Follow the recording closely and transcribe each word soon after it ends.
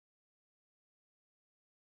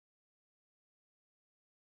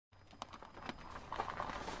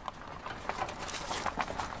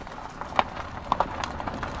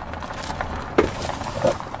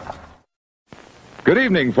Good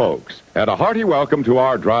evening, folks, and a hearty welcome to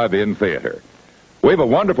our drive-in theater. We have a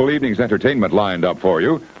wonderful evening's entertainment lined up for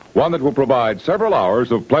you, one that will provide several hours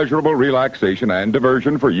of pleasurable relaxation and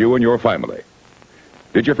diversion for you and your family.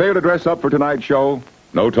 Did you fail to dress up for tonight's show?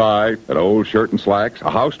 No tie, an old shirt and slacks, a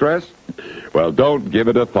house dress? Well, don't give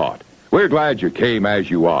it a thought. We're glad you came as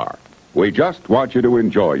you are. We just want you to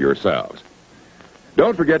enjoy yourselves.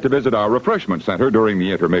 Don't forget to visit our refreshment center during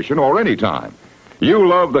the intermission or any time. You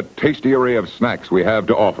love the tasty array of snacks we have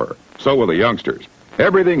to offer. So will the youngsters.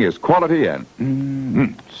 Everything is quality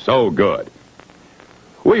and so good.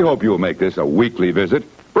 We hope you'll make this a weekly visit.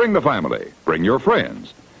 Bring the family. Bring your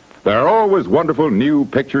friends. There are always wonderful new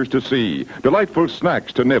pictures to see, delightful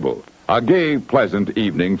snacks to nibble, a gay, pleasant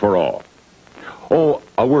evening for all. Oh,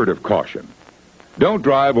 a word of caution. Don't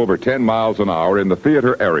drive over 10 miles an hour in the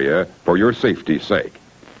theater area for your safety's sake.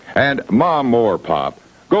 And Mom or Pop,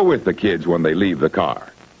 go with the kids when they leave the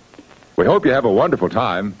car. We hope you have a wonderful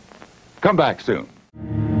time. Come back soon.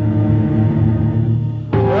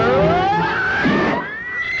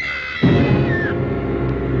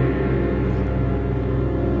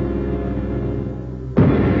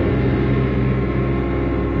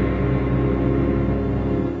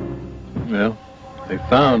 Well, they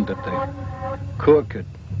found that the cook had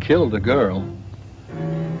killed the girl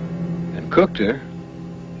and cooked her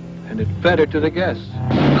and had fed her to the guests.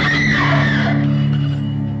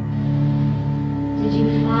 Did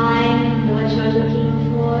you find what you're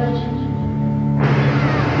looking for?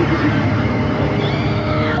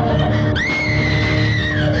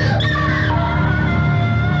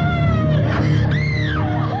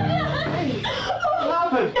 What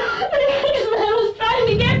happened? I was trying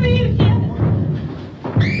to get me.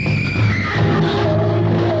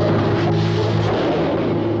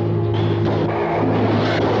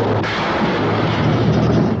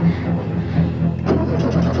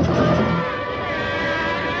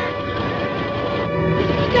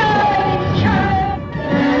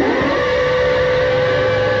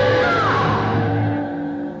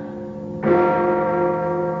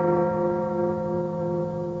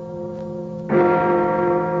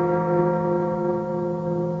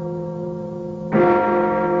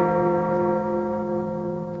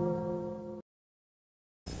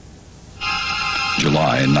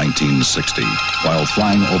 July 1960. While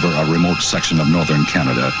flying over a remote section of northern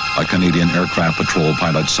Canada, a Canadian aircraft patrol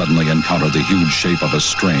pilot suddenly encountered the huge shape of a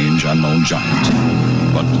strange, unknown giant.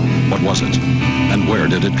 But what was it? And where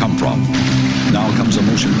did it come from? Now comes a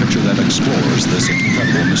motion picture that explores this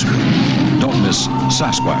incredible mystery. Don't miss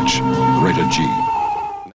Sasquatch, rated G.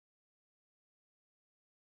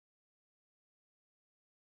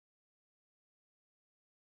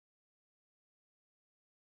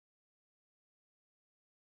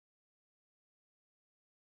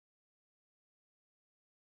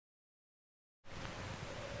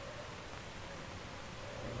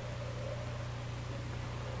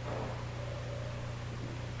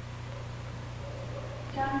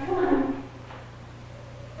 John, come on.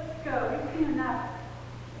 Let's go. You've seen enough.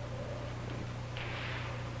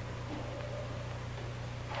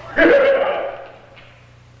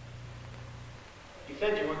 You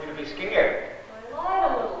said you weren't going to be scared. I lied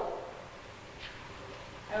a little.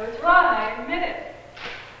 I was wrong. I admit it.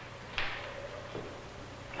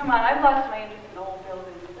 Come on. I've lost my interest in old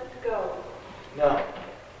buildings. Let's go. No,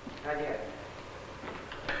 not yet.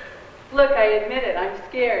 Look, I admit it. I'm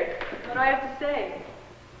scared. What do I have to say?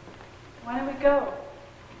 Why don't we go?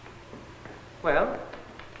 Well,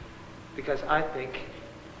 because I think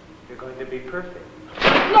you're going to be perfect.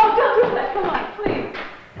 No, don't do that. Come on, please.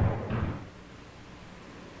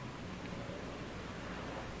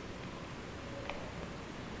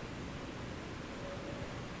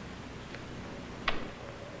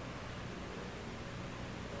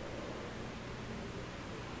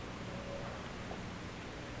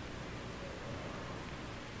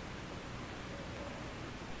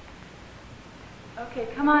 Okay,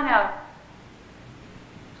 come on out.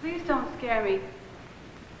 Please don't scare me.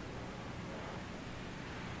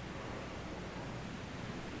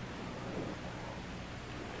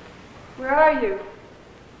 Where are you?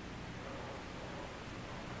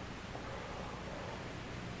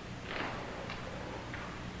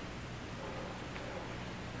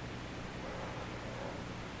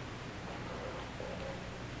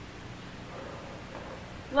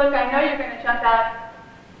 Look, I know you're going to jump out.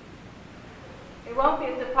 It won't be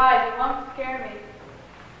a surprise. It won't scare me.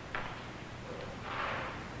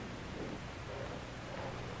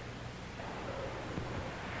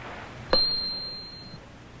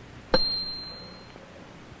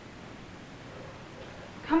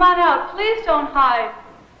 Come on out. Please don't hide.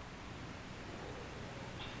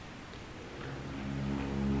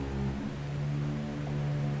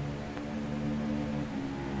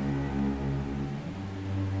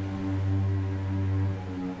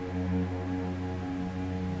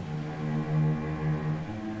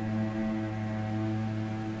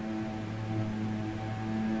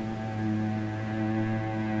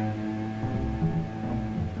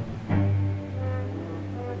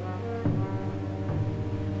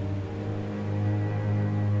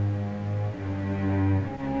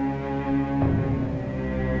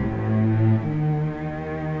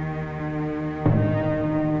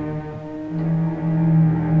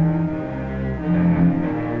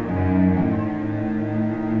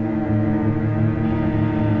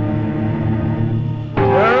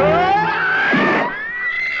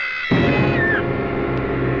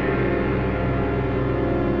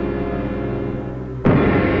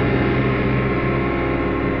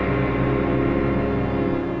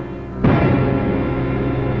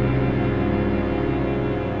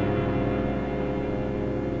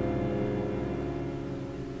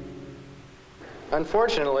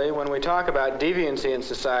 Unfortunately, when we talk about deviancy in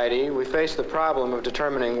society, we face the problem of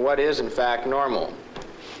determining what is, in fact, normal.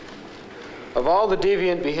 Of all the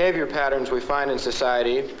deviant behavior patterns we find in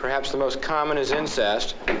society, perhaps the most common is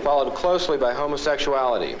incest, followed closely by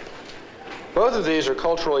homosexuality. Both of these are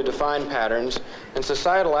culturally defined patterns, and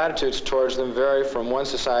societal attitudes towards them vary from one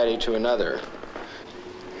society to another.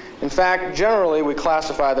 In fact, generally, we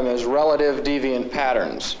classify them as relative deviant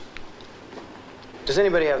patterns. Does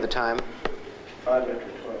anybody have the time? 5 after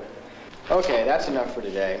 12. Okay, that's enough for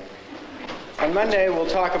today. On Monday, we'll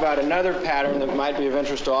talk about another pattern that might be of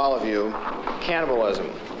interest to all of you, cannibalism.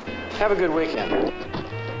 Have a good weekend.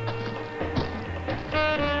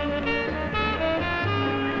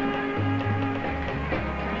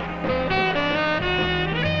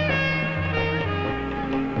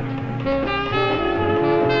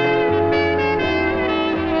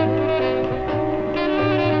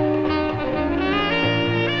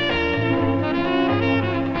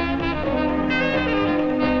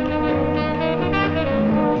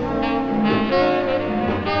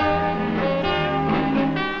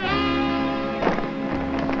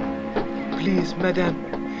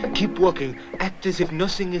 Madame, keep walking. Act as if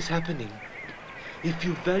nothing is happening. If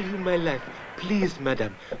you value my life, please,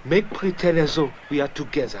 madame, make pretend as though we are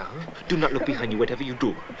together. Huh? Do not look behind you, whatever you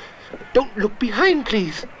do. Don't look behind,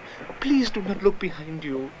 please. Please do not look behind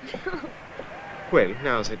you. Well,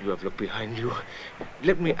 now that you have looked behind you,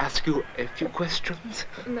 let me ask you a few questions.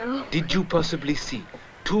 No. Did you possibly see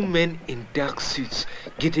 2 men in dark suits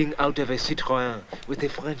getting out of a Citroën with a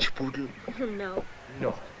French poodle? No.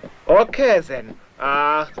 No. Okay, then.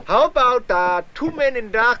 How about 2 men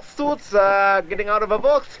in dark suits getting out of a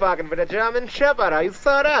Volkswagen with a German Shepherd? You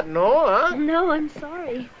saw that, no? Huh? No, I'm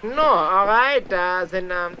sorry. No, all right. Then,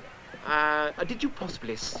 did you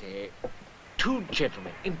possibly see 2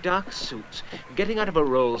 gentlemen in dark suits getting out of a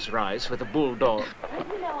Rolls-Royce with a bulldog?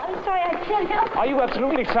 No, I'm sorry, I can't help. Are you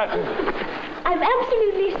absolutely certain? I'm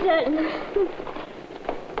absolutely certain.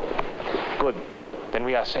 Good. Then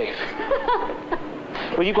we are safe.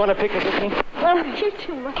 Will you go on a picnic with me? Oh, you're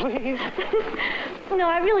too much. Please. No,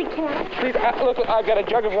 I really can't. Please, look, I got a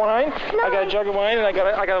jug of wine. No. I got a jug of wine, and I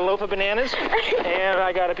got a loaf of bananas, and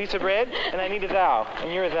I got a piece of bread, and I need a thou,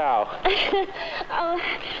 and you're a thou. Oh,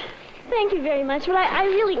 thank you very much, but I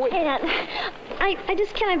really can't. I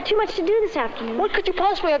just can't. I have too much to do this afternoon. What could you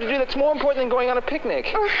possibly have to do that's more important than going on a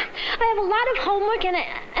picnic? I have a lot of homework, and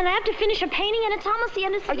I have to finish a painting, and it's almost the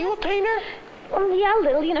end of the semester. Are you a painter? Yeah, a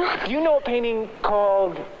little, you know. Do you know a painting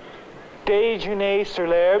called Déjeuner sur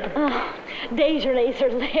l'herbe? Oh, Déjeuner sur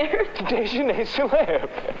l'herbe. Déjeuner sur l'herbe.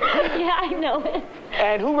 Yeah, I know it.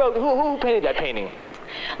 And who painted that painting?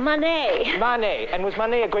 Manet. Manet. And was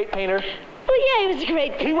Manet a great painter? Well, yeah, he was a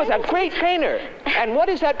great painter. He was a great painter. And what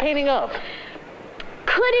is that painting of?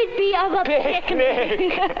 Could it be of a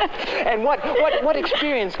picnic? And what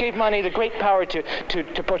experience gave Manet the great power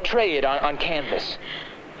to portray it on canvas?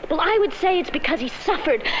 Well, I would say it's because he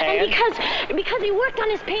suffered. And because he worked on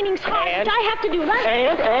his paintings hard, which I have to do, right?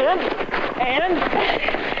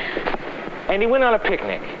 And he went on a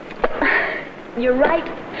picnic. You're right.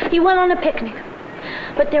 He went on a picnic.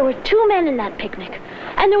 But there were 2 men in that picnic.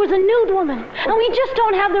 And there was a nude woman. And we just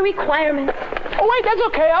don't have the requirements. Oh, wait, that's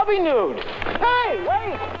okay. I'll be nude. Hey,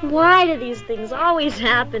 wait! Why do these things always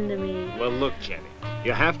happen to me? Well, look, Jenny.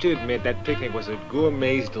 You have to admit that picnic was a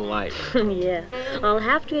gourmet's delight. Yeah, I'll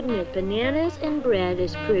have to admit bananas and bread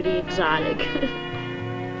is pretty exotic.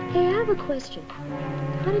 Hey, I have a question.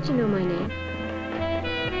 How did you know my name?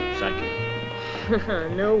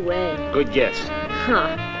 Psychic. No way. Good guess.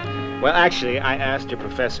 Huh. Well, actually, I asked your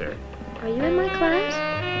professor. Are you in my class?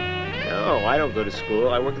 No, I don't go to school.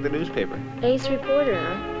 I work at the newspaper. Ace reporter,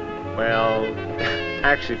 huh? Well,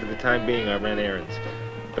 actually, for the time being, I ran errands.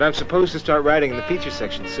 But I'm supposed to start writing in the feature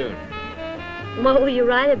section soon. What will you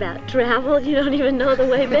write about? Travel? You don't even know the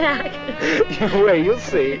way back. Wait, you'll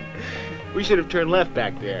see. We should have turned left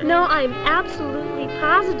back there. No, I'm absolutely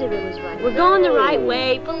positive it was right. We're going the right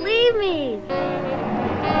way. Believe me.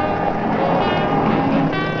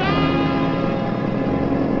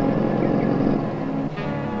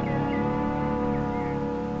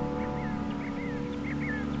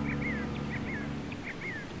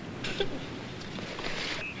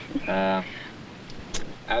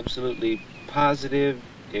 Absolutely positive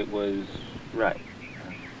it was right.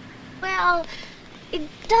 Well, it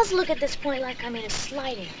does look at this point like I'm in a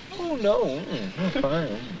sliding. Oh, no.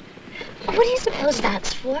 Fine. What do you suppose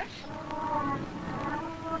that's for?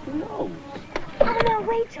 No. Oh, no,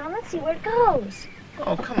 wait, John. Let's see where it goes.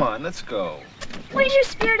 Oh, come on, let's go. What is your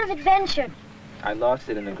spirit of adventure? I lost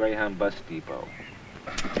it in the Greyhound bus depot.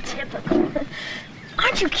 Typical.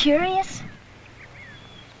 Aren't you curious?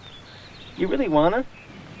 You really wanna?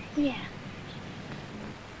 Yeah.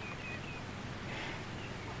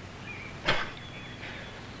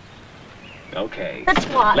 Okay. Let's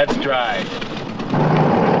walk. Let's drive.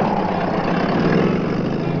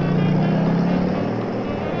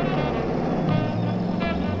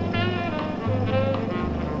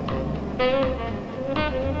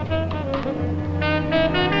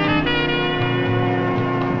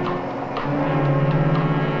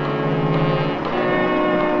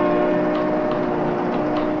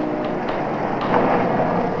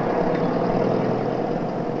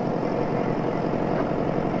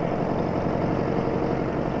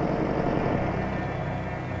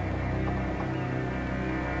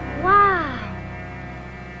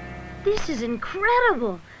 This is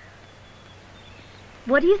incredible.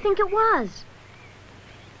 What do you think it was?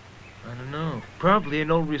 I don't know. Probably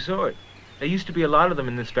an old resort. There used to be a lot of them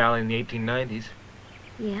in this valley in the 1890s.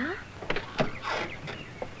 Yeah?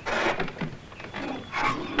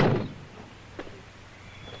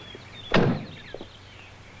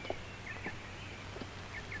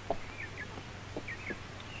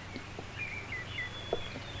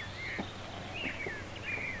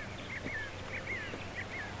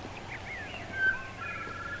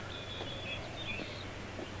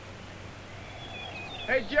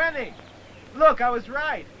 Hey, Jenny! Look, I was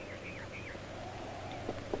right.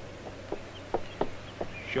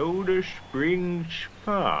 Shoulder Spring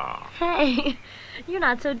Spa. Hey, you're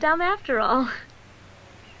not so dumb after all.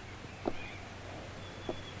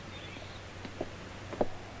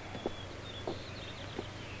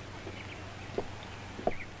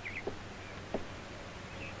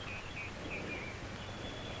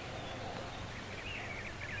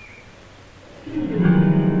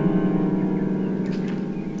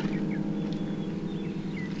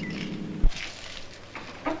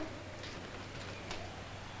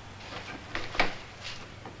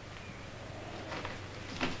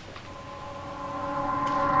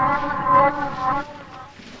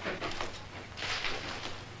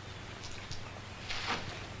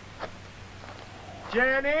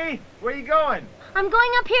 Jenny, where you going? I'm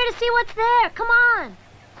going up here to see what's there. Come on.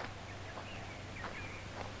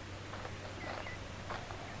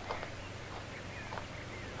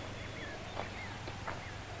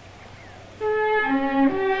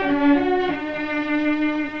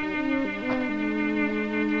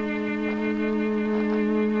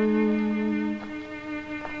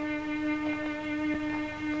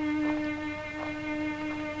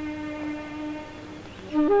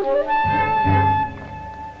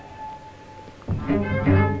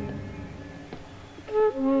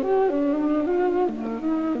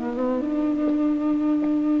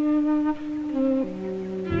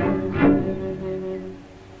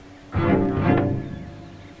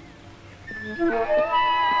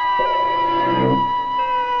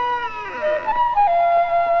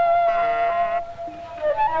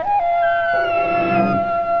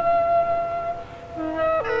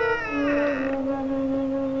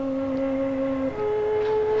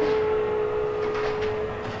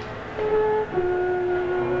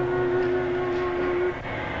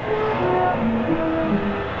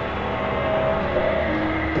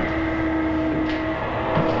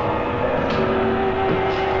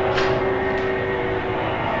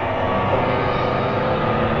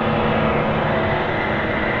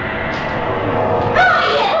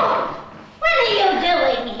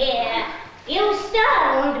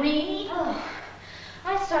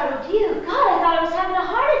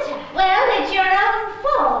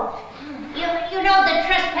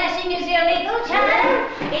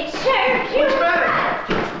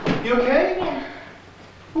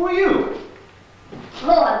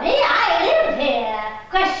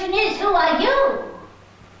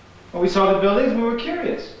 Well, we saw the buildings and we were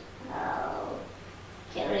curious. Oh,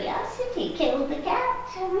 curiosity killed the cat.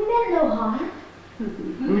 We meant no harm.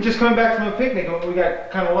 We were just coming back from a picnic and we got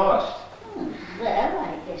kind of lost. Well,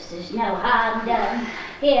 I guess there's no harm done.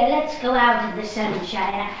 Here, let's go out in the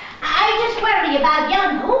sunshine. I just worry about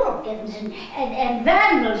young hooligans and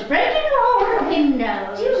vandals breaking all the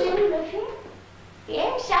windows. Do you really live here?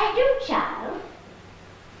 Yes, I do, child.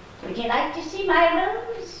 Would you like to see my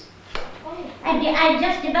rooms? Oh. I'm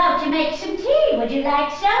just about to make some tea. Would you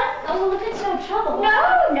like some? Oh, well, if it's no trouble. No,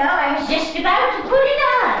 I was just about to put it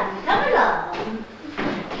on. Come along.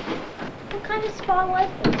 What kind of spa was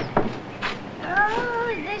this?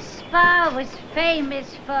 Oh, this spa was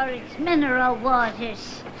famous for its mineral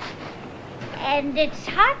waters and its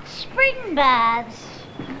hot spring baths.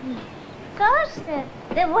 Of course,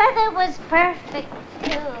 the weather was perfect,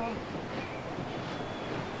 too.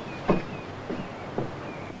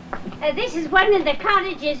 This is one of the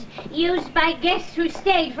cottages used by guests who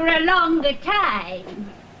stayed for a longer time.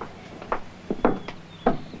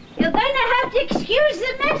 You're going to have to excuse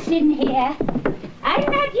the mess in here.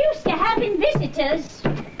 I'm not used to having visitors.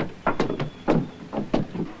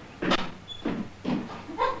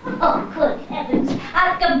 Oh, good heavens.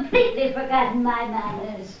 I've completely forgotten my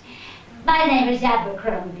manners. My name is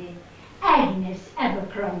Abercrombie. Agnes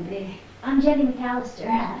Abercrombie. I'm Jenny McAllister.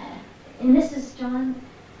 And this is John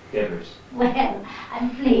Devers. Well,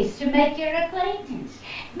 I'm pleased to make your acquaintance.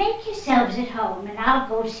 Make yourselves at home, and I'll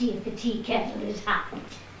go see if the tea kettle is hot.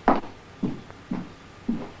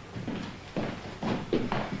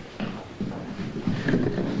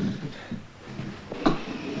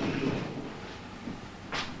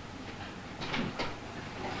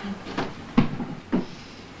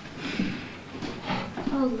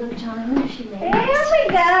 Oh, look, John, I wonder if she made There we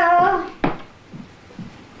go.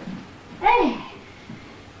 Hey.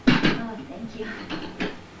 Oh, thank you.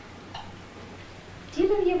 Do you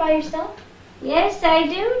live here by yourself? Yes, I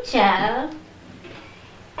do, child.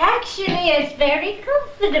 Actually, it's very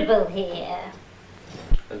comfortable here.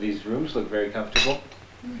 These rooms look very comfortable.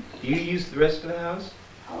 Do you use the rest of the house?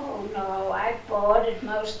 Oh, no, I boarded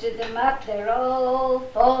most of them up. They're all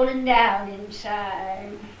falling down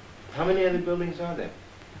inside. How many other buildings are there?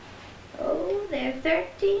 Oh, they're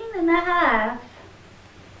 13 and a half.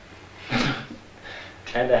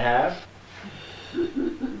 And a half?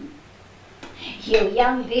 You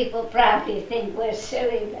young people probably think we're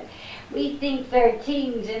silly, but we think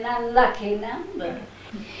 13's an unlucky number.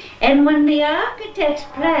 And when the architect's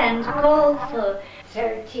plans called for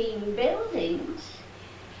 13 buildings,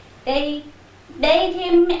 they made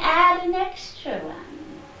him add an extra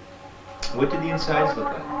one. What did the insides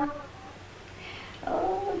look like?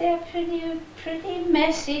 Oh, they're pretty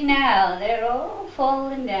messy now. They're all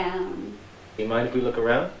falling down. Do you mind if we look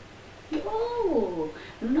around? Oh,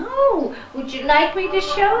 no. Would you like me to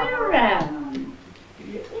show you around?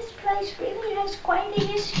 This place really has quite a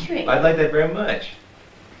history. I'd like that very much.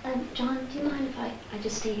 John, do you mind if I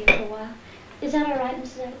just stay here for a while? Is that all right,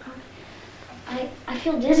 Mrs. Abercrombie? I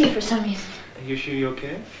feel dizzy for some reason. Are you sure you're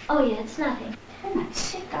okay? Oh, yeah, it's nothing. You're not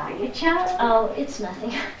sick, are you, child? Oh, it's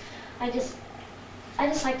nothing. I just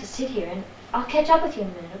like to sit here, and I'll catch up with you in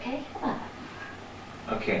a minute, okay?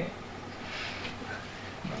 Okay.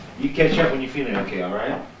 You catch up when you're feeling okay, all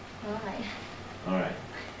right? All right. All right.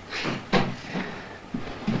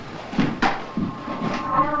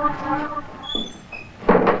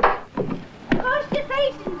 Of course, the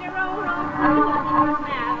basins are all over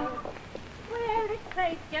now. Well, this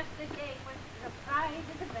place just the same was the pride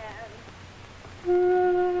of the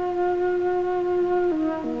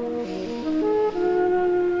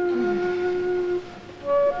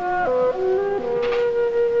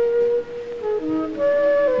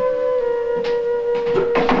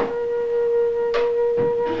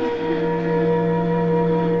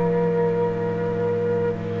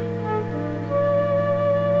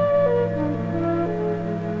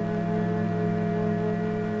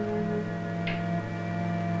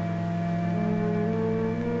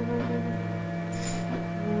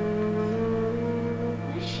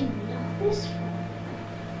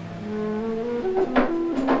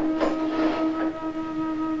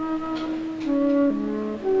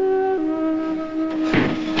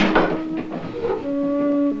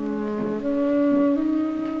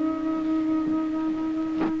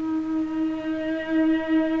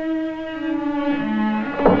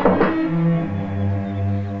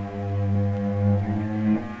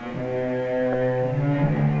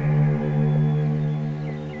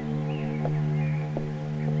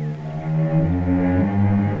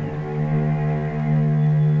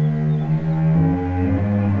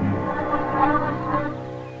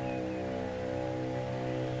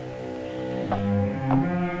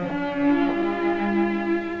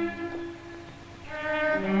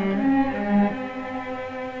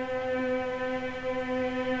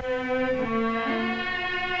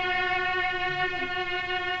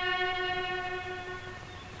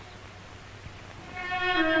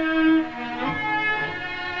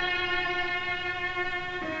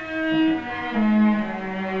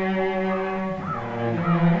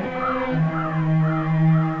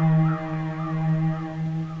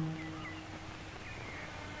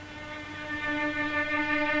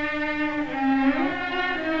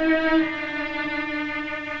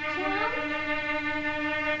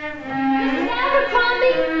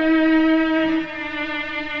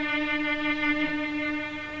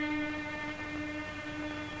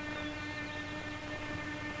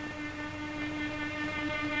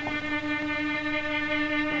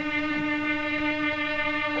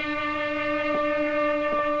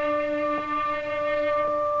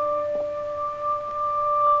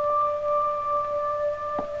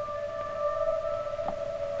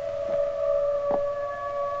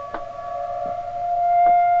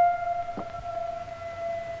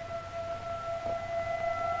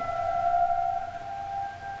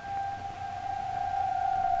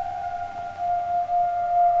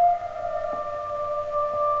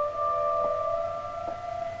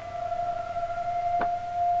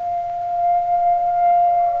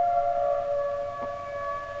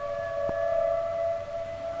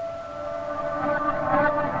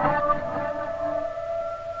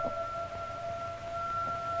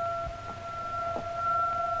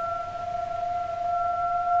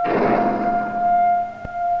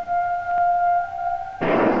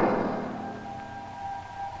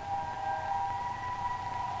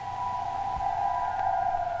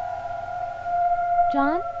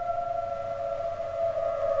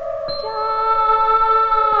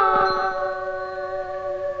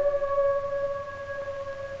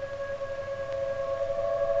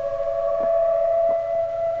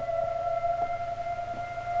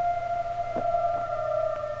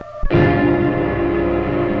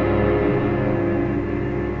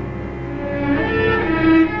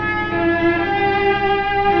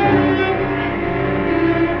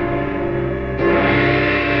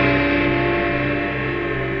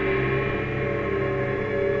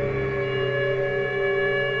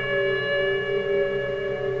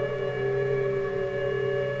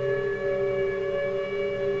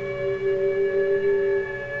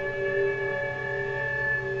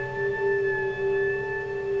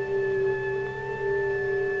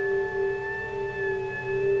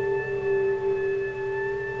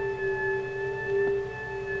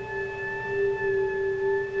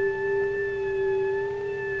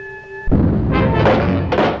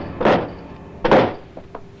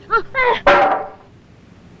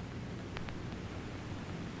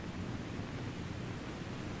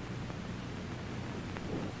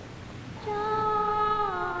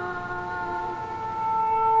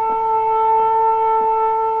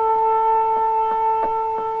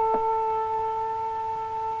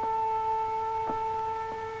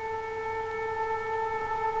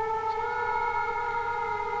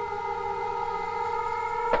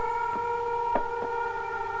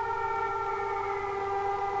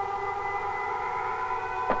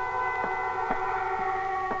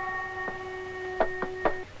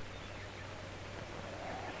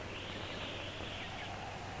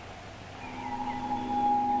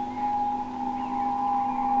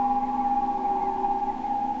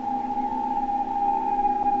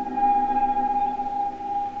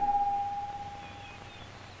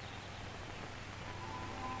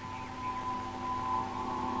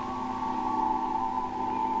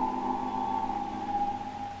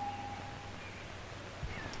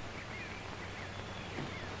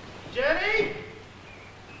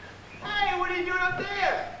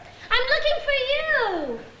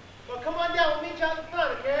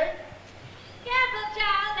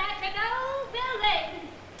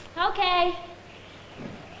Okay.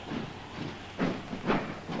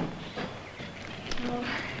 Oh.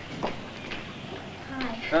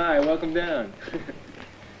 Hi. Hi, welcome down.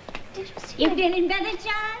 Did you see You feeling better,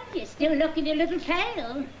 child? You're still looking a little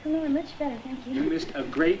pale. No, I'm much better, thank you. You missed a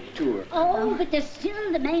great tour. Oh, but there's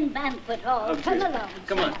still the main banquet hall. Okay. Come along.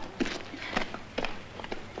 Come on.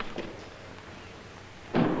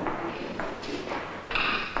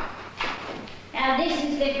 Now, this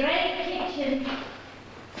is the great kitchen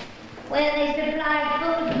where they supply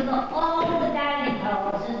food for all the dining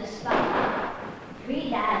halls in the spa. 3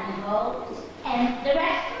 dining halls and the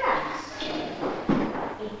restaurants.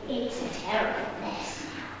 It's a terrible mess.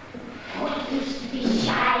 Oh, it used to be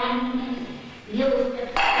shining and beautiful.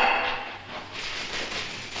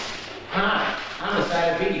 Hi, I'm a side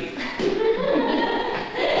of beef.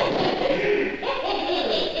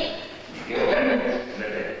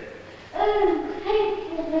 Oh, thank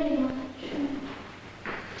you very much.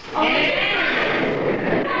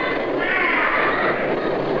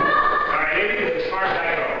 Sorry, as far as I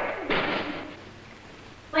go.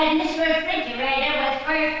 When this refrigerator was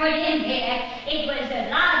first put in here, it was the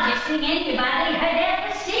largest thing anybody had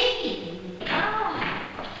ever seen. Oh,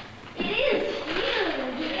 it is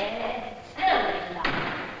huge. Yes, so large.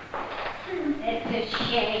 That's a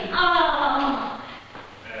shame. Oh.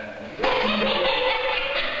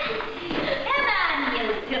 Come on, you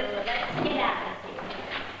two. Let's get out of here.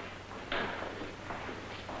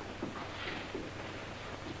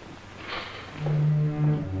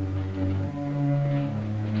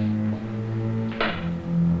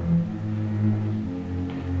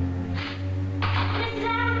 Mrs.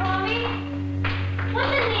 Abercrombie,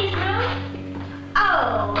 what's in these rooms?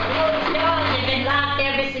 Oh, those doors have been locked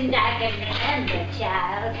ever since I can remember,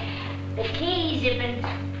 child. The keys have been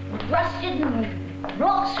rusted and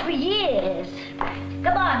lost for years.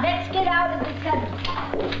 Come on, let's get out of the sunshine.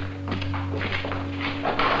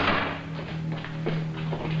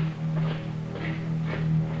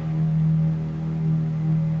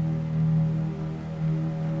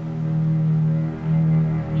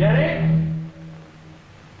 Jenny?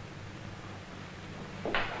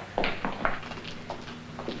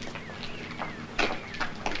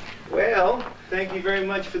 Well, thank you very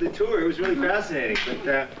much for the tour. It was really fascinating.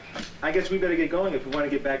 But I guess we better get going if we want to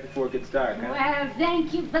get back before it gets dark, huh? Well,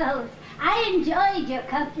 thank you both. I enjoyed your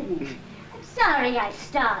company. I'm sorry I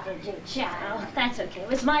startled you, child. That's okay. It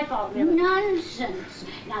was my fault, really. Nonsense.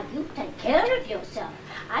 Now, you take care of yourself.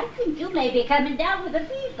 I think you may be coming down with a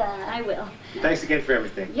fever. I will. Thanks again for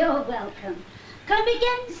everything. You're welcome. Come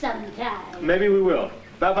again sometime. Maybe we will.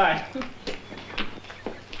 Bye-bye.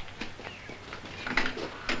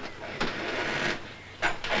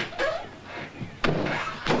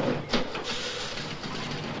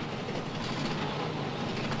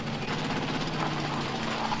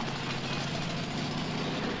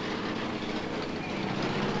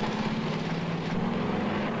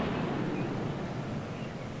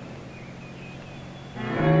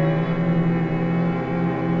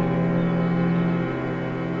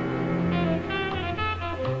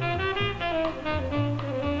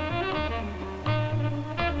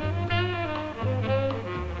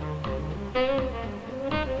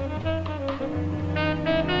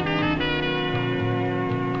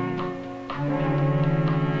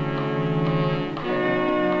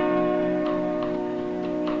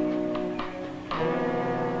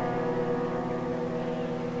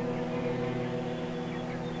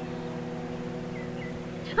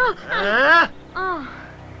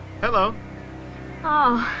 Hello.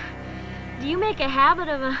 Oh, do you make a habit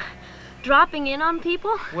of dropping in on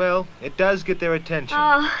people? Well, it does get their attention.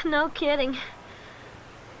 Oh, no kidding.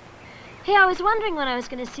 Hey, I was wondering when I was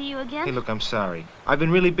going to see you again. Hey, look, I'm sorry. I've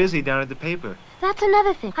been really busy down at the paper. That's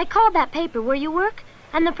another thing. I called that paper where you work,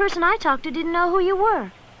 and the person I talked to didn't know who you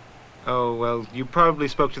were. Oh, well, you probably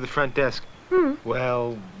spoke to the front desk.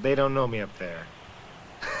 Well, they don't know me up there.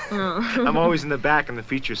 Oh. I'm always in the back in the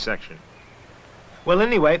features section. Well,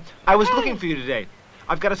 anyway, I was looking for you today.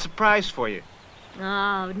 I've got a surprise for you.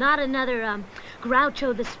 Oh, not another,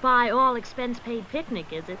 Groucho the Spy all-expense-paid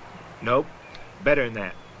picnic, is it? Nope. Better than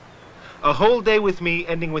that. A whole day with me,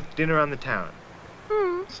 ending with dinner on the town.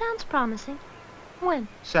 Sounds promising. When?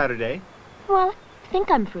 Saturday. Well, I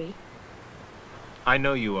think I'm free. I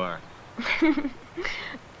know you are.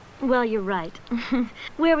 Well, you're right.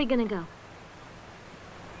 Where are we gonna go?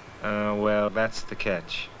 Well, that's the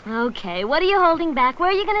catch. Okay, what are you holding back? Where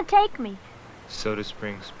are you gonna take me? Soda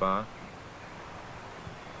Springs Spa.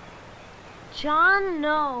 John,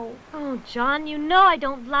 no. Oh, John, you know I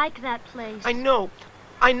don't like that place. I know,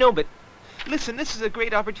 but listen, this is a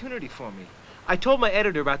great opportunity for me. I told my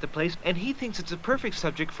editor about the place, and he thinks it's a perfect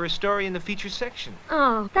subject for a story in the features section.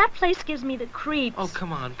 Oh, that place gives me the creeps. Oh,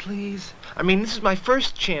 come on, please. I mean, this is my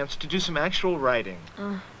first chance to do some actual writing.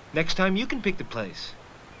 Next time, you can pick the place.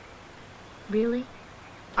 Really?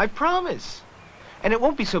 I promise. And it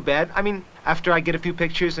won't be so bad. I mean, after I get a few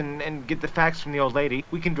pictures and get the facts from the old lady,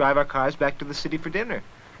 we can drive our cars back to the city for dinner.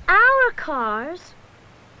 Our cars?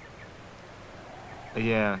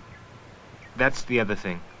 Yeah, that's the other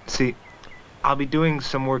thing. See, I'll be doing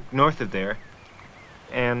some work north of there,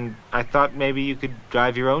 and I thought maybe you could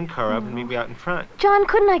drive your own car up and meet me out in front. John,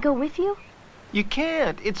 couldn't I go with you? You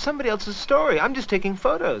can't. It's somebody else's story. I'm just taking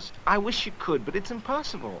photos. I wish you could, but it's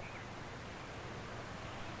impossible.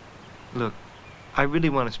 Look, I really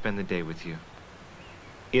want to spend the day with you.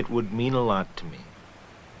 It would mean a lot to me.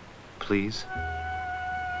 Please?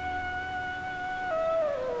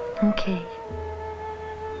 Okay.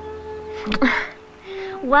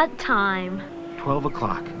 What time? 12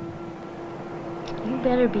 o'clock. You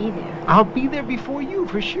better be there. I'll be there before you,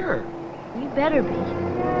 for sure. You better be.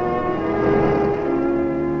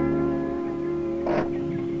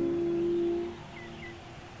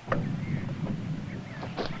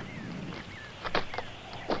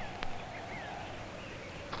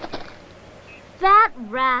 That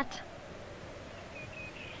rat.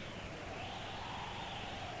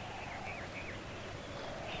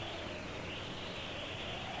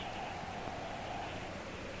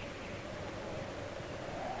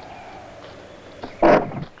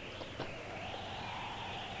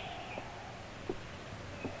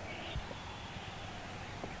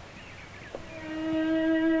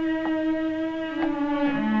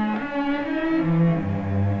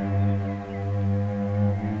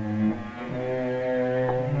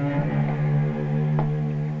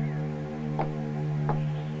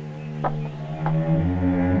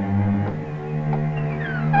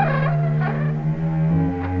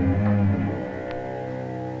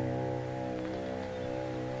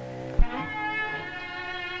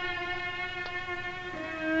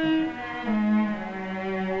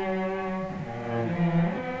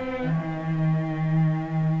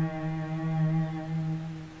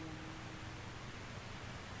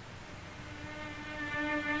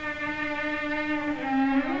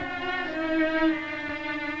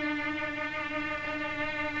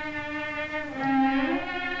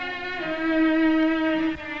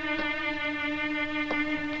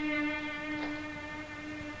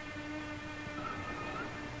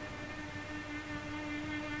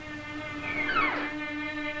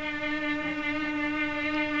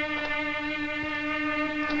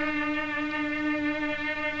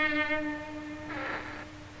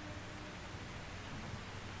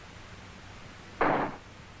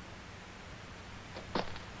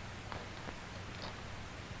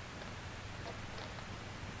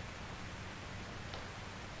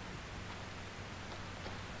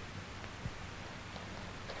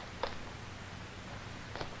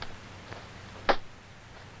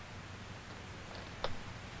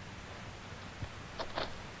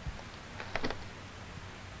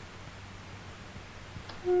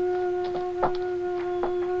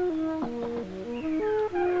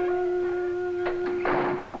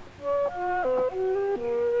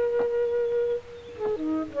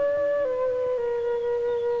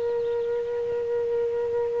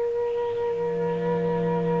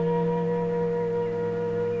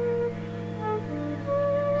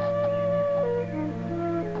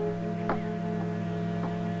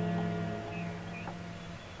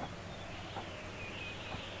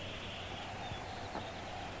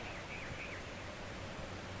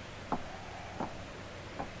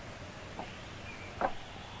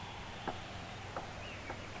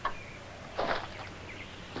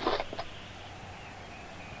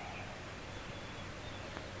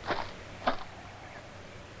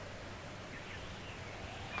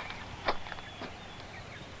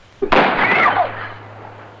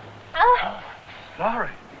 Laurie,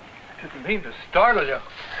 I didn't mean to startle you.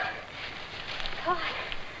 God,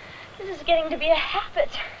 this is getting to be a habit.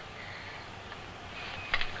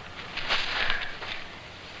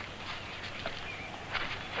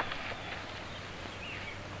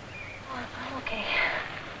 Oh, I'm okay.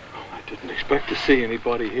 I didn't expect to see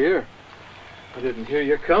anybody here. I didn't hear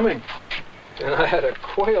you coming. And I had a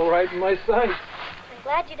quail right in my sight. I'm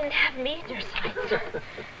glad you didn't have me in your sight.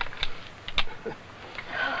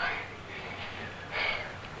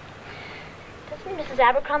 Doesn't Mrs.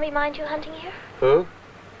 Abercrombie mind you hunting here? Who?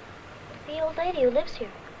 The old lady who lives here.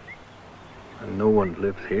 No one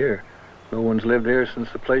lives here. No one's lived here since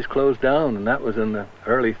the place closed down, and that was in the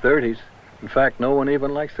early 30s. In fact, no one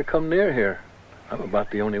even likes to come near here. I'm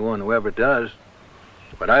about the only one who ever does.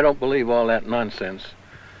 But I don't believe all that nonsense.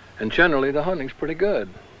 And generally, the hunting's pretty good.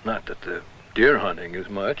 Not that the deer hunting is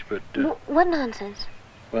much, but... What nonsense?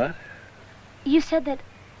 What? You said that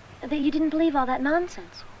you didn't believe all that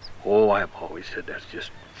nonsense. Oh, I've always said that's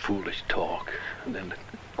just foolish talk. And then...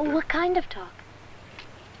 What kind of talk?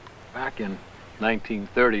 Back in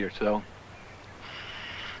 1930 or so,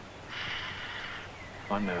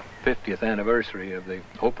 on the 50th anniversary of the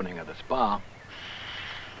opening of the spa,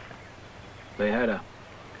 they had a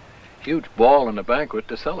huge ball and a banquet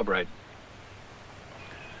to celebrate.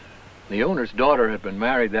 The owner's daughter had been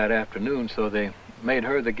married that afternoon, so they made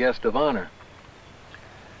her the guest of honor.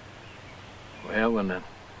 Well, when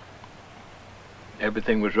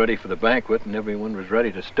everything was ready for the banquet and everyone was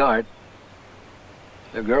ready to start,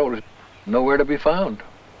 the girl was nowhere to be found.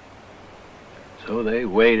 So they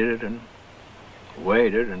waited and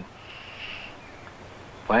waited, and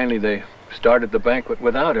finally they started the banquet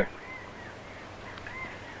without her.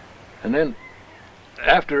 And then,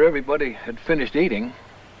 after everybody had finished eating,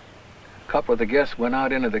 a couple of the guests went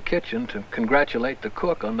out into the kitchen to congratulate the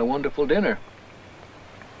cook on the wonderful dinner.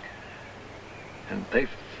 And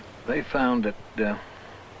they found that,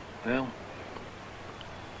 well...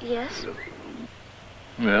 Yes?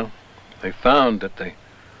 Well, they found that the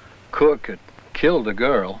cook had killed the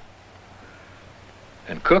girl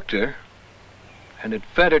and cooked her and had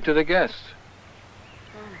fed her to the guests.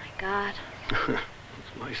 Oh, my God.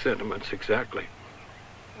 That's my sentiments, exactly.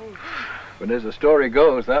 But as the story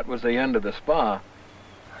goes, that was the end of the spa.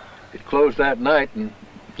 It closed that night and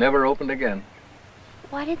never opened again.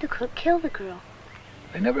 Why did the cook kill the girl?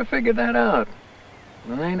 They never figured that out.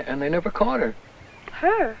 And they never caught her.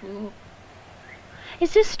 Her?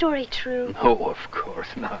 Is this story true? No, of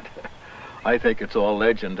course not. I think it's all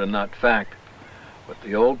legend and not fact. But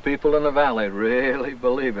the old people in the valley really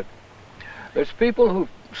believe it. There's people who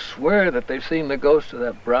swear that they've seen the ghost of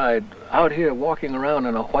that bride out here walking around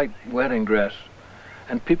in a white wedding dress.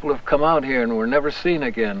 And people have come out here and were never seen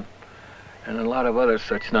again. And a lot of other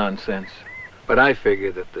such nonsense. But I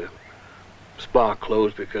figure that the spa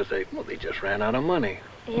closed because they just ran out of money.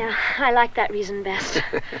 Yeah, I like that reason best.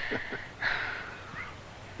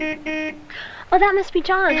 Oh, that must be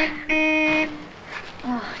John.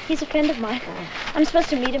 Oh, he's a friend of mine. I'm supposed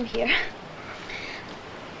to meet him here.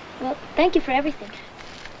 Well, thank you for everything.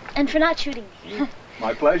 And for not shooting me.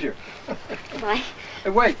 My pleasure. Bye. Hey,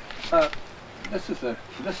 wait. This is the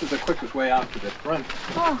quickest way out to the front.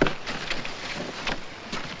 Oh.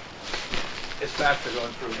 It's faster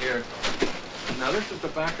going through here. Now this is the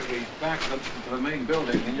back of the main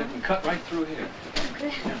building, and you can cut right through here.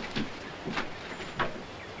 Okay. Yeah.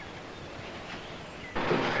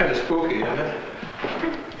 Kind of spooky, isn't it?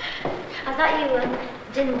 I thought you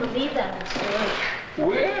didn't believe that story.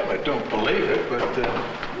 Well, I don't believe it, but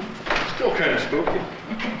still kind of spooky.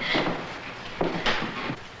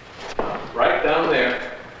 Right down there,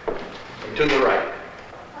 and to the right.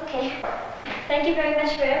 Okay. Thank you very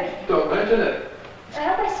much for everything. Don't mention it. I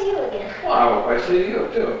hope I see you again. Well, I hope I see you,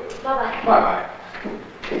 too. Bye-bye. Bye-bye.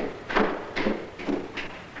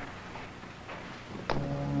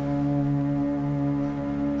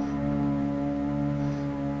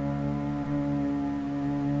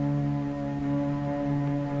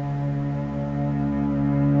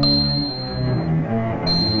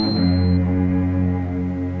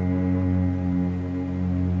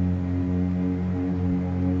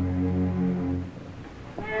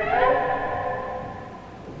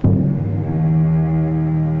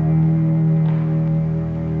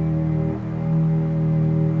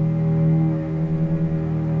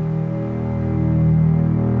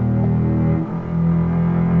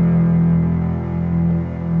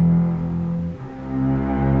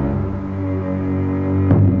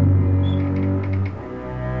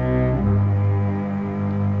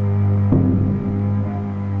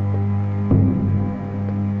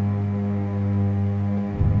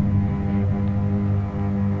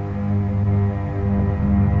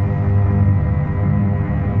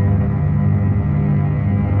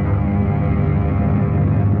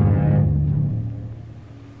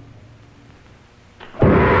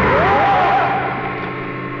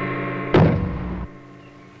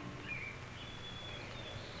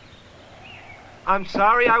 I'm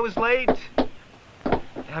sorry I was late.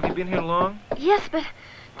 Have you been here long? Yes, but,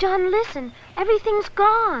 John, listen. Everything's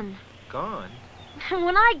gone. Gone?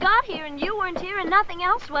 When I got here and you weren't here and nothing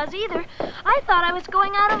else was either, I thought I was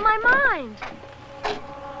going out of my mind.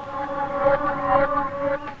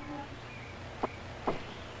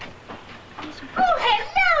 Oh,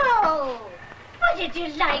 hello! What a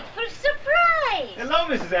delightful surprise! Hello,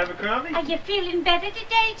 Mrs. Abercrombie. Are you feeling better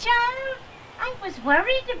today, child? I was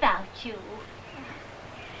worried about you.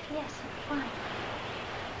 Yes, I'm fine.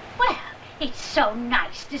 Well, it's so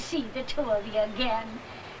nice to see the two of you again.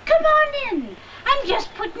 Come on in. I'm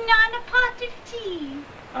just putting on a pot of tea.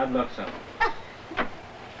 I'd love some.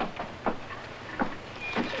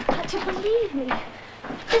 You've got to believe me.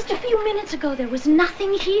 Just a few minutes ago, there was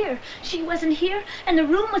nothing here. She wasn't here, and the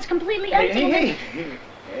room was completely empty.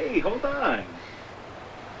 Hey, hold on.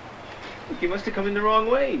 Look, you must have come in the wrong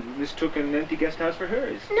way. You mistook an empty guest house for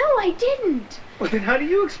hers. No, I didn't. Well, then how do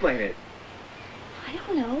you explain it? I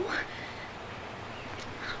don't know.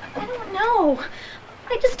 I don't know.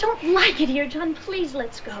 I just don't like it here, John. Please,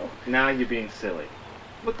 let's go. Now you're being silly.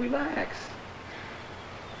 Look, relax.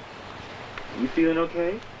 You feeling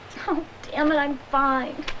okay? Oh, damn it, I'm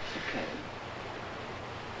fine. Okay.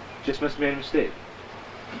 Just must have made a mistake.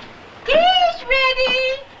 Tea's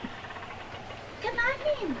ready. Come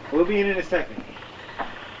on in. We'll be in a second.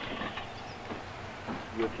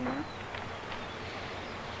 You okay now?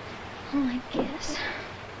 Oh, I guess.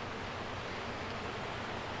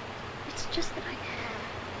 It's just that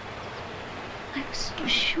I was so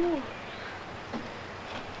sure.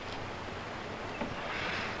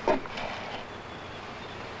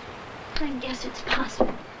 I guess it's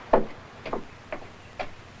possible.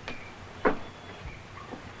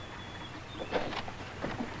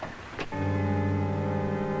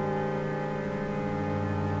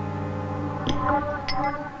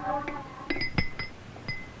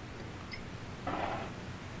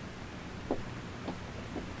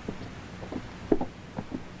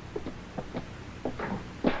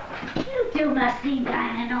 You must think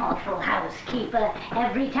I'm an awful housekeeper.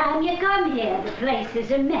 Every time you come here, the place is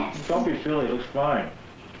a mess. Don't be silly, it looks fine.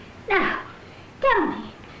 Now, tell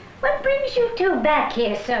me, what brings you two back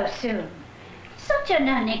here so soon? Such an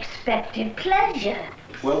unexpected pleasure.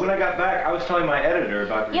 Well, when I got back, I was telling my editor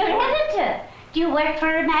about the Your editor? Do you work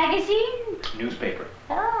for a magazine? newspaper.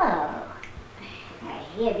 Oh. I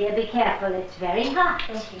hear you. Be careful. It's very hot.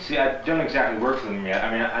 See, I don't exactly work for them yet.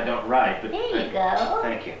 I mean, I don't write, but... There you go.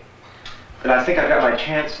 Thank you. But I think I've got my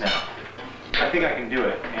chance now. I think I can do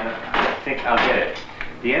it, and I think I'll get it.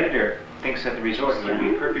 The editor thinks that the resort would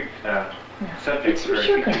be a perfect subject for a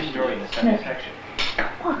feature story in the Sunday section.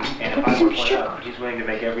 And if I work one up, he's willing to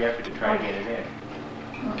make every effort to try and get it in.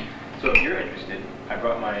 So if you're interested, I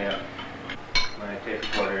brought my my tape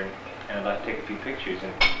recorder, and I'd like to take a few pictures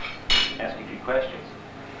and ask you a few questions.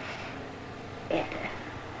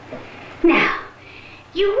 Now,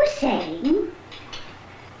 you were saying...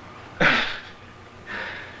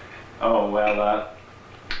 Oh, well,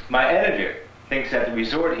 my editor thinks that the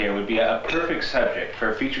resort here would be a perfect subject for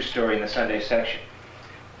a feature story in the Sunday section.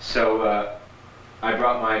 So, I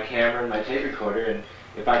brought my camera and my tape recorder, and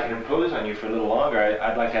if I can impose on you for a little longer,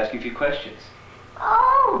 I'd like to ask you a few questions.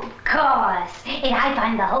 Oh, of course. I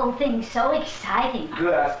find the whole thing so exciting.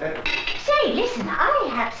 Good. Say, listen, I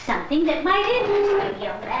have something that might interest you,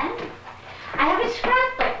 young man. I have a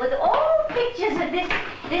scrapbook with all pictures of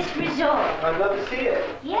this resort. I'd love to see it.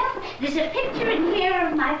 Yeah, there's a picture in here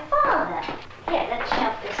of my father. Here, let's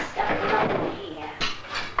shove this stuff over here.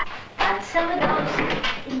 And some of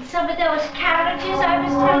those carriages I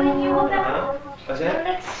was telling you about. What's that?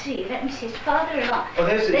 Well, let's see. Let me see. His father-in-law. Oh,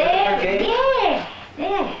 there's it. There. Okay. Yeah.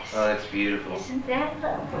 Yes. Oh, that's beautiful. Isn't that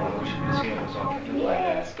lovely? Oh, I wish you could have seen it. It was all kept like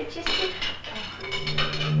Yes, that. but you see...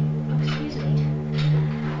 Excuse me.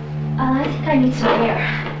 I think I need some air.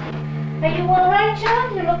 Are you all right,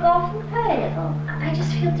 John? You look awful pale. I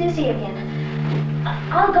just feel dizzy again.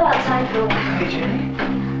 I'll go outside for a while. Hey, Jenny.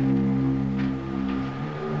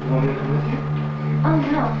 Want me to come with you? Oh,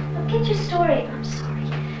 no. Get your story. I'm sorry.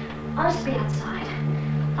 I'll just be outside.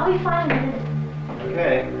 I'll be fine in a minute.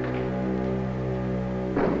 Okay.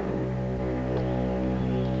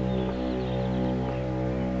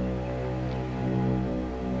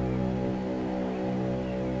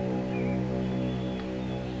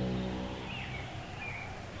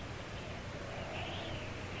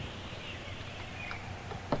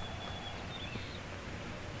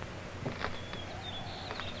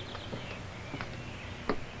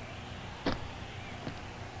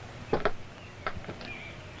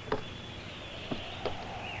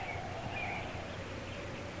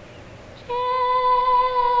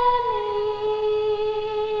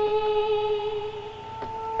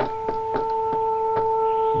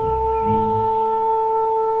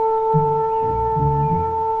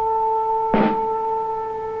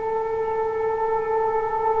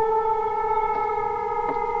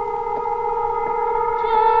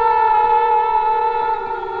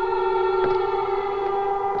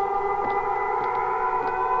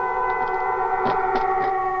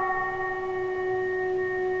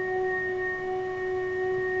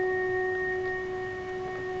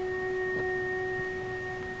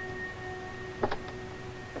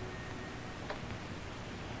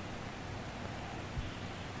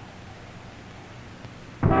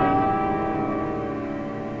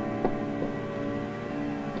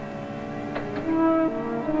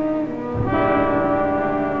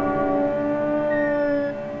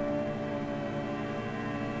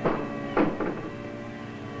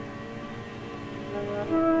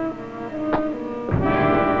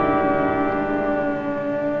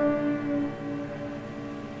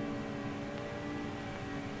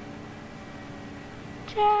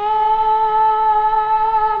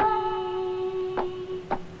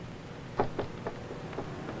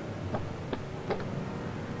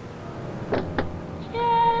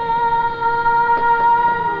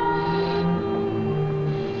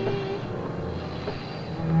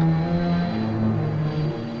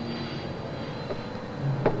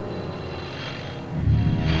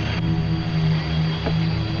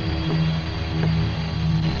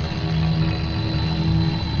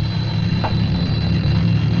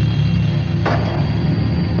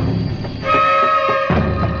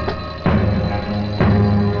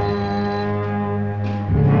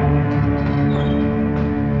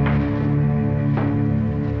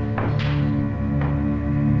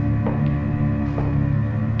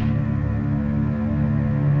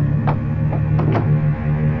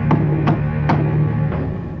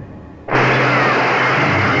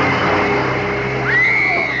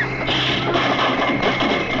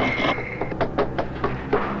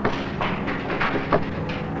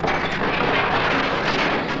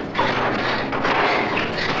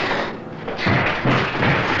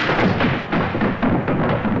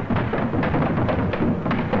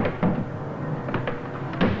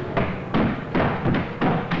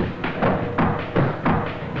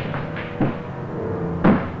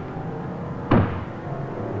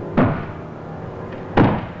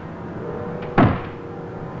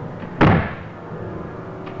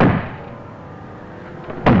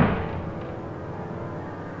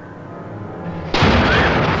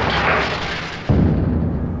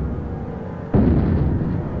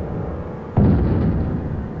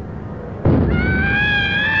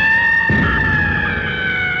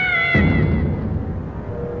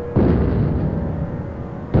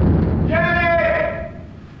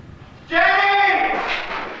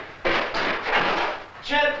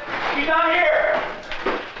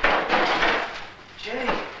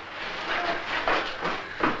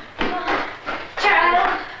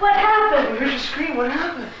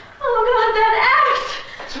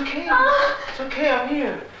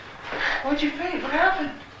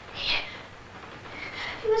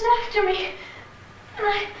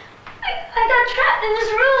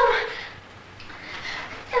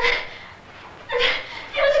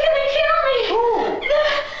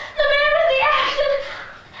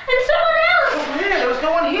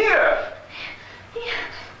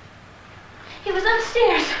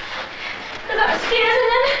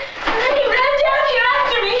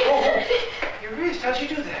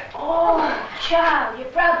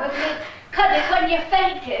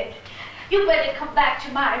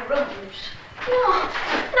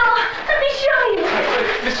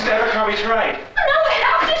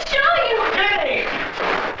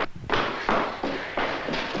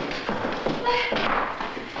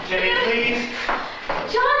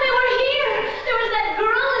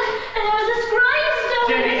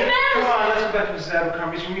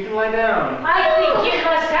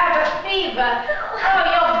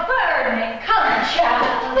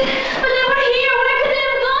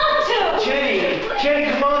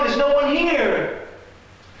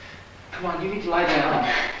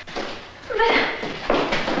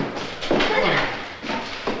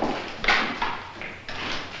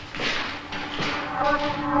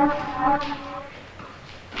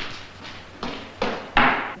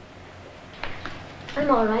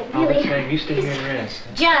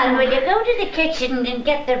 John, will you go to the kitchen and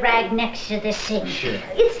get the rag next to the sink? Sure.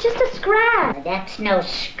 It's just a scratch. That's no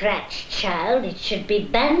scratch, child. It should be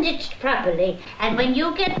bandaged properly. And when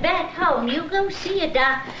you get back home, you go see a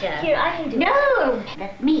doctor. Here, I can do it. No,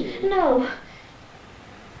 not me. No.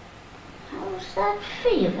 How's that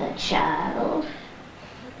fever, child?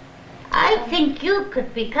 I think you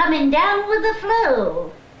could be coming down with the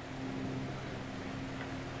flu.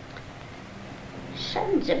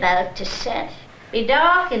 Sun's about to set. Be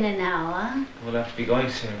dark in an hour. We'll have to be going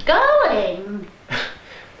soon. Going?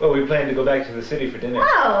 Well, we plan to go back to the city for dinner.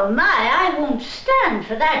 Oh, my, I won't stand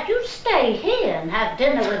for that. You stay here and have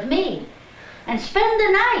dinner with me. And spend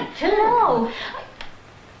the night, too. No.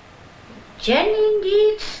 Jenny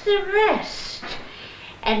needs the rest.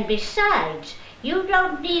 And besides, you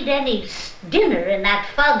don't need any dinner in that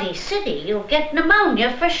foggy city. You'll get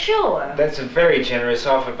pneumonia for sure. That's a very generous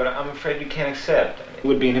offer, but I'm afraid we can't accept. It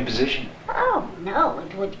would be an imposition. Oh, no,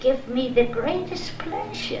 it would give me the greatest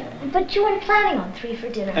pleasure. But you weren't planning on 3 for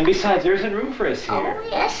dinner. And besides, there isn't room for us here. Oh,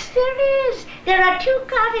 yes, there is. There are 2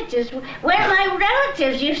 cottages where my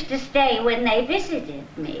relatives used to stay when they visited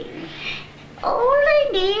me. All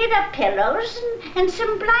they need are pillows and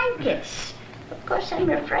some blankets. Of course, I'm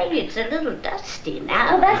afraid it's a little dusty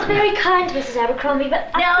now. Oh, that's very kind, Mrs. Abercrombie, but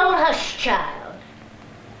No, hush, child.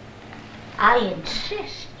 I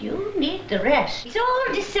insist You need the rest. It's all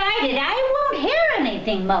decided. I won't hear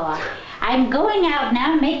anything more. I'm going out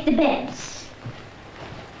now and make the beds.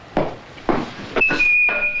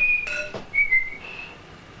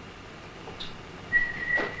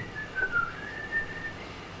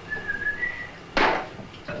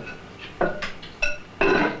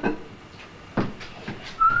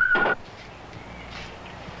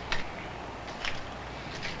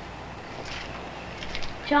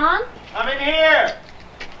 John? I'm in here.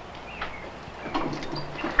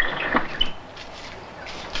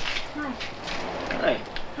 Hi. Hi.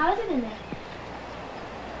 How is it in there?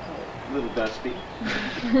 A little dusty.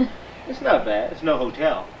 It's not bad. It's no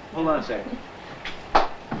hotel. Hold on a second.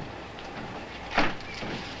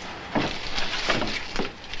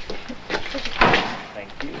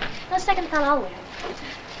 Thank you. No, second thought, I'll wear it.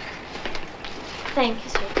 Thank you,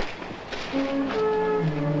 sir.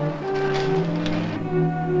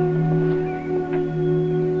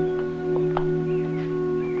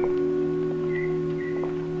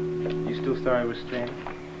 Sorry we're stranded.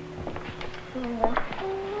 Well,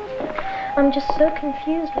 I'm just so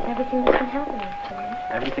confused with everything that's been happening to me.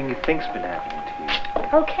 Everything you think's been happening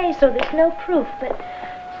to you. Okay, so there's no proof, but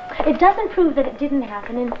it doesn't prove that it didn't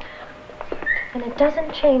happen, and it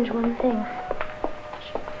doesn't change one thing.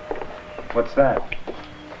 What's that?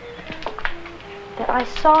 That I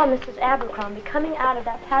saw Mrs. Abercrombie coming out of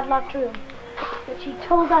that padlocked room that she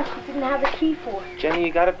told us she didn't have the key for. Jenny,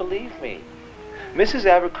 you gotta believe me. Mrs.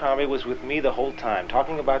 Abercrombie was with me the whole time,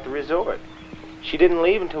 talking about the resort. She didn't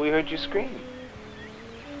leave until we heard you scream.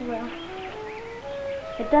 Well,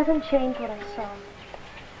 it doesn't change what I saw.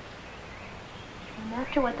 And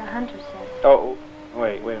after what the hunter said. Oh,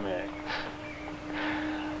 wait a minute.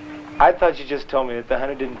 I thought you just told me that the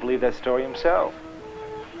hunter didn't believe that story himself.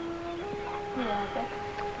 Yeah,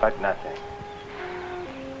 But nothing.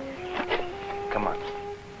 Come on.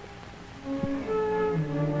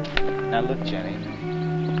 Now look, Jenny,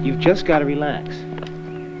 you've just got to relax.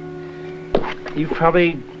 You've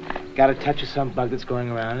probably got a touch of some bug that's going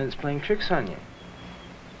around and it's playing tricks on you.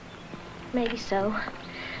 maybe so.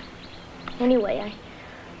 Anyway,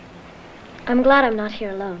 I'm glad I'm not here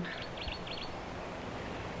alone.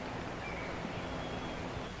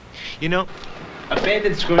 You know,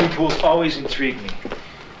 abandoned swimming pools always intrigue me.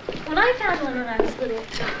 When I found one when I was little,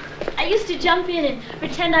 I used to jump in and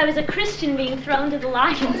pretend I was a Christian being thrown to the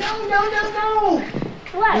lions. No!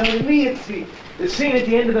 What? No, to me it's the scene at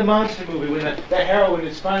the end of the monster movie when the heroine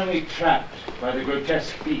is finally trapped by the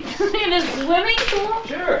grotesque beast. In a swimming pool?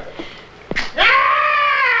 Sure.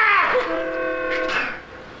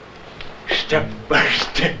 Step by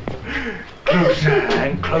step, closer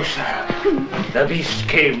and closer, the beast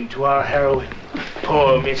came to our heroine,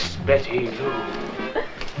 poor Miss Betty Lou.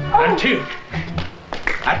 Until,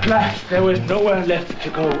 at last, there was nowhere left to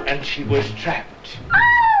go, and she was trapped.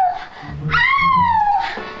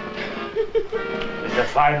 With the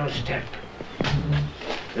final step,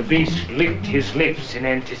 the beast licked his lips in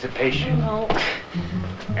anticipation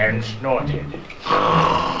and snorted.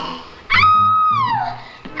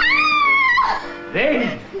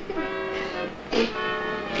 Then,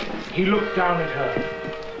 he looked down at her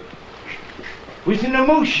with an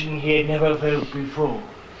emotion he had never felt before.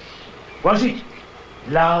 Was it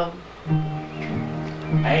love,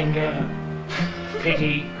 anger,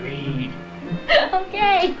 pity, greed?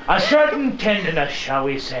 Okay. A certain tenderness, shall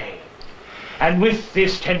we say. And with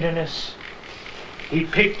this tenderness, he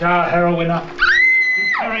picked our heroine up to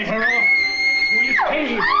carry her off to his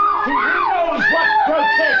cave, to who knows what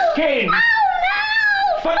grotesque game.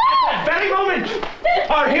 But at that very moment,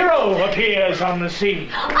 our hero appears on the scene.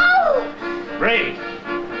 Brave,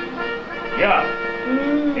 young,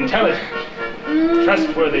 intelligent,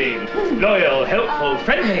 trustworthy, loyal, helpful,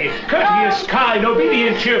 friendly, courteous, kind,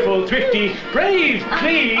 obedient, cheerful, thrifty, brave,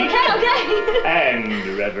 clean, Okay. and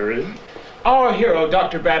reverent. Our hero,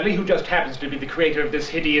 Dr. Bradley, who just happens to be the creator of this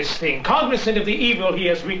hideous thing, cognizant of the evil he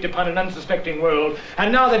has wreaked upon an unsuspecting world,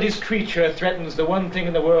 and now that his creature threatens the one thing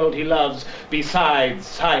in the world he loves besides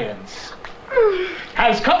science,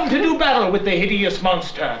 has come to do battle with the hideous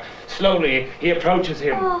monster. Slowly, he approaches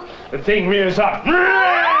him. The thing rears up.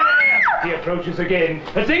 He approaches again.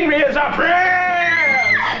 The thing rears up.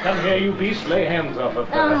 Come here, you beast. Lay hands off of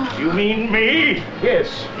her. You mean me?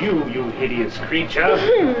 Yes, you hideous creature.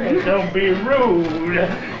 And don't be rude.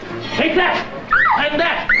 Take that! And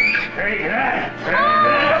that! Take that! And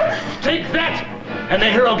that! Take that! And the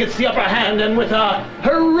hero gets the upper hand and with a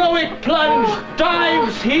heroic plunge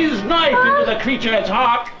dives his knife into the creature's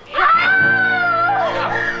heart.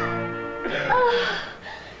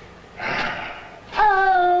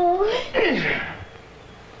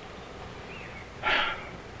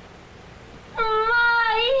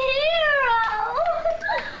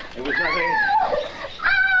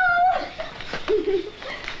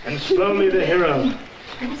 Slowly the hero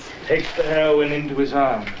takes the heroine into his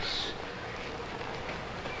arms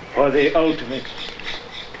for the ultimate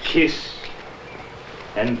kiss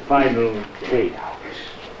and final fade-out.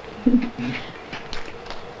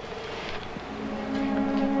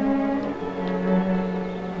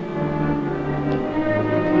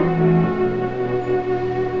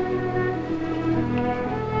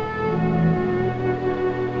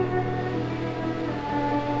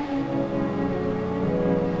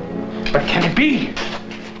 But can it be?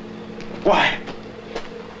 Why,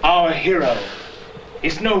 our hero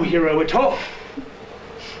is no hero at all,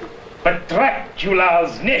 but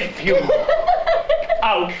Dracula's nephew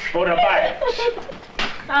out for a bite.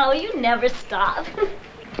 Oh, you never stop.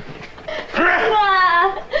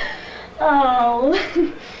 Ah. Oh.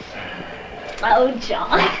 Oh,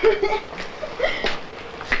 John.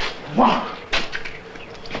 What?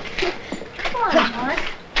 Come on, John.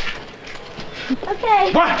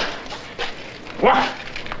 Okay. What? What?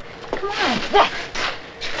 Come on. What?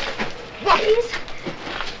 Please.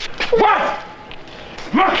 What?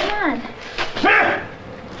 What? Come on.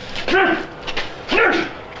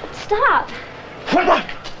 Stop. What?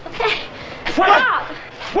 Okay. What? Stop.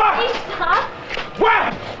 What? Please stop.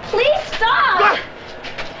 What? Please stop. What?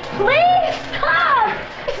 Please stop.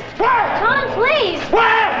 What? John, please.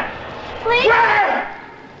 What? Please. What?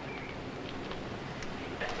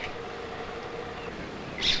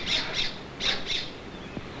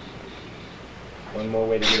 One more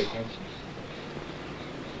way to get attention.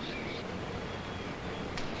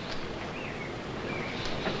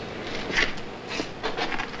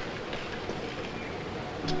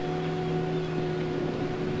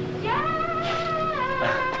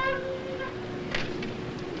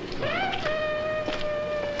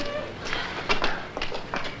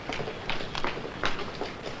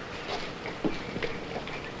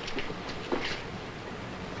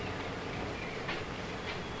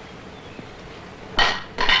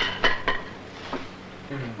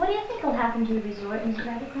 What do you think will happen to the resort, Mrs.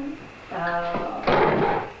 Abercrombie? Oh,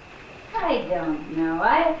 I don't know.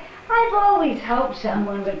 I've always hoped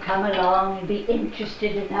someone would come along and be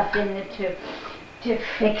interested enough in it to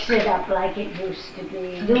fix it up like it used to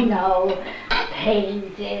be. You know,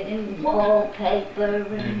 paint it and wallpaper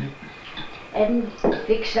and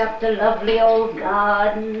fix up the lovely old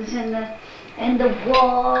gardens and the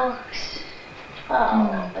walks.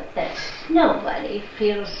 Oh, but nobody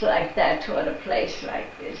feels like that toward a place like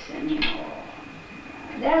this anymore.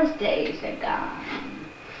 Those days are gone.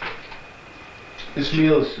 This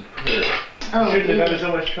meal is superb. Oh, You shouldn't have gotten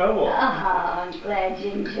so much trouble. Oh, I'm glad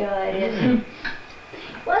you enjoyed it.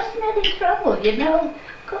 Wasn't any trouble, you know.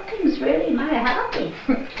 Cooking's really my hobby.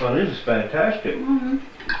 Well, this is fantastic.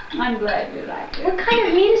 I'm glad you liked it. What kind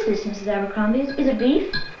of meat is this, Mrs. Abercrombie? Is it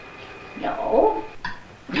beef? No.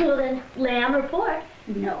 Well, then, lamb or pork?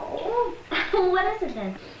 No. What is it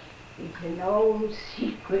then? It's an old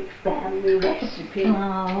secret family recipe.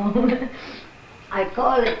 Oh. I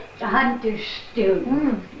call it hunter stew.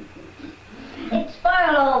 It'd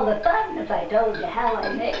spoil all the fun if I told you how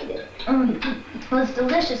I made it. Well, it's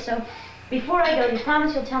delicious, so before I go, you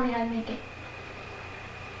promise you'll tell me how to make it?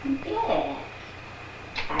 Yes.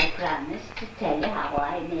 I promise to tell you how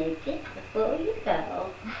I make it before you go.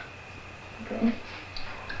 Good.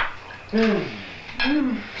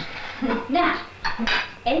 Now,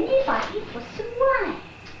 anybody for some wine?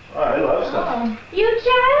 Oh, I love some. You,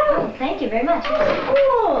 child? Oh, thank you very much.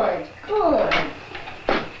 Good, good.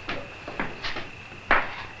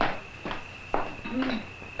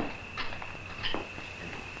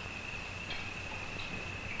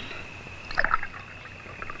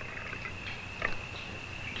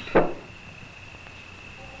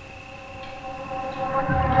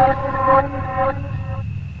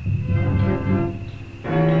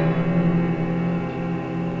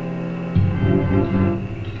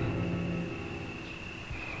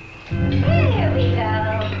 Here we go.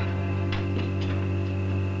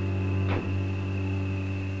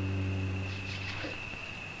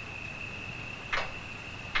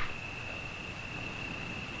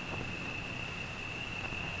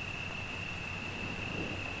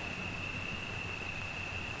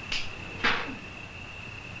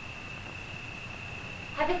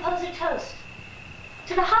 I propose a toast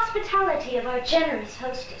to the hospitality of our generous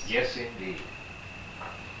hostess. Yes, indeed.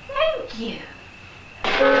 Thank you.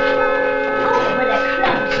 Oh, what a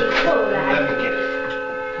clumsy fool Let me get it.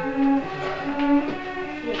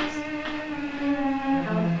 Please.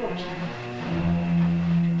 How unfortunate.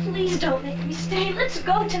 Please don't make me stay. Let's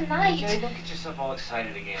go tonight. Jerry, don't get yourself all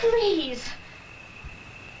excited again. Please.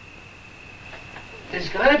 There's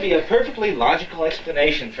got to be a perfectly logical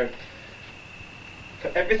explanation for... for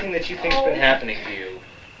everything that you think's been happening to you.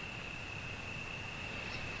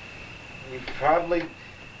 You've probably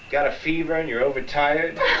got a fever and you're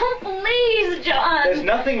overtired. Oh, please, John. There's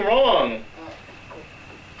nothing wrong.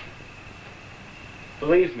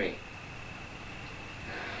 Believe me.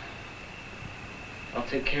 I'll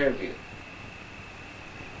take care of you.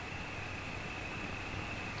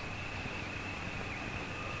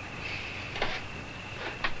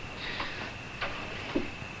 I'm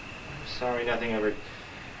sorry nothing ever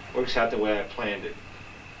works out the way I planned it.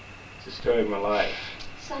 It's the story of my life.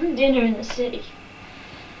 Some dinner in the city.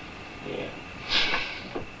 Yeah.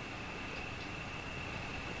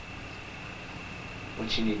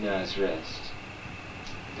 What you need now is rest.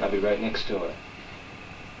 I'll be right next door.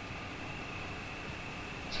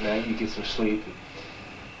 Tonight you get some sleep,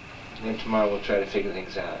 and then tomorrow we'll try to figure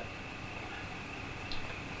things out.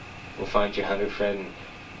 We'll find your hunter friend,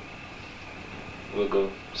 and we'll go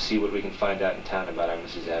see what we can find out in town about our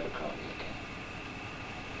Mrs. Abercrombie, okay?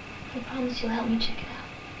 You promise you'll help me check it out?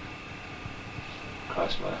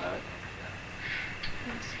 Cross my heart.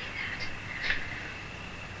 Don't say that.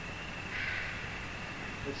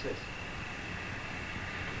 What's this?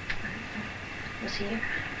 It was here.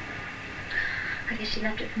 I guess she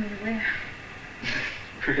left it for me to wear.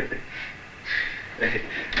 Really? Hey,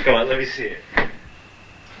 come on, let me see it.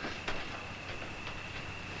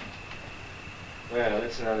 Well,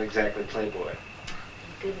 it's not exactly Playboy.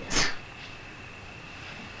 Thank goodness.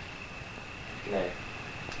 Good night.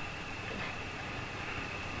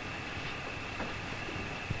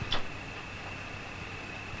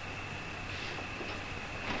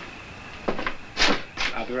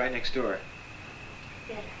 I'll be right next door.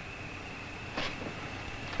 Better.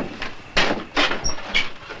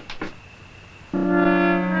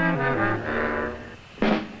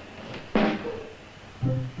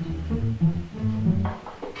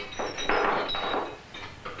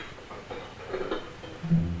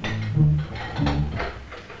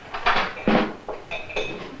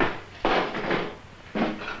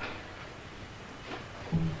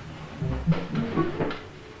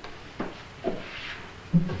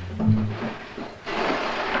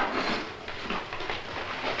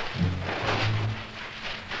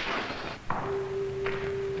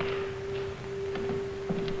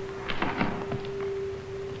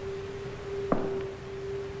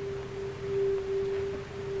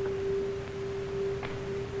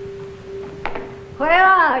 Where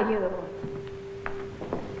are you?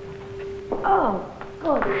 Oh,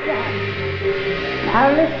 good God.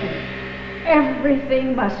 Now listen,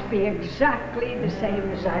 everything must be exactly the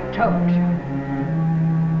same as I told you.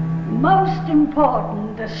 Most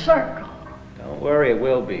important, the circle. Don't worry, it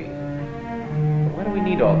will be. But why do we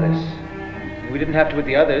need all this? We didn't have to with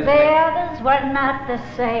the others. The others were not the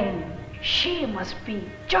same. She must be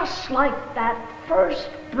just like that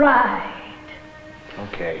first bride.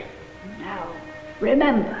 Okay. Now,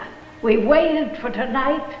 remember, we waited for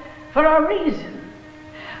tonight for a reason,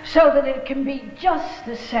 so that it can be just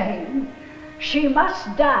the same. She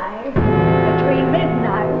must die between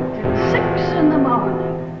midnight and 6 in the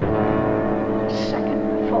morning. A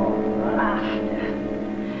second before or after.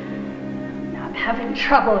 I'm having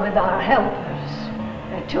trouble with our helpers.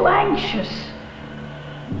 They're too anxious.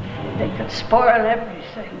 They could spoil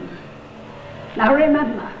everything. Now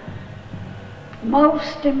remember,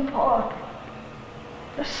 most important,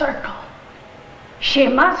 the circle. She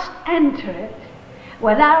must enter it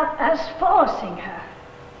without us forcing her.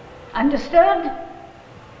 Understood?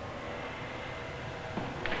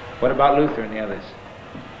 What about Luther and the others?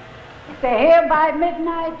 If they're here by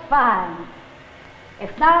midnight, fine.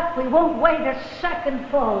 If not, we won't wait a second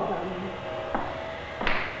for them.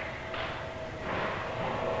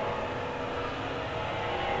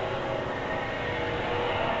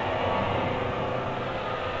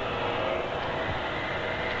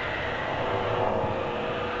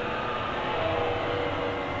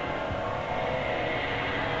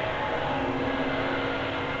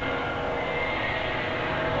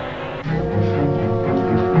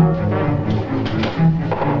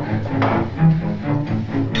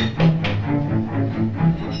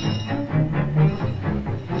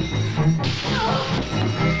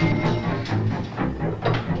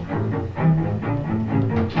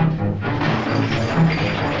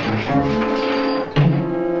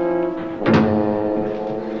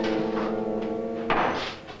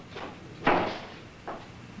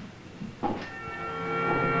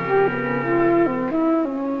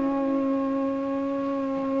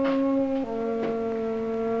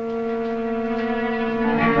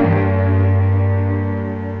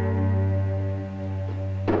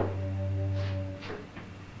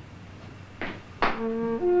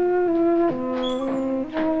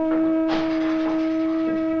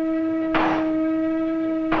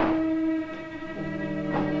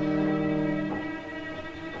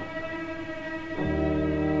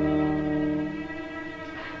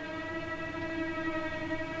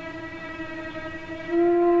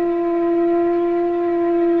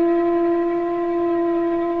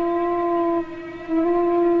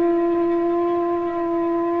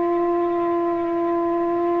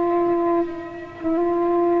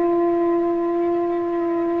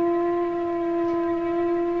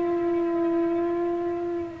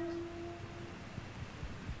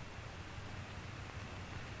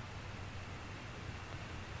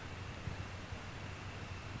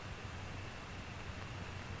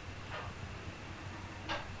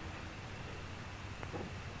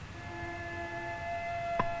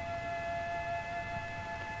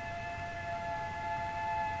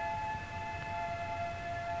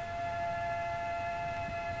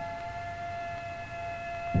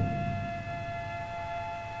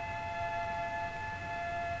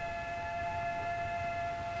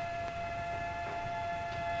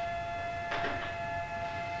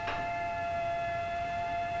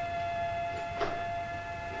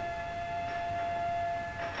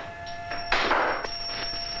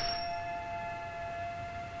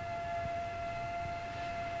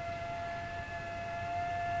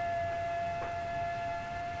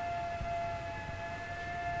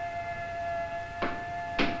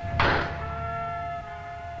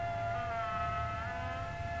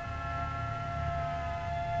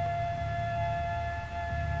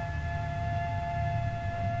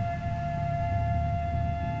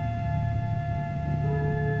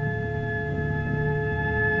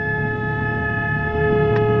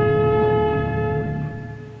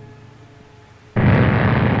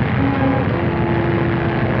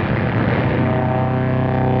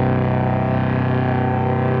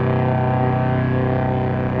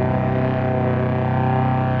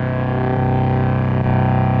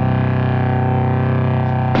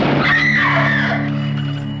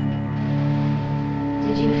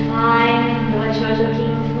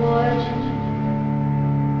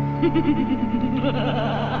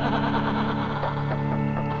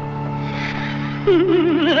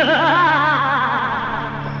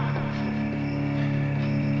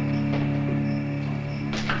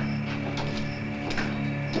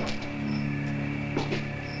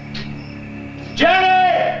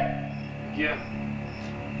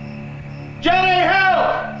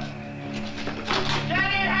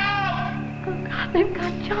 They've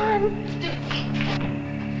got John.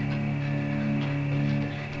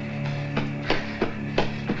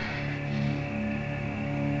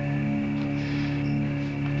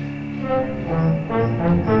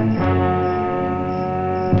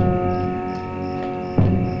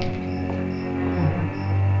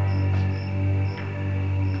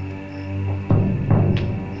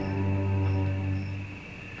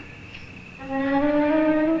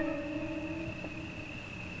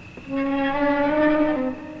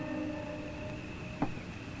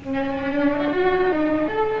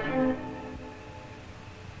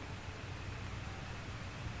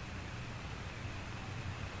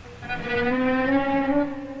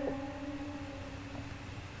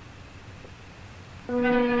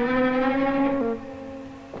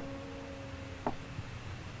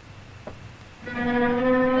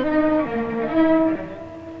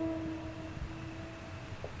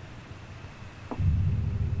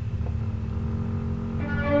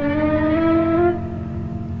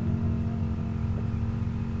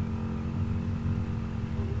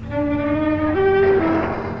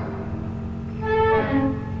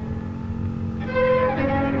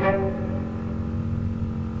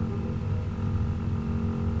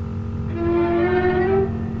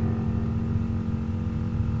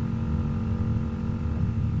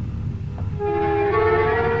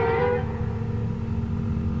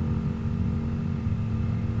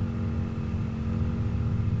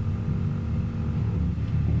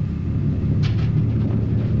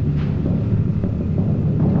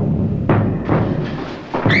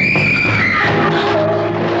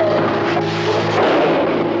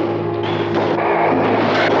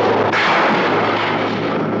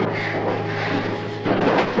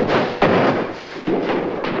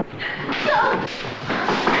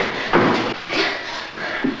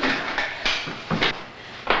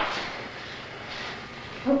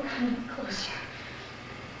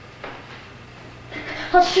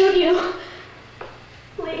 I'll shoot you.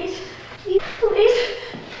 Please. Please. Please.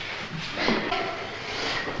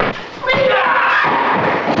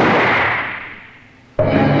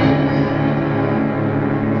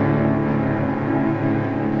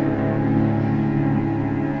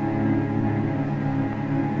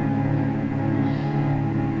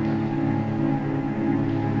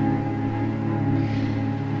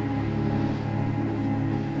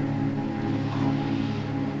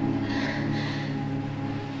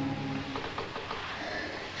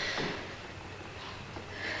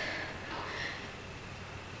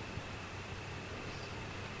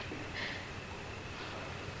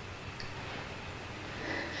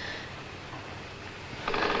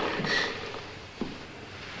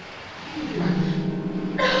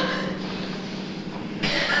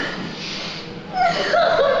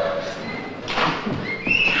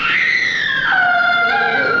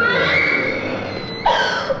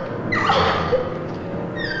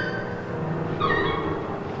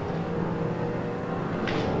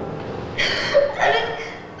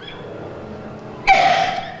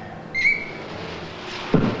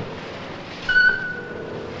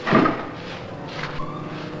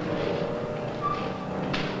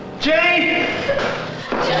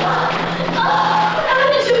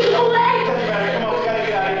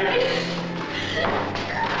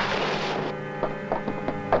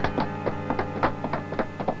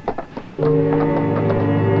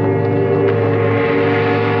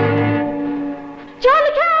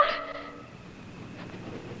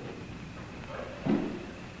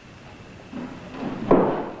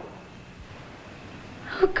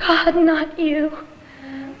 Not you.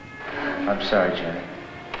 I'm sorry, Jenny,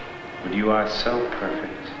 but you are so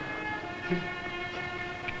perfect.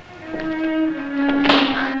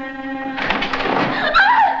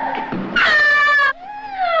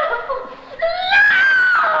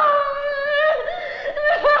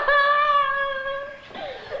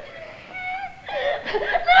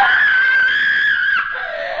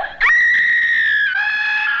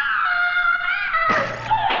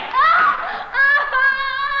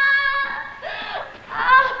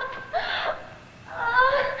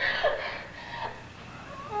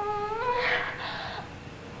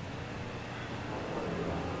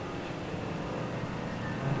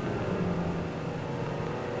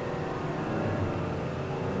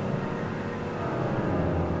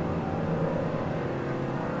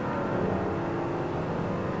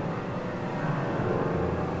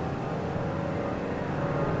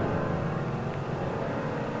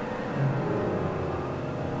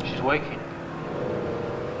 She's waking.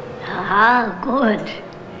 Ah, good.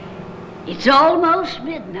 It's almost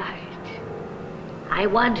midnight. I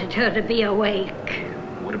wanted her to be awake.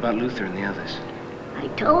 What about Luther and the others? I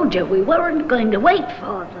told you we weren't going to wait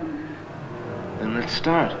for them. Then let's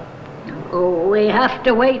start. Oh, we have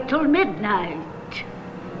to wait till midnight.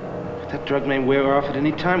 But that drug may wear off at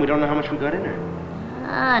any time. We don't know how much we got in her.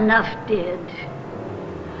 Ah, enough did.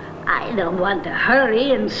 I don't want to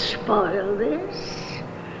hurry and spoil this.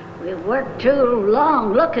 We've worked too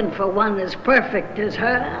long looking for one as perfect as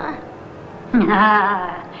her.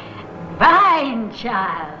 Ah, fine,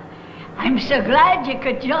 child. I'm so glad you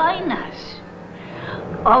could join us.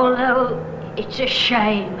 Although it's a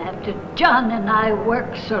shame after John and I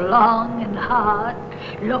worked so long and hard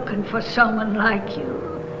looking for someone like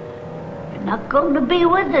you. You're not going to be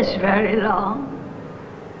with us very long.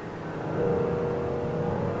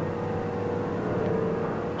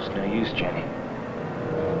 It's no use, Jenny.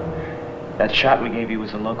 That shot we gave you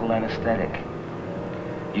was a local anesthetic.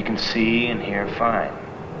 You can see and hear fine,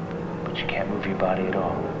 but you can't move your body at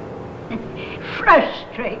all.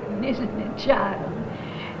 Frustrating, isn't it, child?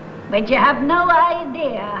 But you have no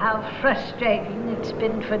idea how frustrating it's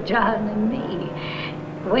been for John and me,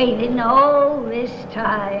 waiting all this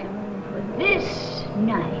time for this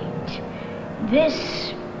night, this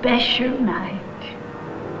special night.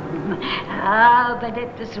 Ah, but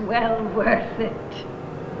it was well worth it.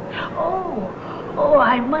 Oh,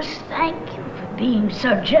 I must thank you for being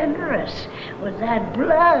so generous with that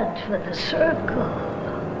blood for the circle.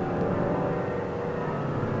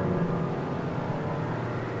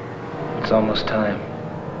 It's almost time.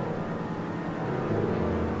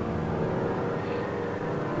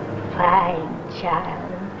 Fine,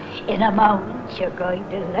 child. In a moment, you're going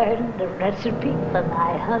to learn the recipe for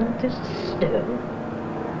my hunter's stew.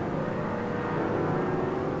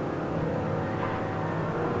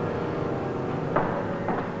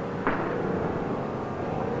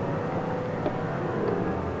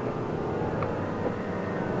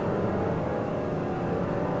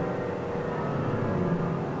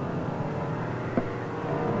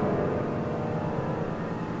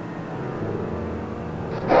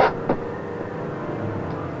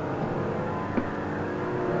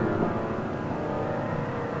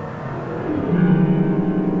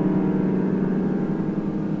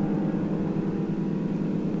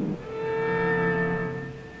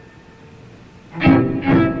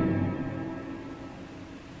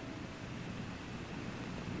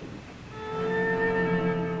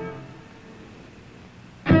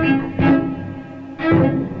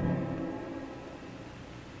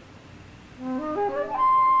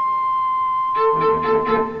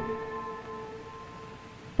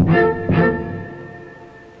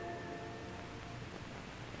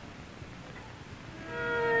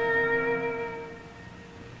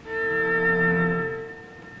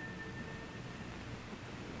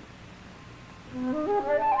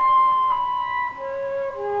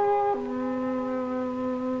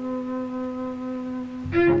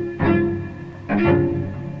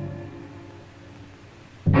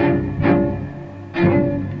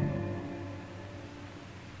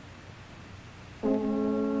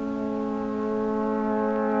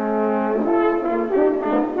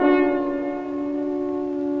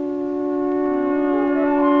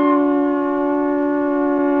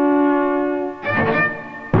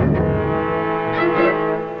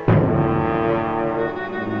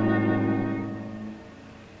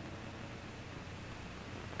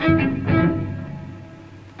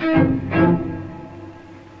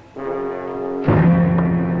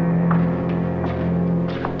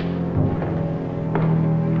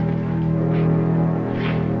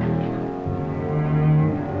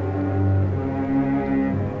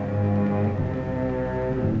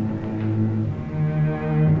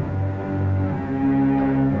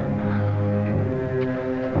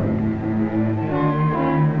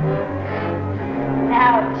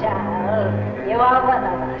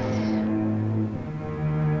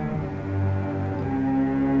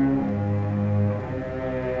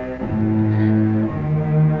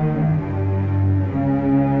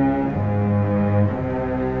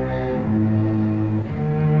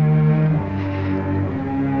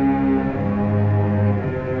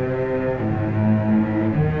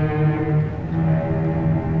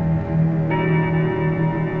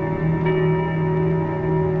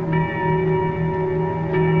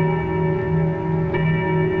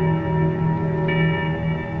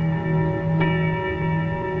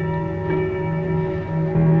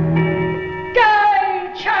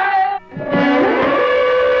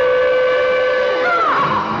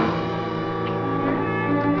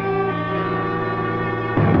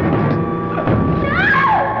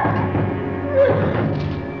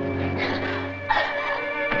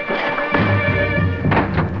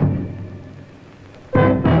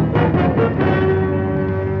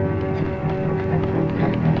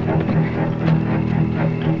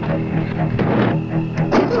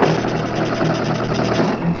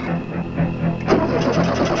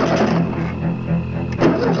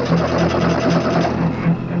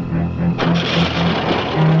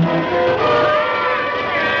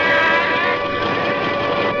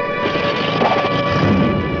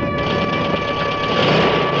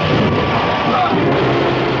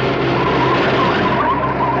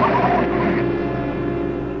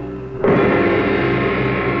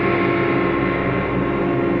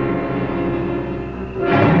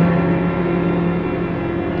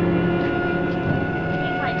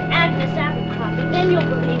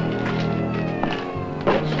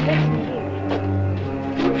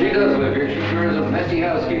 empty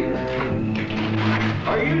house here.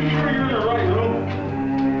 Are you sure you're in the right room?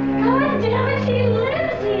 God damn it, he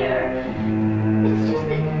lives here. It's just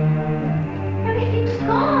that everything's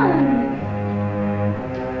gone.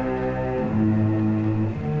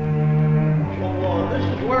 So, this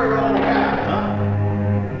is where it all happened, huh?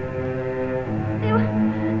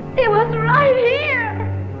 It was right here.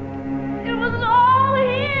 It was all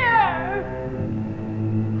here.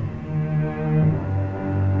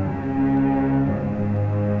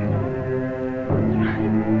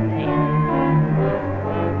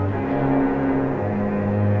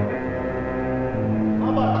 How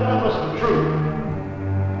about telling us the truth?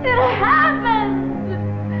 It happened.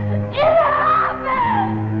 It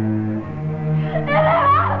happened. It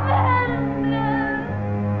happened.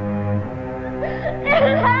 It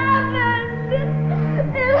happened.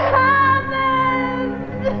 It happened.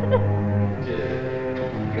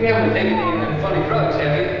 You haven't taken any of them funny drugs,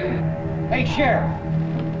 have you? Hey, Sheriff.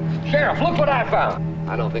 Sheriff, look what I found.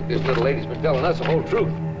 I don't think this little lady's been telling us the whole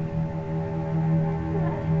truth.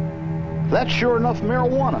 That's sure enough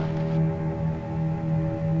marijuana.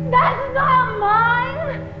 That's not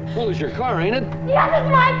mine. Well, it's your car, ain't it? Yes, it's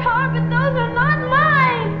my car, but those are not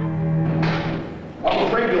mine. I'm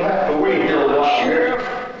afraid you'll have to wait here a while. Sheriff,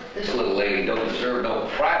 this little lady don't deserve no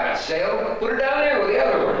private sale. Put her down there with the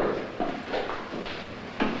other one.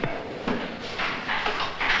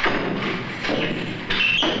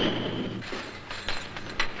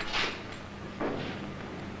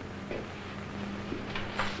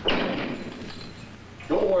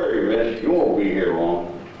 Don't worry, Red. You won't be here long.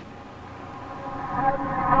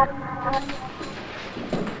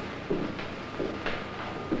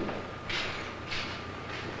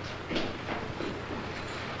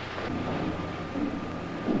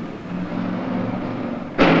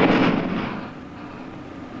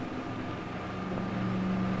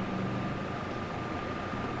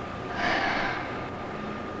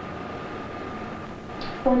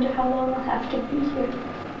 I wonder how long I'll have to be here.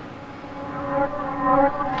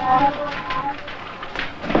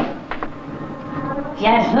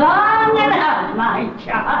 Just long enough, my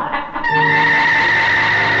child.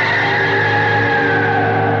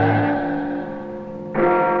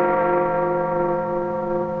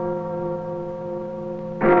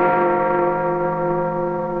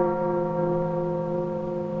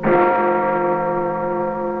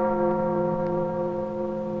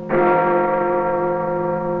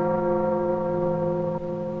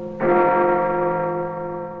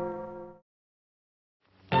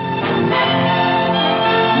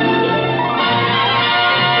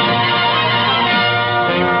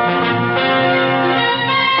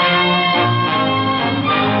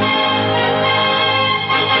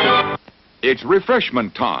 It's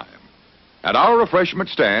refreshment time, and our refreshment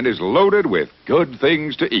stand is loaded with good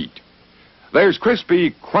things to eat. There's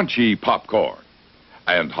crispy, crunchy popcorn,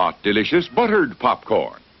 and hot, delicious buttered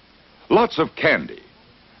popcorn, lots of candy,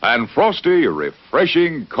 and frosty,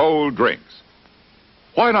 refreshing cold drinks.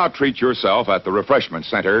 Why not treat yourself at the refreshment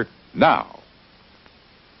center now?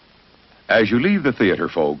 As you leave the theater,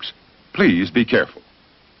 folks, please be careful.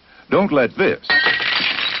 Don't let this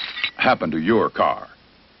happen to your car.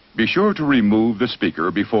 Be sure to remove the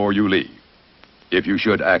speaker before you leave. If you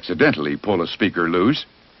should accidentally pull a speaker loose,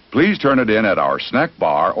 please turn it in at our snack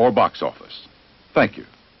bar or box office. Thank you.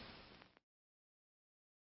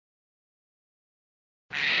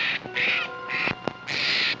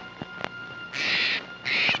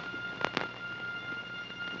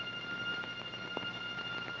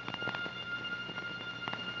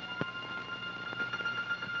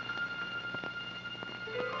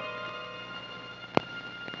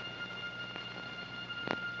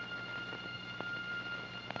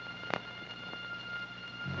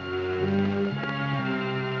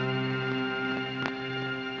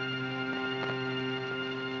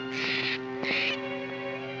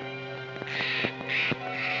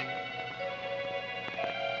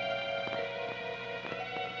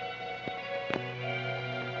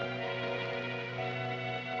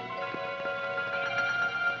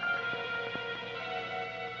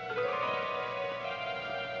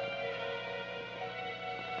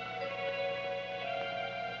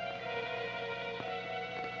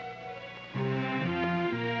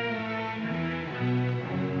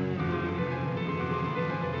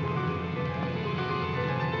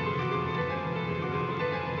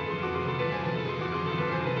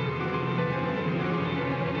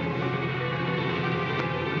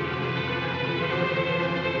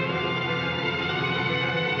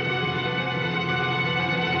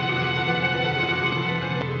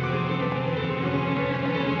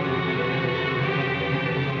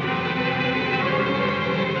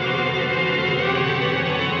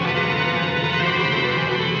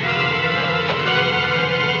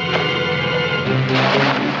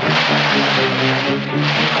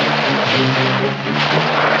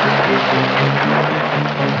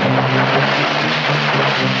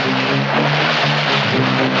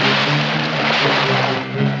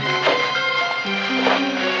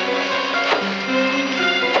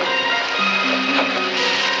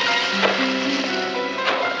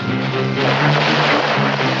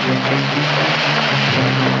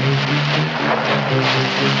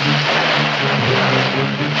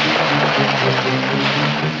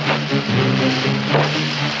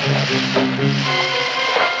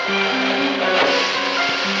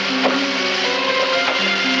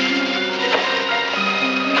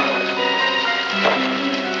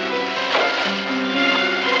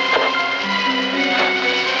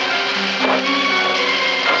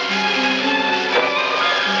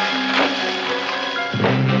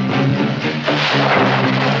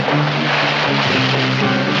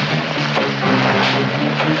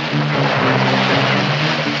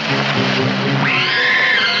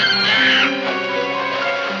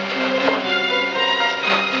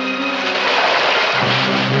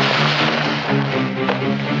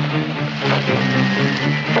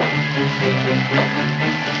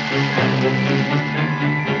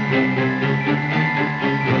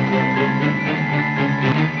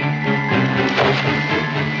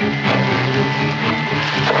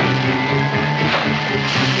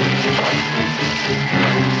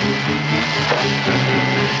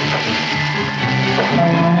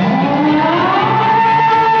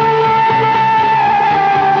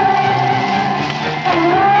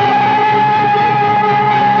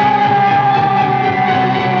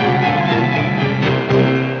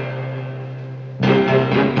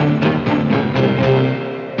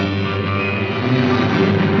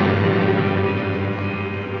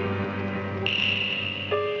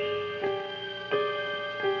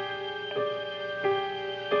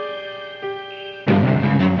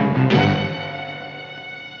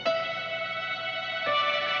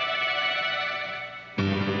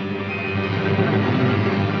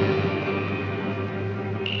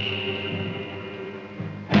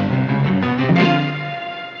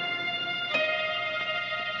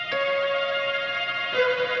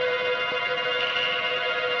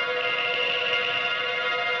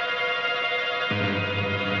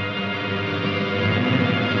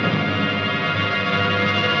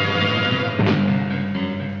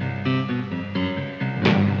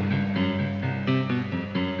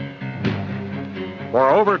 For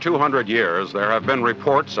over 200 years, there have been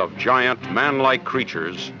reports of giant, man-like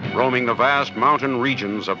creatures roaming the vast mountain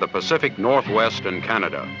regions of the Pacific Northwest and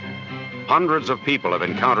Canada. Hundreds of people have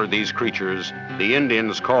encountered these creatures the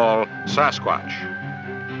Indians call Sasquatch.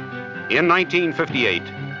 In 1958,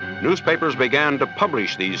 newspapers began to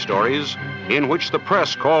publish these stories in which the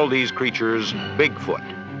press called these creatures Bigfoot.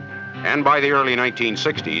 And by the early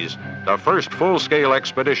 1960s, the first full-scale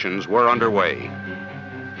expeditions were underway.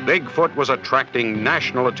 Bigfoot was attracting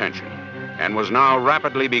national attention and was now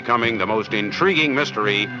rapidly becoming the most intriguing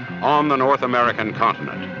mystery on the North American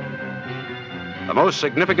continent. The most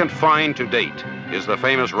significant find to date is the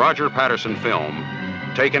famous Roger Patterson film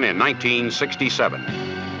taken in 1967.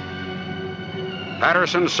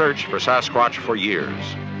 Patterson searched for Sasquatch for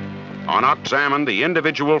years. Examined the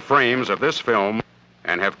individual frames of this film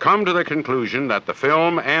and have come to the conclusion that the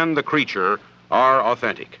film and the creature are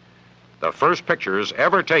authentic. The first pictures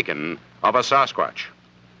ever taken of a Sasquatch.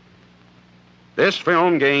 This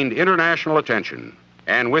film gained international attention,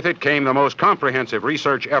 and with it came the most comprehensive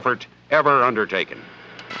research effort ever undertaken.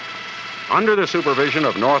 Under the supervision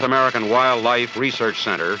of North American Wildlife Research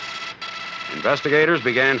Center, investigators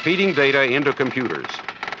began feeding data into computers.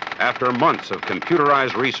 After months of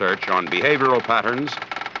computerized research on behavioral patterns,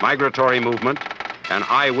 migratory movement, and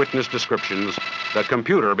eyewitness descriptions, the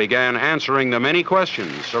computer began answering the many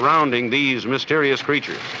questions surrounding these mysterious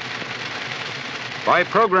creatures. By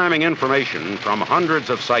programming information from hundreds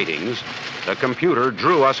of sightings, the computer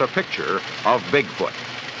drew us a picture of Bigfoot.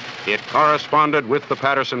 It corresponded with the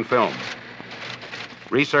Patterson film.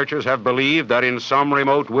 Researchers have believed that in some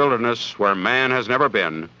remote wilderness where man has never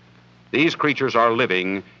been, these creatures are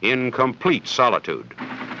living in complete solitude.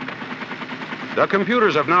 The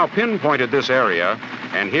computers have now pinpointed this area,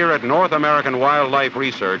 and here at North American Wildlife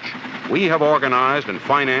Research, we have organized and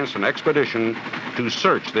financed an expedition to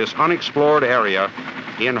search this unexplored area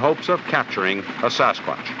in hopes of capturing a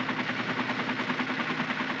Sasquatch.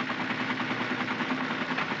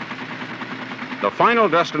 The final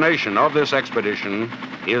destination of this expedition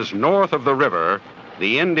is north of the river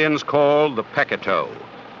the Indians call the Pecatow,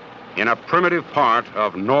 in a primitive part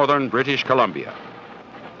of northern British Columbia.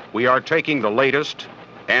 We are taking the latest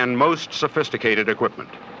and most sophisticated equipment: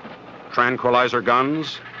 tranquilizer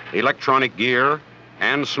guns, electronic gear,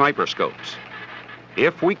 and sniper scopes.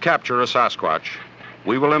 If we capture a Sasquatch,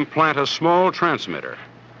 we will implant a small transmitter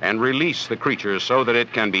and release the creature so that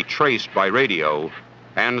it can be traced by radio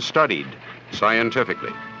and studied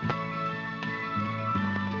scientifically.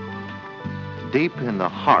 Deep in the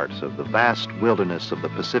heart of the vast wilderness of the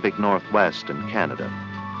Pacific Northwest and Canada,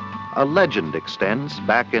 a legend extends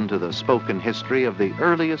back into the spoken history of the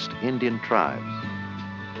earliest Indian tribes.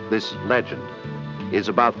 This legend is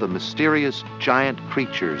about the mysterious giant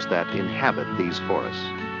creatures that inhabit these forests.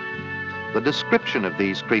 The description of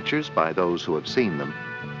these creatures by those who have seen them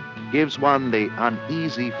gives one the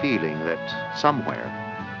uneasy feeling that somewhere,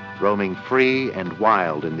 roaming free and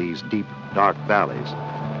wild in these deep, dark valleys,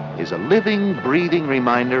 is a living, breathing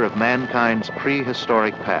reminder of mankind's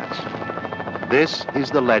prehistoric past. This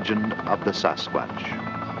is the legend of the Sasquatch.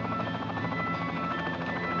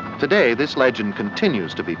 Today, this legend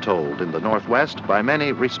continues to be told in the Northwest by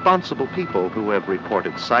many responsible people who have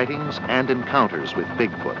reported sightings and encounters with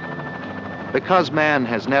Bigfoot. Because man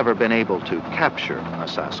has never been able to capture a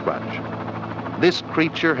Sasquatch, this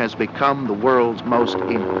creature has become the world's most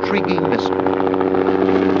intriguing mystery.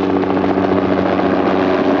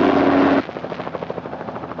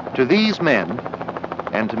 To these men,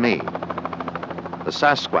 and to me, the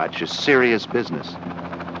Sasquatch is serious business.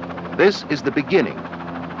 This is the beginning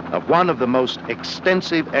of one of the most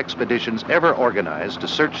extensive expeditions ever organized to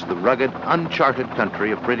search the rugged, uncharted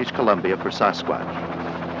country of British Columbia for Sasquatch.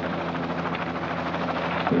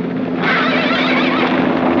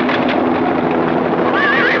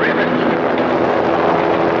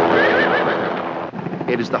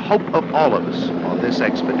 It is the hope of all of us on this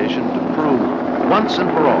expedition to prove once and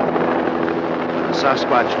for all that the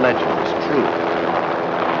Sasquatch legend is true.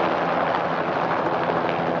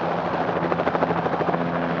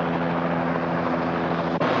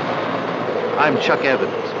 I'm Chuck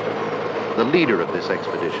Evans, the leader of this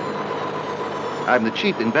expedition. I'm the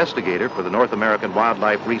chief investigator for the North American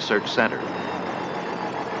Wildlife Research Center.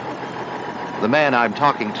 The man I'm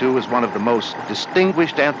talking to is one of the most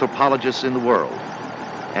distinguished anthropologists in the world,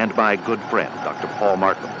 and my good friend, Dr. Paul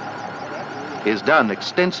Markham. He's done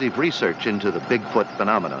extensive research into the Bigfoot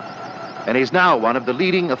phenomena, and he's now one of the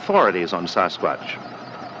leading authorities on Sasquatch.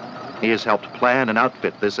 He has helped plan and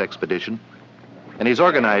outfit this expedition, and he's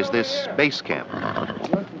organized this base camp.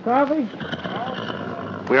 Coffee?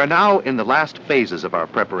 We are now in the last phases of our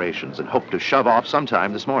preparations and hope to shove off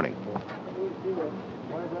sometime this morning.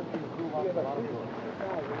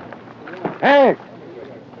 Hank!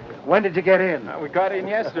 When did you get in? We got in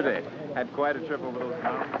yesterday. Had quite a trip over those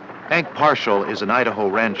mountains. Hank Parshall is an Idaho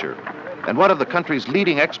rancher and one of the country's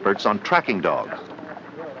leading experts on tracking dogs.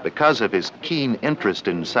 Because of his keen interest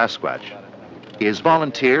in Sasquatch, he has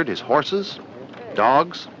volunteered his horses,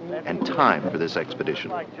 dogs, and time for this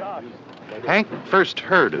expedition. Hank first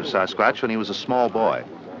heard of Sasquatch when he was a small boy,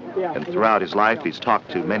 and throughout his life he's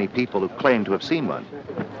talked to many people who claim to have seen one.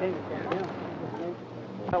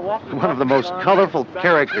 One of the most colorful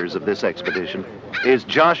characters of this expedition is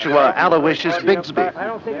Joshua Aloysius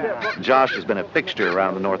Bigsby. Josh has been a fixture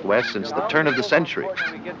around the Northwest since the turn of the century.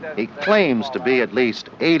 He claims to be at least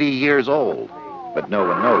 80 years old, but no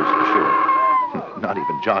one knows for sure. Not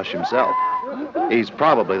even Josh himself. He's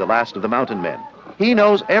probably the last of the mountain men. He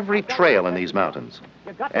knows every trail in these mountains,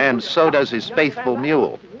 and so does his faithful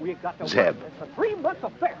mule, Zeb.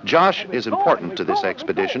 Josh is important to this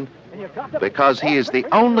expedition because he is the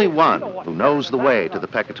only one who knows the way to the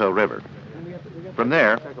Pecatow River. From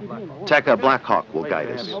there, Tekka Blackhawk will guide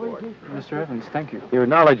us. Mr. Evans, thank you. Your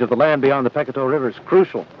knowledge of the land beyond the Pecatow River is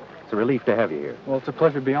crucial. It's a relief to have you here. Well, it's a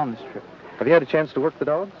pleasure to be on this trip. Have you had a chance to work the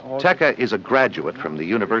dogs? Tekka is a graduate from the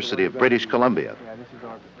University of British Columbia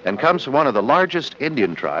and comes from one of the largest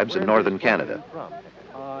Indian tribes in northern Canada.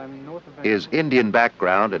 His Indian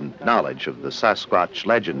background and knowledge of the Sasquatch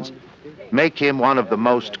legends make him one of the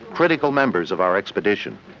most critical members of our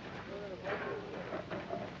expedition.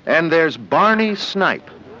 And there's Barney Snipe.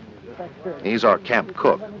 He's our camp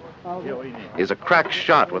cook. He's a crack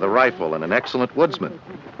shot with a rifle and an excellent woodsman.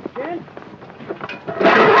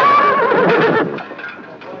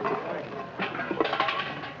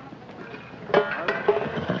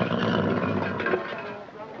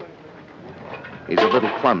 He's a little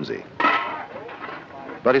clumsy,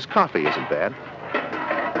 but his coffee isn't bad.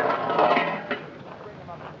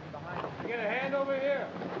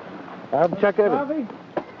 I'm Chuck Evans.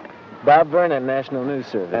 Bob Vernon, National News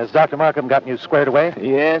Service. Has Dr. Markham gotten you squared away?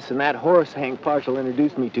 Yes, and that horse Hank Parshall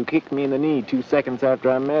introduced me to kicked me in the knee 2 seconds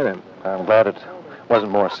after I met him. I'm glad it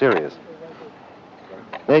wasn't more serious.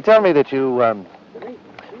 They tell me that you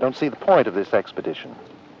don't see the point of this expedition.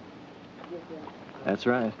 That's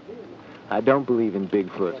right. I don't believe in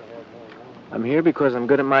Bigfoot. I'm here because I'm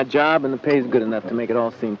good at my job and the pay's good enough to make it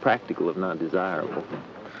all seem practical, if not desirable.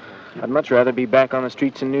 I'd much rather be back on the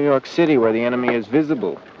streets in New York City where the enemy is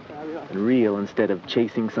visible and real instead of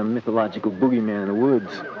chasing some mythological boogeyman in the woods.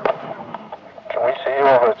 Can we see you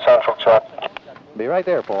over at Central, Chuck? Be right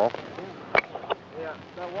there, Paul.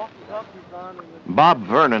 Bob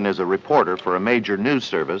Vernon is a reporter for a major news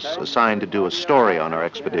service assigned to do a story on our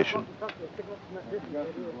expedition.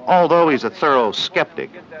 Although he's a thorough skeptic,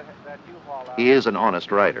 he is an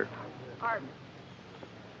honest writer.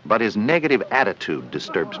 But his negative attitude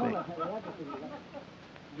disturbs me.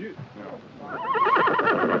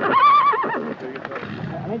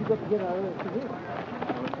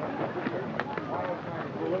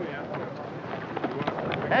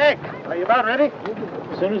 Hank, are you about ready?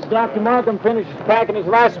 As soon as Dr. Markham finishes packing his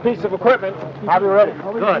last piece of equipment, I'll be ready.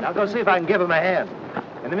 Good. I'll go see if I can give him a hand.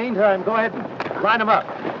 In the meantime, go ahead and line him up.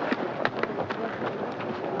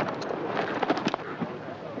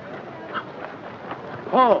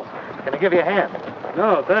 Paul, can I give you a hand?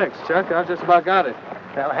 No, thanks, Chuck. I've just about got it.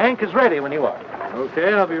 Well, Hank is ready when you are.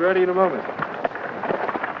 Okay, I'll be ready in a moment.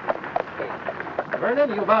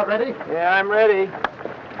 Vernon, you about ready? Yeah, I'm ready.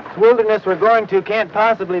 This wilderness we're going to can't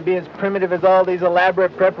possibly be as primitive as all these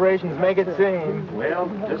elaborate preparations make it seem. Well,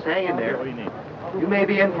 just hang in there. You may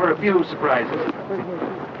be in for a few surprises.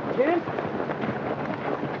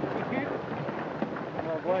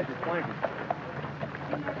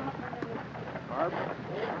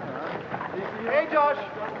 Hey, Josh,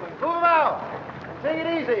 move him out. Take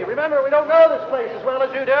it easy. Remember, we don't know this place as well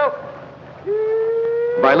as you do.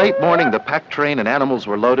 By late morning, the pack train and animals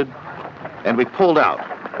were loaded, and we pulled out,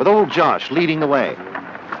 with old Josh leading the way.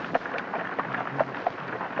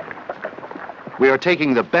 We are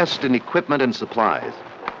taking the best in equipment and supplies.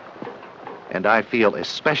 And I feel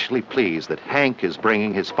especially pleased that Hank is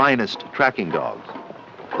bringing his finest tracking dogs.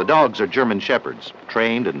 The dogs are German Shepherds,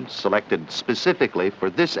 trained and selected specifically for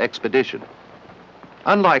this expedition.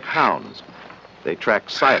 Unlike hounds, they track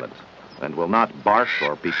silent and will not bark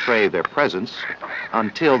or betray their presence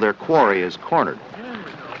until their quarry is cornered.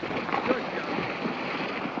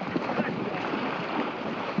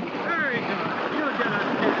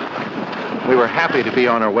 We were happy to be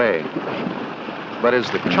on our way, but as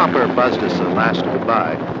the chopper buzzed us a last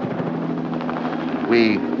goodbye,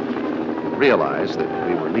 we realized that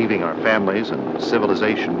we were leaving our families and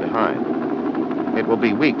civilization behind. It will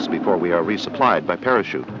be weeks before we are resupplied by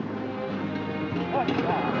parachute.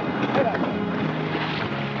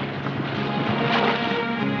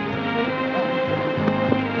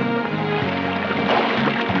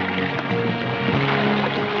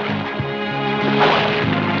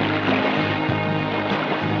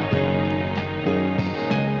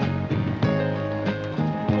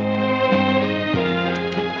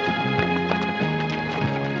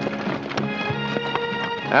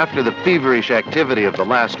 After the feverish activity of the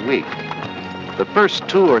last week, the first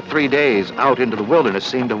 2 or 3 days out into the wilderness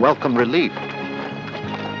seemed a welcome relief.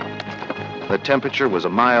 The temperature was a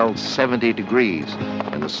mild 70 degrees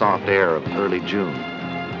in the soft air of early June.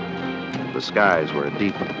 The skies were a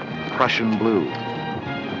deep Prussian blue.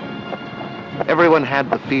 Everyone had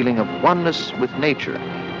the feeling of oneness with nature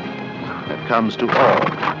that comes to all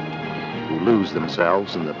who lose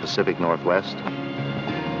themselves in the Pacific Northwest.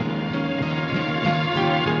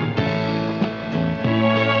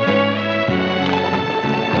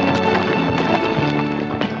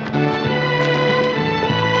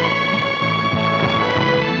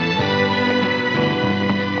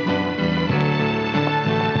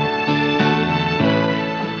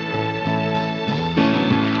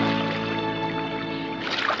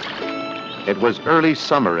 It was early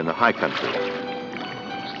summer in the high country,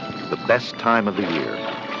 the best time of the year.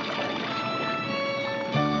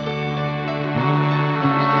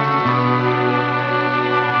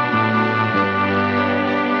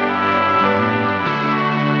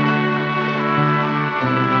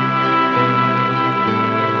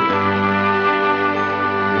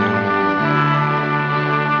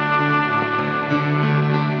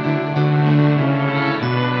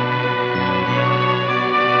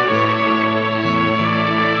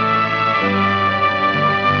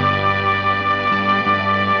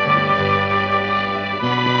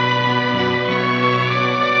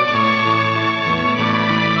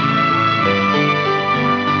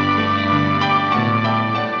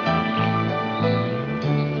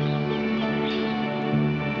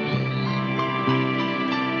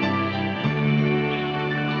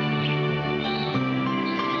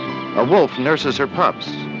 A wolf nurses her pups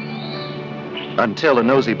until a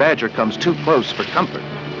nosy badger comes too close for comfort.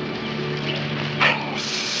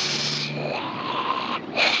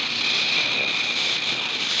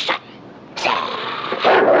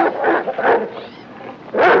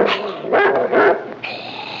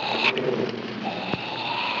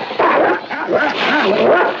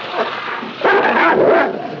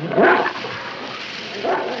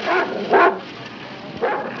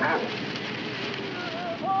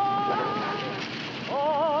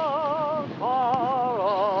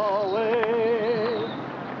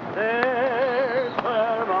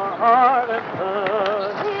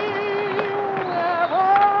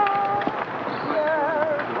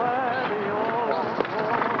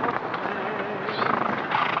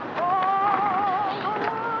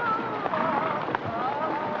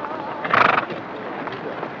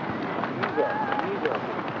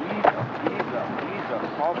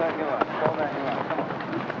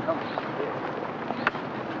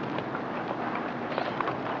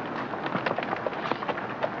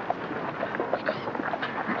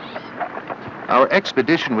 Our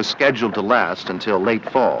expedition was scheduled to last until late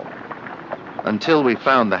fall, until we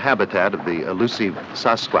found the habitat of the elusive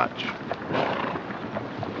Sasquatch.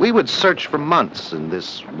 We would search for months in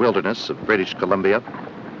this wilderness of British Columbia,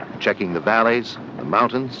 checking the valleys, the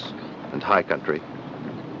mountains, and high country,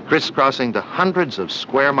 crisscrossing the hundreds of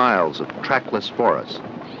square miles of trackless forest,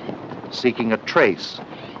 seeking a trace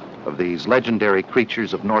of these legendary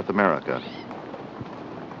creatures of North America.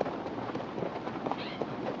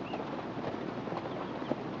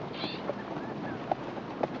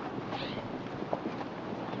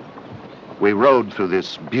 We rode through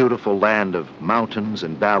this beautiful land of mountains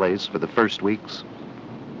and valleys for the first weeks,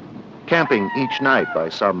 camping each night by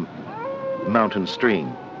some mountain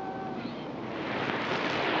stream.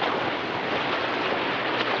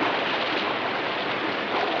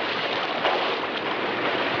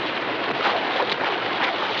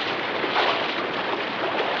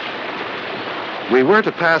 We were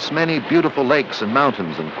to pass many beautiful lakes and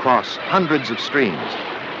mountains and cross hundreds of streams.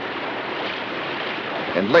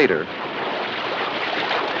 And later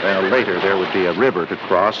there would be a river to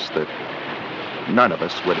cross that none of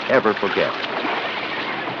us would ever forget.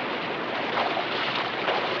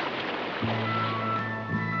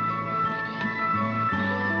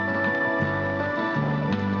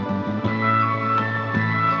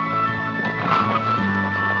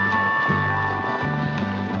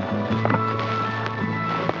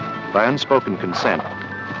 By unspoken consent,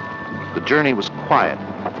 the journey was quiet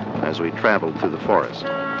as we traveled through the forest.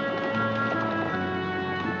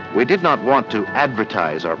 We did not want to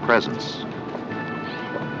advertise our presence,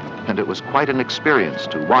 and it was quite an experience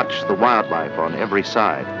to watch the wildlife on every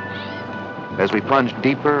side as we plunged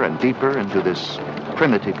deeper and deeper into this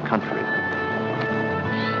primitive country.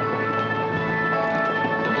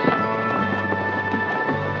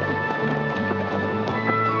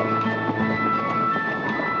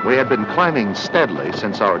 We had been climbing steadily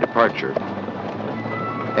since our departure,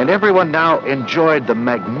 and everyone now enjoyed the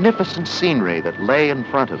magnificent scenery that lay in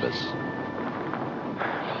front of us.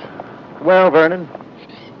 Well, Vernon,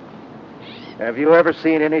 have you ever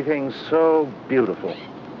seen anything so beautiful?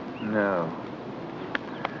 No.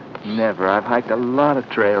 Never. I've hiked a lot of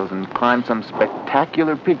trails and climbed some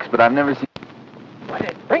spectacular peaks, but I've never seen...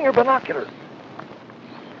 Bring your binoculars.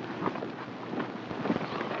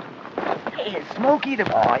 Hey, it's Smokey the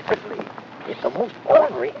Boy. It's the most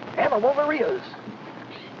ornery animal there is.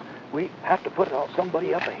 We have to put out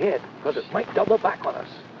somebody up ahead, because it might double back on us.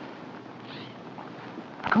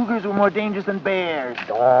 Cougars were more dangerous than bears.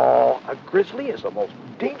 No, a grizzly is the most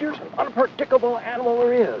dangerous and unpredictable animal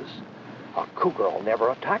there is. A cougar will never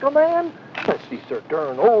attack a man, unless he's so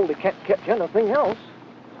darn old he can't catch anything else.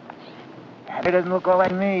 And it doesn't look all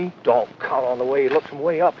like me. Don't count on the way he looks from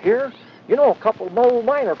way up here. You know, a couple of old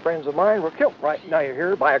miner friends of mine were killed right now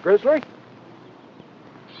here by a grizzly.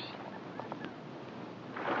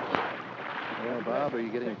 Well, Bob, are you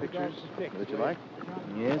getting pictures that you like?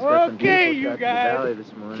 Yes, got some Okay, people you got to the valley guys.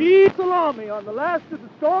 this morning. Cheese salami on the last of the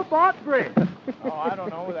store-bought bread. Oh, I don't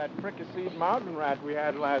know. That fricasseed mountain rat we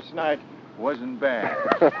had last night wasn't bad.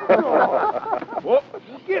 Whoop,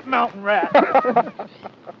 get mountain rat.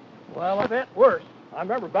 Well, I bet worse. I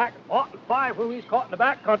remember back in 05 when we was caught in the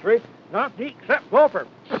back country, not to eat except gopher.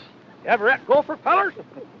 You ever ate gopher, fellers?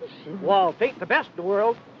 Well, it ain't the best in the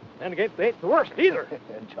world. Then again, it ain't the worst either.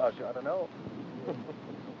 And Josh ought to know.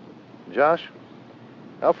 Josh,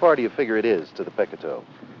 how far do you figure it is to the Pecatow?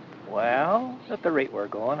 Well, at the rate we're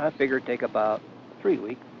going, I figure it'd take about 3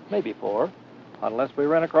 weeks, maybe 4, unless we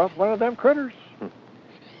run across one of them critters.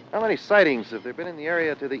 How many sightings have there been in the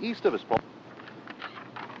area to the east of us, Paul?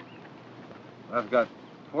 I've got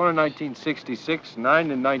 4 in 1966,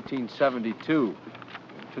 9 in 1972.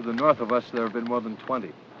 To the north of us, there have been more than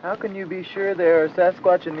 20. How can you be sure there are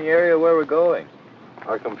Sasquatch in the area where we're going?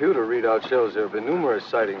 Our computer readout shows there have been numerous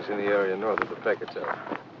sightings in the area north of the Pecatow.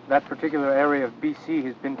 That particular area of BC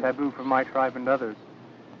has been taboo for my tribe and others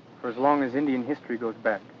for as long as Indian history goes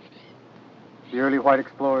back. The early white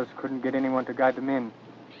explorers couldn't get anyone to guide them in.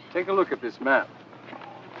 Take a look at this map.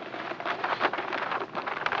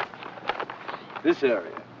 This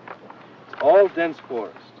area, it's all dense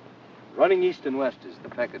forest. Running east and west is the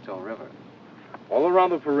Pecatow River. All around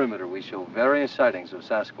the perimeter, we show various sightings of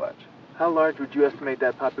Sasquatch. How large would you estimate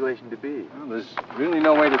that population to be? Well, there's really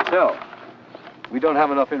no way to tell. We don't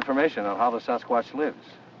have enough information on how the Sasquatch lives.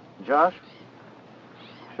 Josh,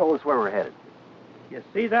 show us where we're headed. You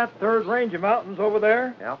see that third range of mountains over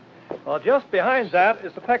there? Yeah. Well, just behind that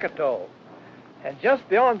is the Pecatow. And just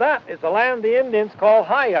beyond that is the land the Indians call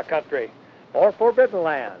Haya country, or Forbidden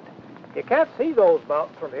Land. You can't see those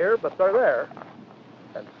mountains from here, but they're there.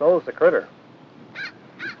 And so's the critter.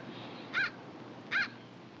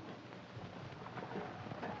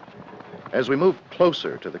 As we moved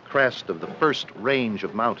closer to the crest of the first range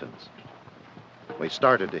of mountains, we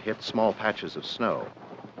started to hit small patches of snow.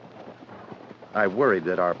 I worried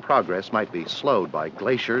that our progress might be slowed by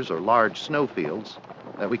glaciers or large snowfields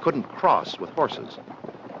that we couldn't cross with horses.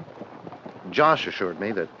 Josh assured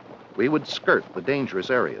me that we would skirt the dangerous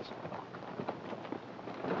areas.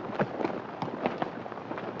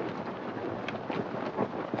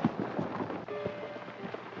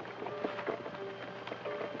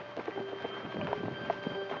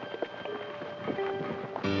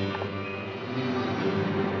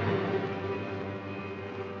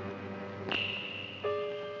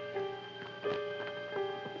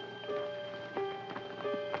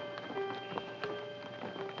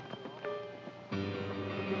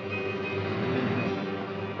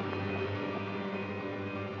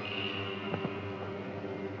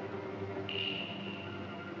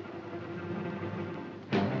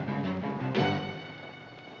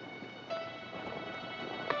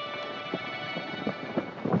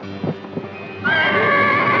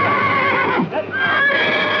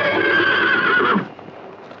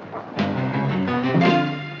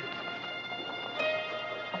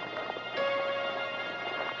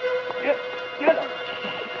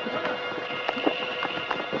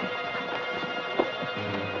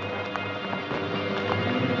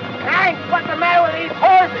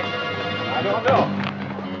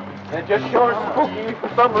 Just sure spooky for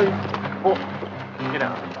some reason. Oh, get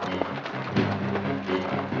out.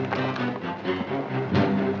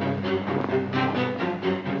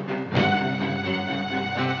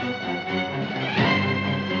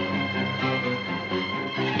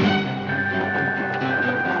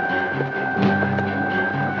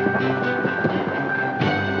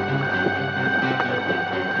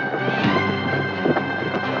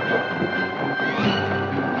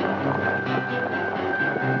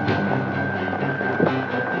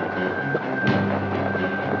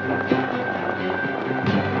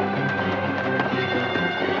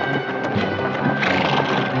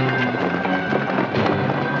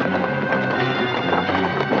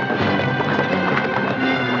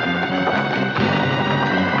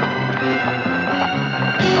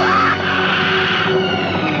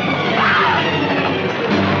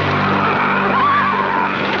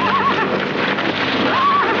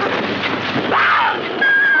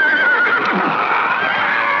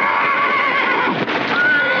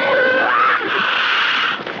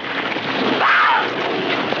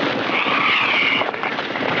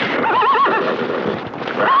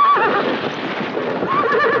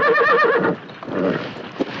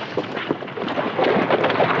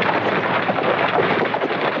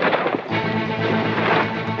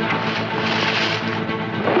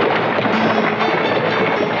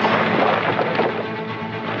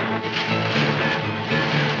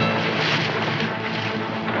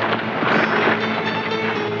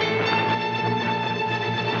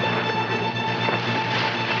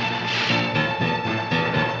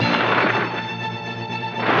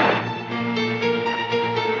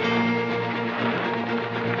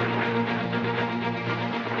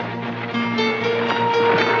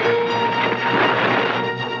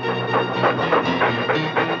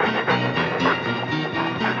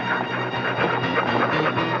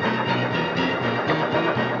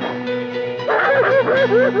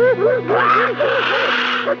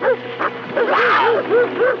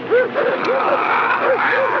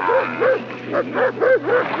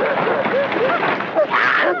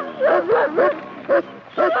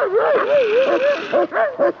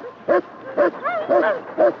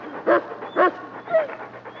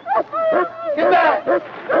 Get back!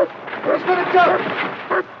 He's gonna jump!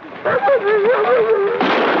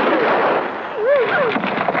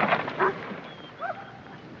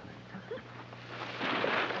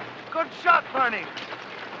 Good shot, Barney.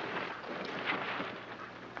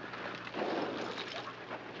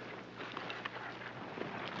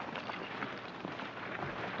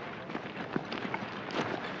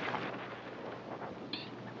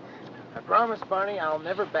 I promise, Barney, I'll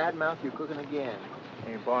never badmouth your cooking again.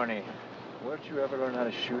 Hey, Barney, where'd you ever learn how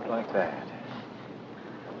to shoot like that?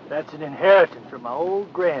 That's an inheritance from my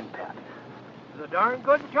old grandpap. He's a darn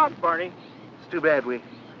good shot, Barney. It's too bad we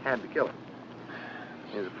had to kill him.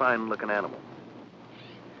 He was a fine-looking animal.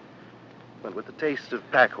 But with the taste of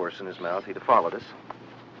pack horse in his mouth, he'd have followed us.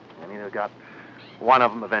 And he'd have got one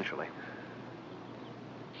of them eventually.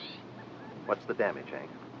 What's the damage, Hank?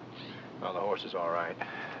 Well, the horse is all right.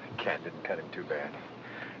 The cat didn't cut him too bad.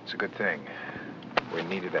 It's a good thing. We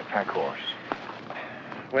needed that pack horse.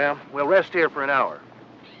 Well, we'll rest here for an hour.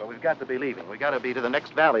 But we've got to be leaving. We've got to be to the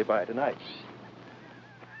next valley by tonight.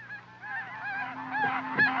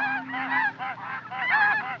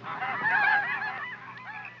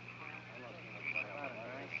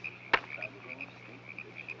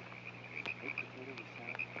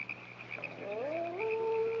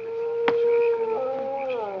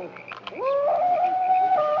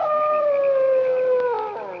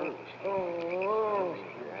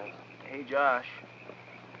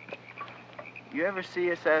 ever see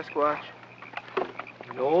a Sasquatch?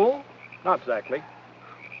 No, not exactly.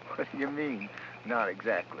 What do you mean, not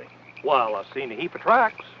exactly? Well, I've seen a heap of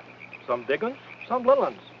tracks. Some big ones, some little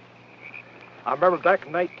ones. I remember back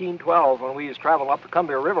in 1912 when we was traveling up the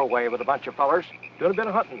Columbia River way with a bunch of fellers doing a bit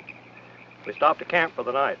of hunting. We stopped to camp for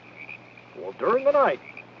the night. Well, during the night,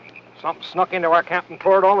 something snuck into our camp and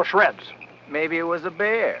tore it all to shreds. Maybe it was a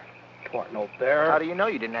bear. Weren't no bear. How do you know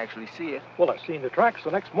you didn't actually see it? Well, I seen the tracks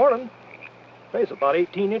the next morning. They's about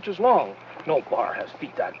 18 inches long. No bar has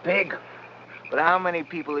feet that big. But how many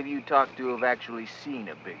people have you talked to who've actually seen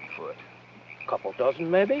a Bigfoot? A couple dozen,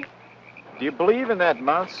 maybe. Do you believe in that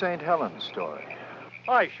Mount St. Helens story?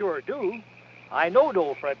 I sure do. I knowed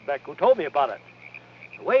old Fred Beck who told me about it.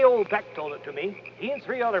 The way old Beck told it to me, he and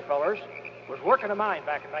 3 other fellers was working a mine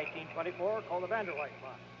back in 1924 called the Vanderwijk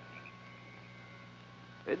Mine.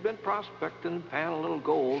 They'd been prospecting and panning a little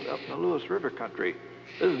gold up in the Lewis River country.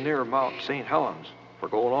 This is near Mount St. Helens for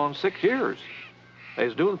going on 6 years. They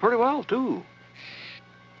was doing pretty well, too.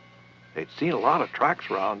 They'd seen a lot of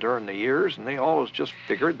tracks around during the years, and they always just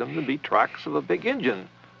figured them to be tracks of a big Injun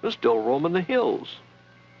that's still roaming the hills.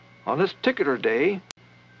 On this particular day,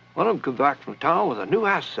 one of them come back from town with a new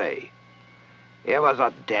assay. It was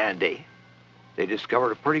a dandy. They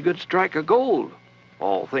discovered a pretty good strike of gold,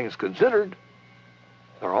 all things considered.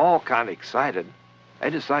 They're all kind of excited. They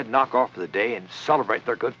decide to knock off for the day and celebrate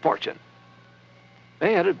their good fortune.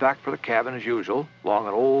 They headed back for the cabin as usual, along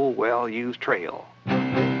an old, well-used trail.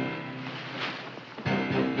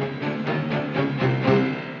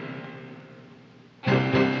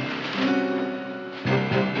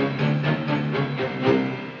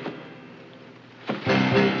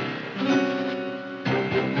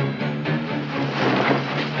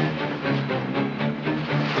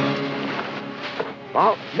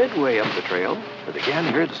 About midway up the trail, they began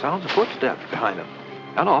to hear the sounds of footsteps behind them,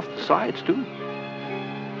 and off the sides, too.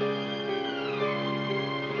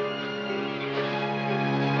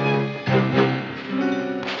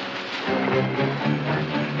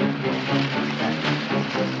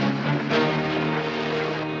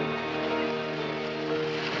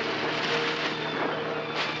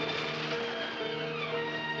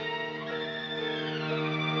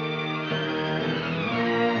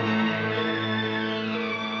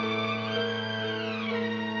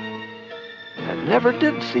 Never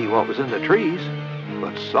did see what was in the trees,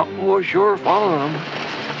 but something was sure following them.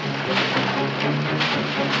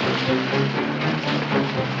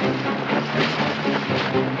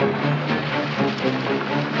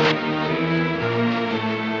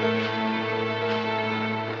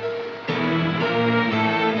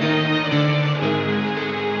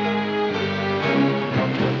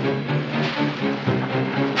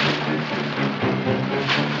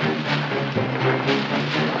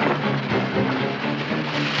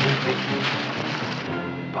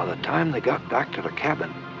 By the time they got back to the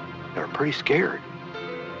cabin, they were pretty scared.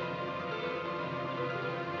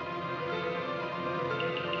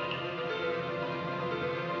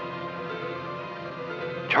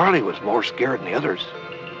 Charlie was more scared than the others.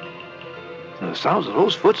 And the sounds of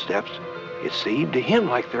those footsteps, it seemed to him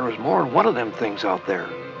like there was more than one of them things out there,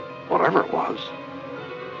 whatever it was.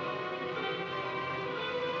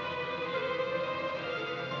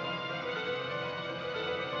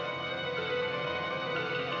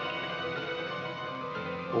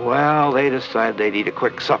 Well, they decided they'd eat a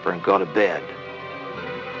quick supper and go to bed.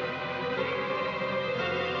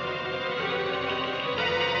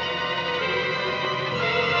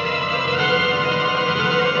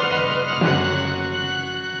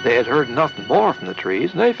 They had heard nothing more from the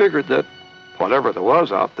trees, and they figured that whatever there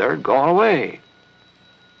was out there had gone away.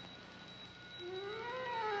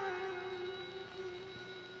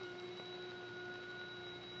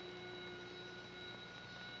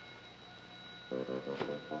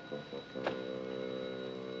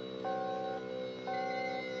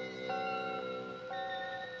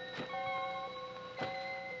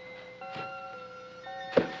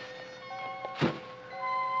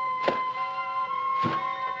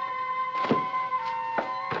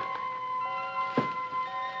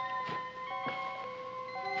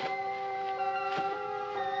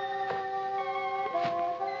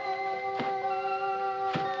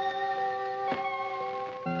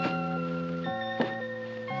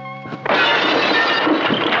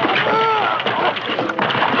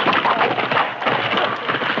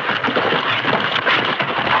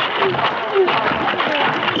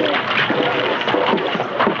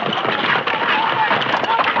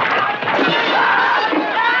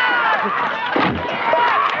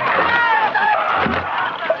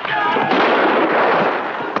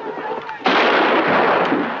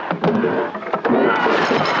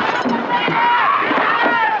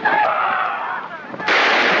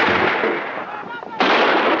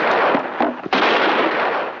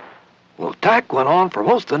 music went on for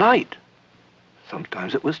most of the night.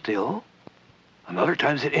 Sometimes it was still, and other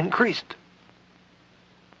times it increased.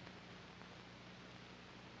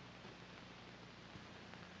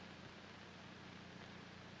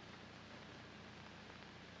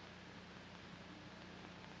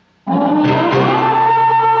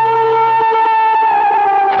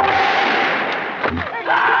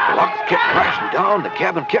 Kept crashing down, the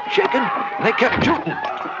cabin kept shaking, and they kept shooting.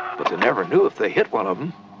 But they never knew if they hit one of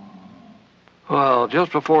them. Well,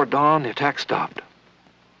 just before dawn, the attack stopped.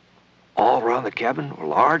 All around the cabin were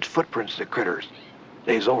large footprints of the critters.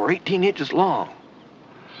 They was over 18 inches long.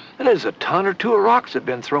 And there's a ton or two of rocks that had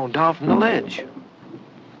been thrown down from the ledge.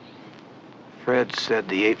 Fred said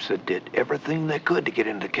the apes had did everything they could to get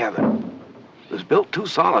into the cabin. It was built too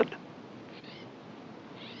solid.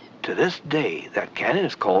 To this day, that canyon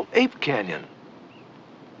is called Ape Canyon.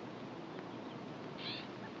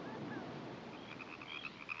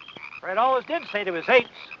 Fred always did say there was apes,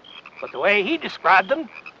 but the way he described them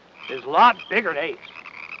is a lot bigger than apes.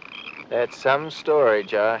 That's some story,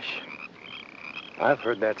 Josh. I've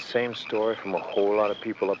heard that same story from a whole lot of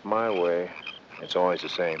people up my way. It's always the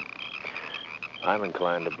same. I'm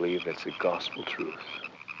inclined to believe it's the gospel truth.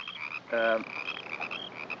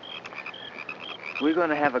 We're going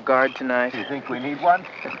to have a guard tonight. You think we need one?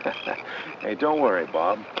 Hey, don't worry,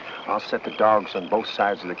 Bob. I'll set the dogs on both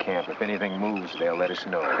sides of the camp. If anything moves, they'll let us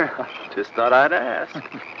know. Just thought I'd ask.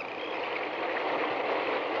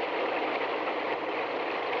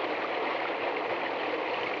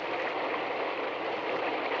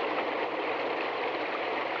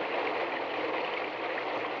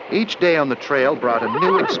 Each day on the trail brought a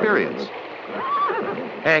new experience.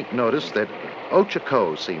 Hank noticed that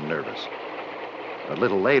Ochako seemed nervous. A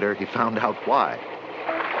little later, he found out why.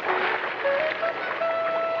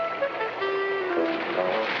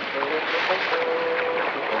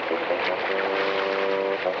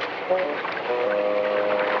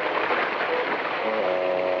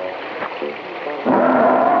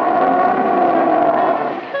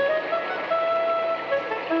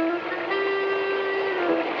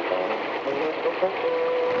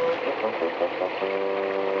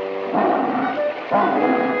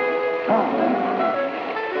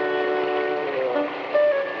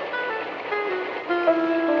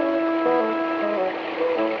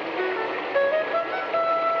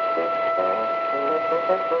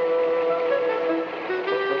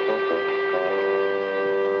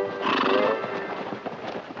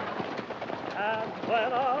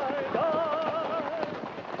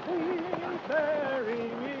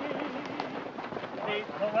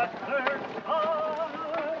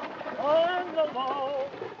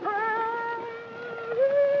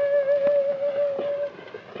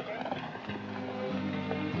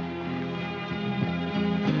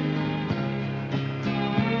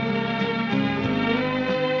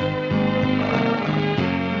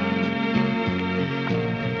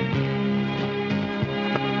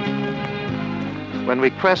 When we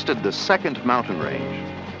crested the second mountain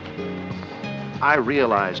range, I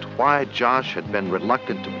realized why Josh had been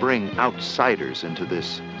reluctant to bring outsiders into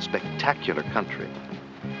this spectacular country.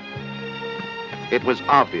 It was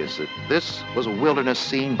obvious that this was a wilderness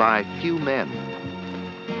seen by few men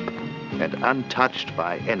and untouched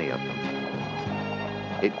by any of them.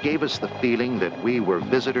 It gave us the feeling that we were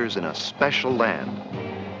visitors in a special land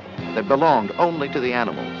that belonged only to the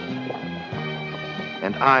animals.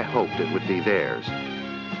 And I hoped it would be theirs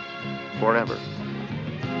forever.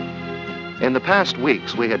 In the past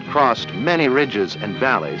weeks, we had crossed many ridges and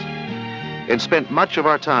valleys and spent much of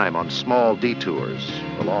our time on small detours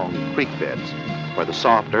along creek beds where the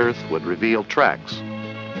soft earth would reveal tracks.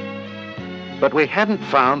 But we hadn't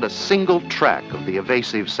found a single track of the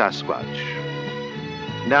evasive Sasquatch.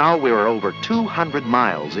 Now we were over 200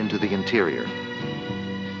 miles into the interior.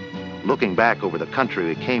 Looking back over the country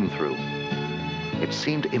we came through, it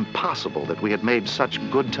seemed impossible that we had made such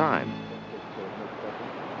good time.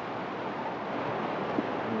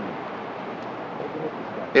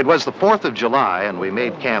 It was the 4th of July, and we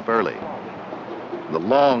made camp early. The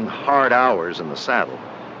long, hard hours in the saddle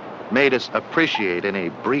made us appreciate any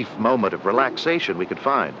brief moment of relaxation we could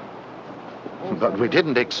find. But we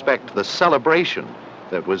didn't expect the celebration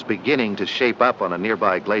that was beginning to shape up on a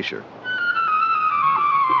nearby glacier.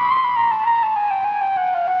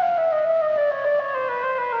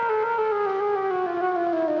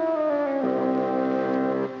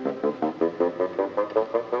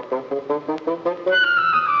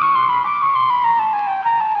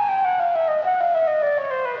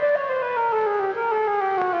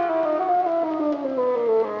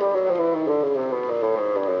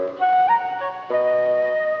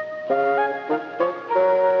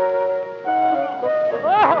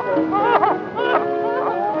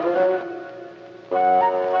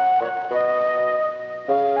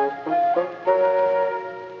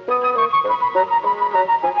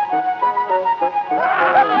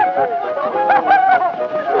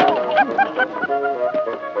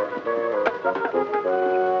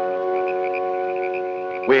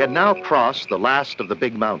 had now crossed the last of the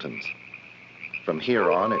big mountains. From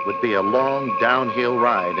here on, it would be a long downhill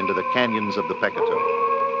ride into the canyons of the Pecatow.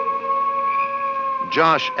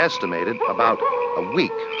 Josh estimated about a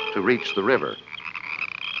week to reach the river.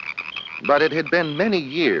 But it had been many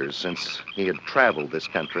years since he had traveled this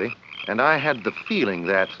country, and I had the feeling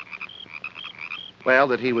that, well,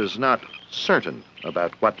 that he was not certain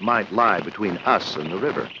about what might lie between us and the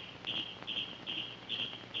river.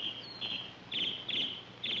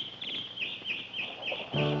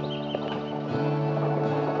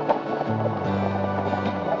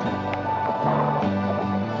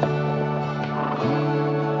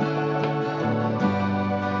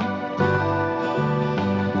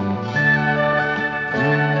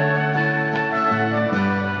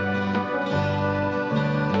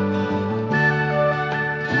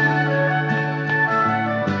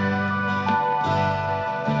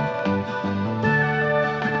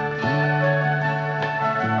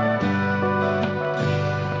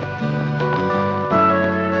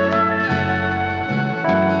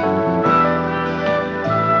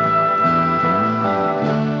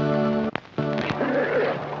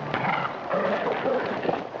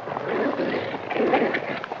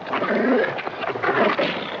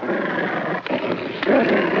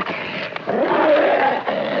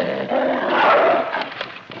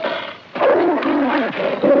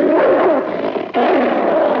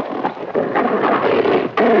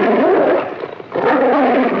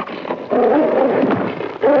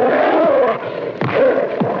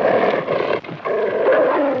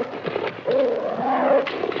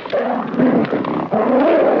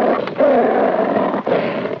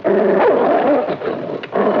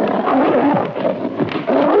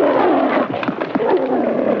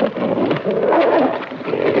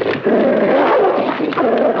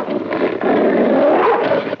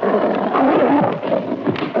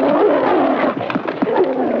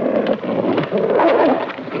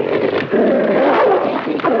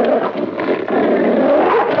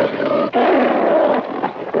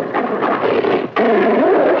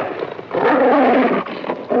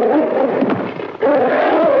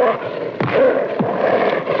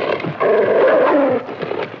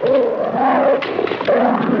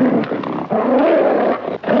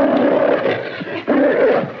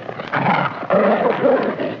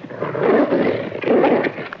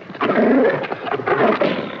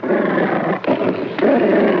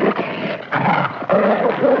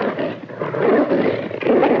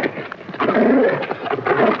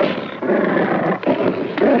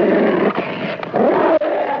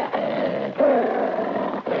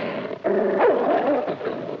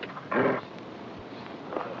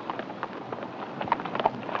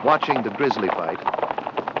 Watching the grizzly fight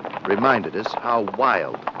reminded us how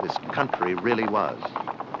wild this country really was.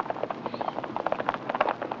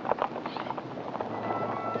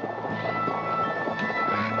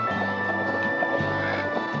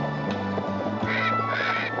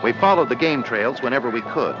 We followed the game trails whenever we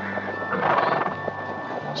could.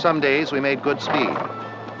 Some days we made good speed.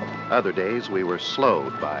 Other days we were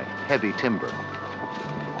slowed by heavy timber.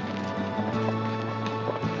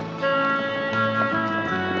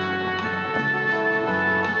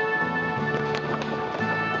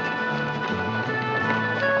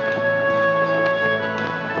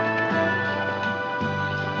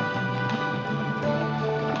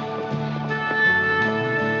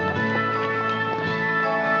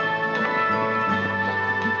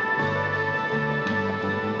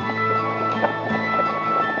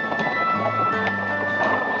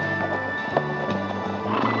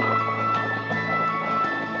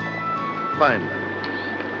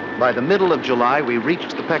 Finally, by the middle of July, we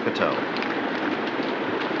reached the Pecatow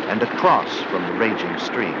and across from the raging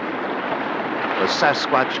stream, the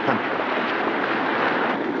Sasquatch country.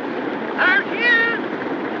 There she is!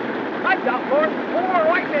 I've got more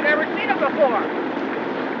white men ever seen him before.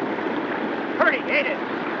 Pretty, ain't it?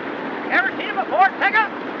 Ever seen him before, Tigger?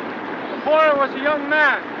 Before I was a young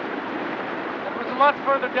man. It was a lot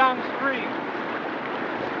further downstream.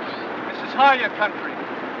 This is Haya country.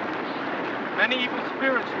 Many evil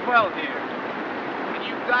spirits dwell here. Can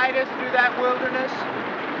you guide us through that wilderness?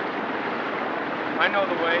 I know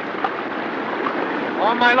the way.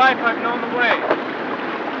 All my life I've known the way.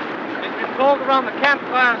 It's been told around the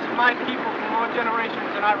campfires of my people for more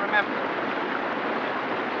generations than I remember.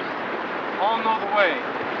 All know the way,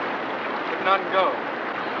 but none go.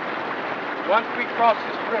 Once we cross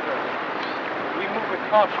this river, we move with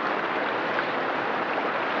caution.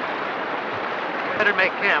 Better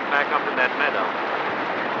make camp back up in that meadow.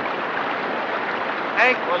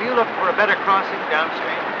 Hank, will you look for a better crossing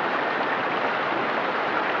downstream?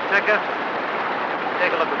 Tekka,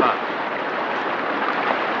 take a look about.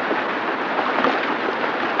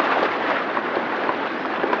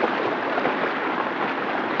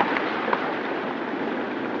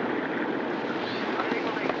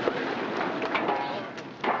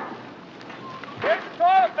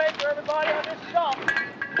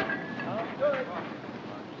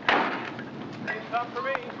 down for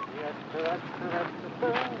me.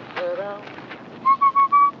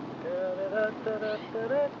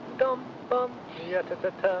 Dum bum, ya ta ta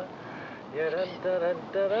ta, ya da da da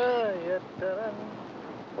da da, ya da da.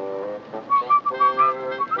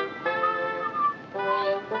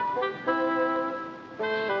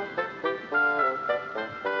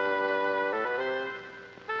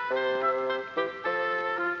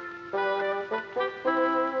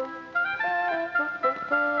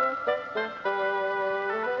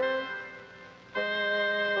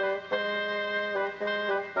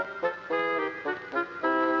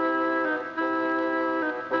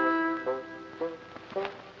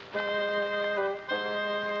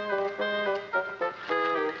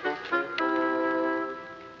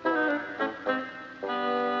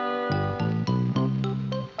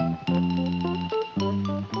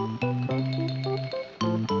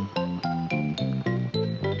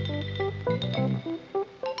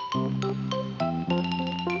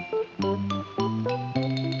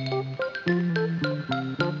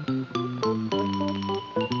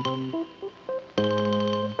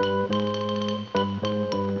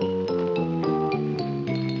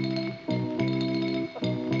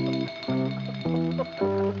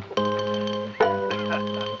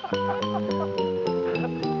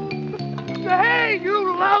 Hey,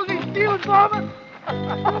 you lousy stealing farmer! Go!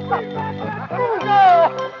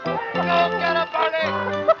 Go get him, Barney!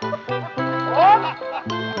 What?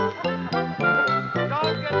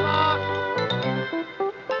 Don't get lost!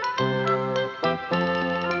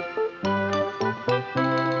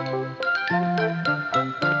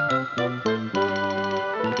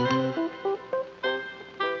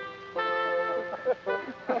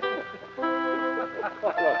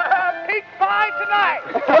 Peach pie tonight!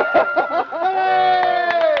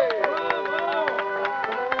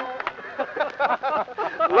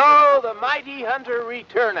 Lo, the mighty hunter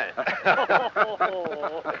returneth.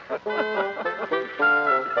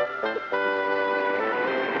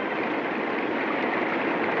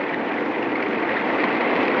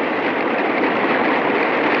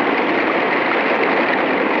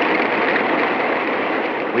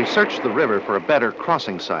 We searched the river for a better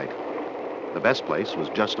crossing site. The best place was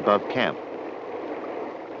just above camp.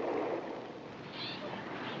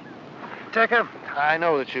 Tucker, I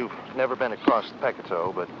know that you've never been across the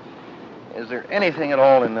Pecatow, but is there anything at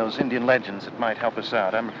all in those Indian legends that might help us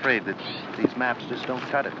out? I'm afraid that these maps just don't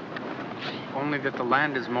cut it. Only that the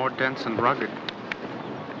land is more dense and rugged.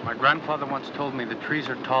 My grandfather once told me the trees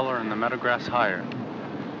are taller and the meadowgrass higher.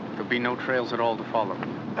 There'll be no trails at all to follow.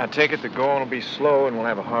 I take it the going will be slow and we'll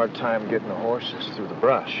have a hard time getting the horses through the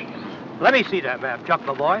brush. Let me see that map, Chuck,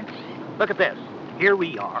 my boy. Look at this. Here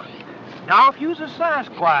we are. Now, if you's a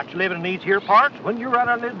Sasquatch living in these here parts, when you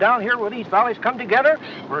rather live down here where these valleys come together,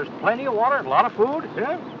 where there's plenty of water and a lot of food,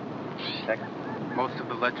 yeah? Most of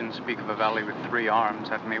the legends speak of a valley with 3 arms.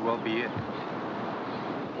 That may well be it.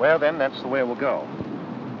 Well, then, that's the way we'll go.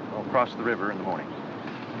 We'll cross the river in the morning.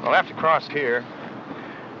 We'll have to cross here.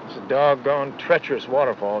 It's a doggone treacherous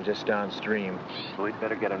waterfall just downstream. So we'd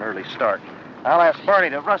better get an early start. I'll ask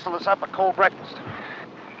Barney to rustle us up a cold breakfast.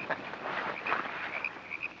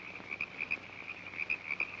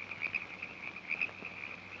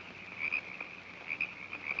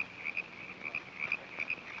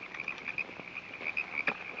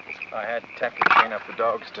 I had Tech to train up the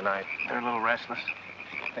dogs tonight. They're a little restless.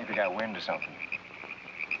 I think they got wind or something.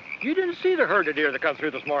 You didn't see the herd of deer that come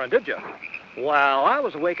through this morning, did you? Well, I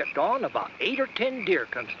was awake at dawn. About 8 or 10 deer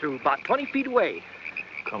comes through, about 20 feet away.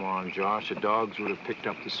 Come on, Josh. The dogs would have picked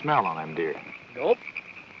up the smell on them deer. Nope.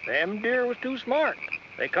 Them deer was too smart.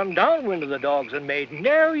 They come downwind of the dogs and made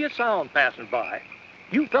nary a sound passing by.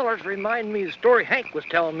 You fellers remind me of the story Hank was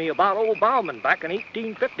telling me about old Bauman back in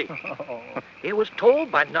 1850. It was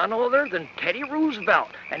told by none other than Teddy Roosevelt,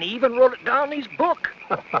 and he even wrote it down in his book.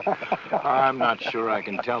 I'm not sure I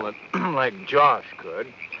can tell it like Josh could.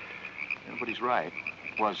 Yeah, but he's right.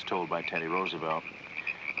 It was told by Teddy Roosevelt.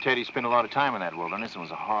 Teddy spent a lot of time in that wilderness and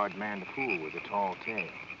was a hard man to fool with a tall tale.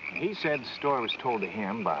 He said the story was told to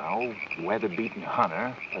him by an old weather-beaten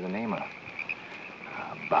hunter by the name of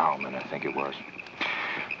Bauman, I think it was.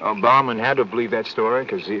 Oh, Bauman had to believe that story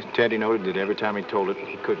because Teddy noted that every time he told it,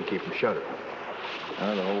 he couldn't keep from shuddering.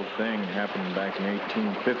 The whole thing happened back in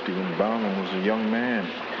 1850 when Bauman was a young man.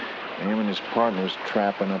 Him and his partner was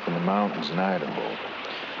trapping up in the mountains in Idaho.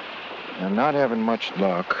 And not having much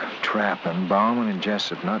luck trapping, Bauman and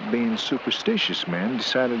Jessup, not being superstitious men,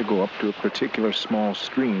 decided to go up to a particular small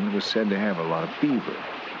stream that was said to have a lot of beaver.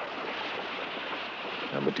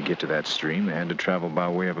 But to get to that stream, they had to travel by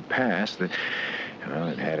way of a pass that Well,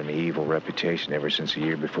 it had an evil reputation ever since the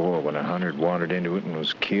year before when a hunter wandered into it and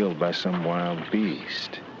was killed by some wild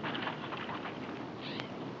beast.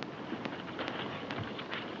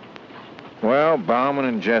 Well, Bauman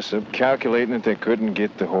and Jessup, calculating that they couldn't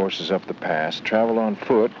get the horses up the pass, traveled on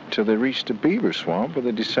foot till they reached a beaver swamp where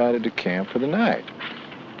they decided to camp for the night.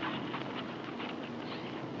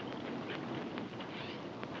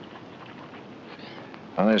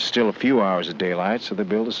 Well, there's still a few hours of daylight, so they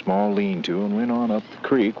built a small lean-to and went on up the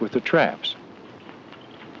creek with the traps.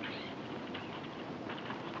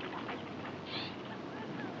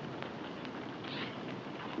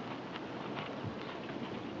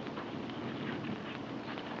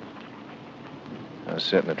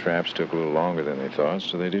 Setting the traps took a little longer than they thought,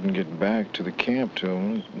 so they didn't get back to the camp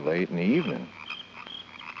till late in the evening.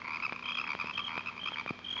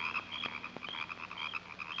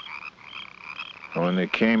 When they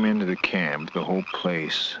came into the camp, the whole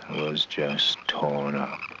place was just torn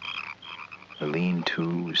up. The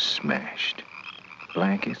lean-to was smashed.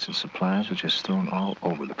 Blankets and supplies were just thrown all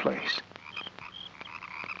over the place.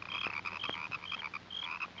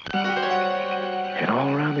 And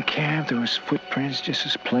all around the camp, there was footprints just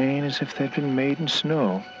as plain as if they'd been made in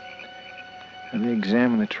snow. And they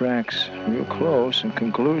examined the tracks real close and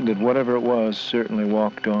concluded that whatever it was certainly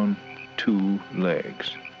walked on 2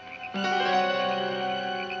 legs.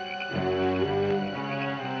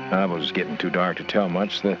 It was getting too dark to tell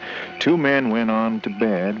much. The 2 men went on to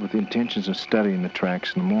bed with the intentions of studying the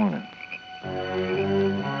tracks in the morning.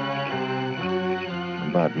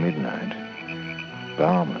 About midnight,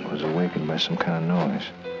 Bauman was awakened by some kind of noise.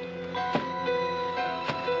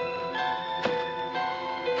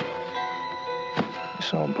 He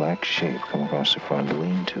saw a black shape come across the front of the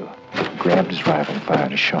lean-to. He grabbed his rifle and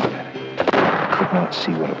fired a shot at it. He could not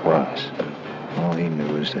see what it was. All he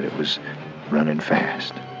knew was that it was running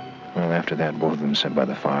fast. Well, after that, both of them sat by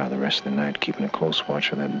the fire the rest of the night, keeping a close watch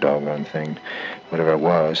for that doggone thing. Whatever it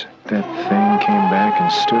was, that thing came back and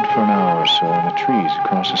stood for an hour or so in the trees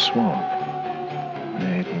across the swamp.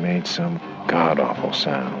 It made some god-awful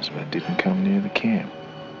sounds, but didn't come near the camp.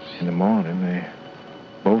 In the morning, they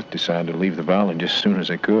both decided to leave the valley just as soon as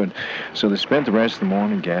they could, so they spent the rest of the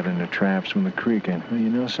morning gathering their traps from the creek, and, well, you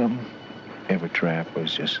know something? Every trap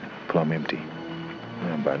was just plumb empty.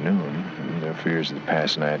 And by noon, their fears of the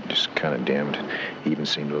past night just kind of dimmed. He even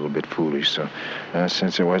seemed a little bit foolish, so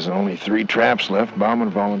since there was only 3 traps left, Bauman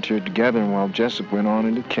volunteered together, and while Jessup went on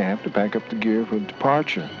into camp to pack up the gear for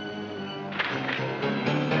departure.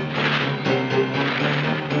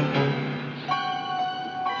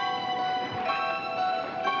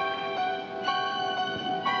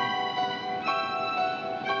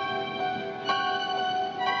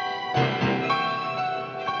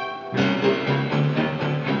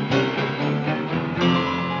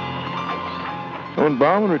 When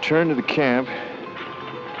Bauman returned to the camp,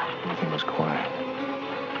 everything was quiet.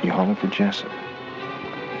 He hollered for Jessup.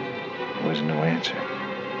 There was no answer.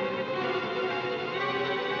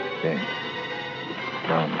 Then,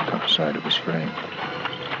 Bauman caught sight of his friend.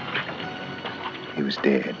 He was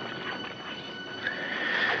dead.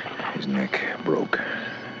 His neck broke,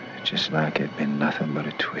 just like it'd been nothing but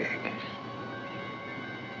a twig.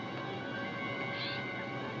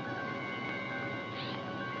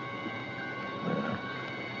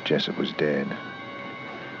 Jessup was dead.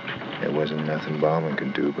 There wasn't nothing Bauman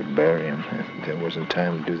could do but bury him. There wasn't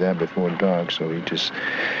time to do that before dark, so he just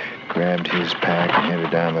grabbed his pack and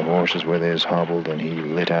headed down the horses where they was hobbled, and he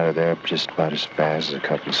lit out of there just about as fast as a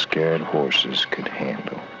couple of scared horses could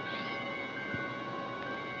handle.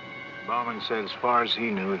 Bauman said as far as he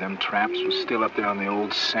knew, them traps was still up there on the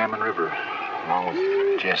old Salmon River, along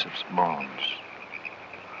with Jessup's bones.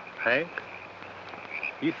 Hank,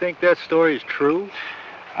 you think that story is true?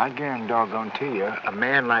 I guarantee you, a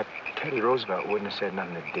man like Teddy Roosevelt wouldn't have said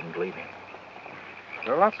nothing that didn't believe him.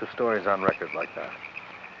 There are lots of stories on record like that.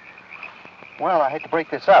 Well, I hate to break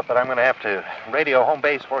this up, but I'm going to have to radio home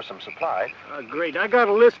base for some supplies. Great. I got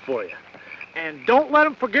a list for you. And don't let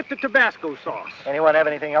them forget the Tabasco sauce. Anyone have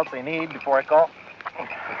anything else they need before I call?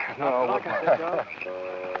 No.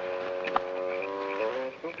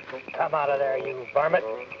 Come out of there, you varmint.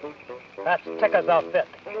 That's Ticker's outfit.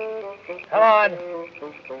 Come on.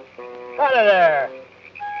 Out of there.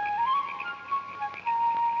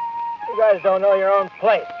 You guys don't know your own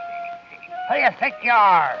place. Who do you think you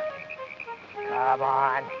are? Come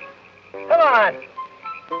on. Come on.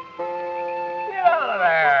 Get out of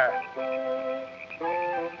there.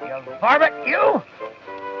 You varmint, you!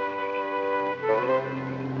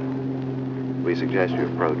 We suggest you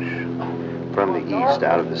approach from the east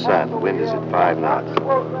out of the sun. The wind is at 5 knots.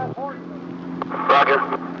 Roger.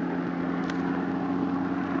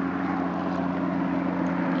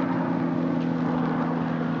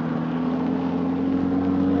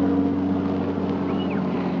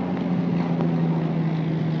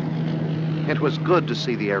 It was good to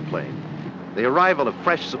see the airplane. The arrival of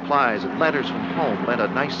fresh supplies and letters from home lent a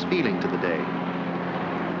nice feeling to the day.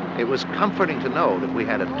 It was comforting to know that we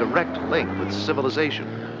had a direct link with civilization.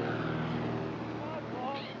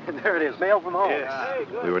 There it is, mail from home. Yes.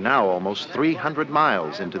 We were now almost 300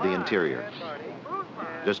 miles into the interior.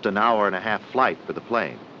 Just an hour and a half flight for the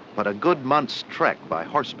plane, but a good month's trek by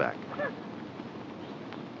horseback.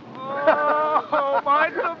 Oh, my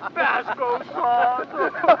Tabasco sauce!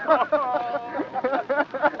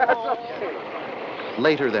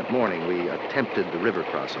 Later that morning, we attempted the river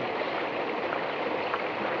crossing.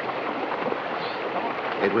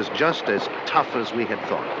 It was just as tough as we had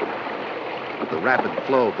thought. The rapid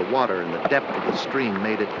flow of the water and the depth of the stream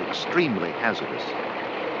made it extremely hazardous.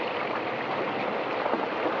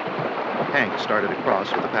 Hank started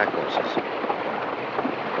across with the pack horses.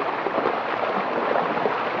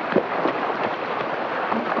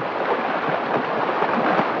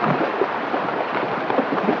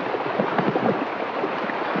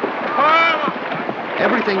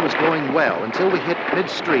 Everything was going well until we hit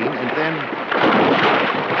midstream, and then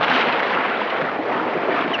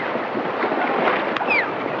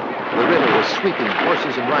the river was sweeping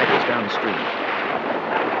horses and riders downstream.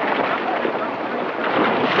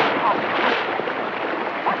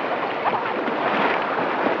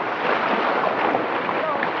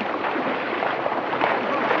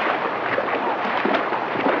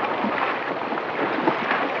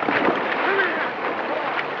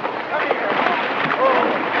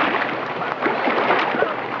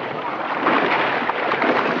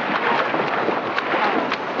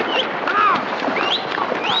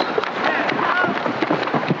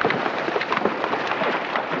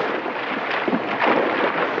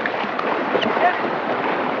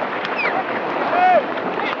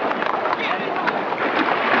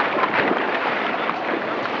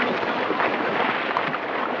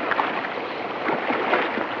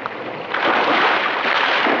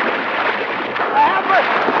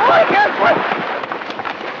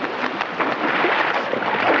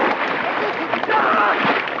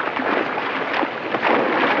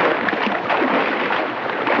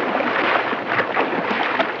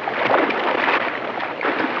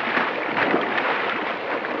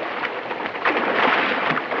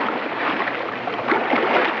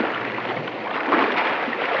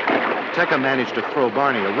 Tekka managed to throw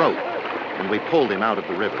Barney a rope, and we pulled him out of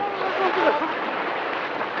the river.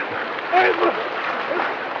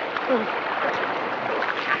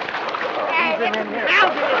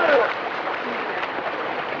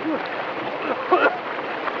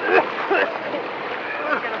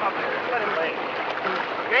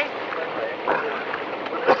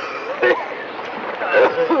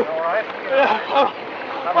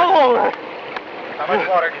 How much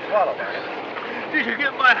water did you swallow, Barney? Did you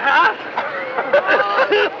get my hat?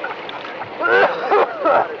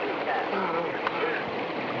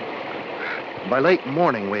 By late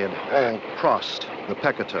morning, we had all crossed the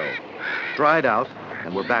Pecatow, dried out,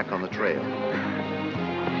 and were back on the trail.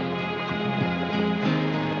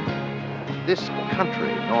 This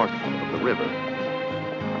country north of the river,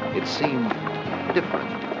 it seemed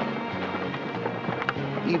different.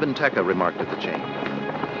 Even Tekka remarked at the change.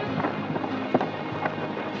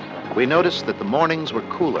 We noticed that the mornings were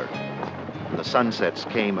cooler and the sunsets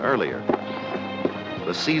came earlier.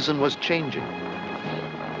 The season was changing.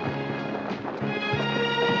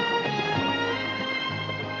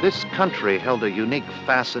 This country held a unique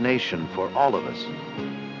fascination for all of us.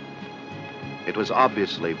 It was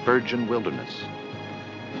obviously virgin wilderness.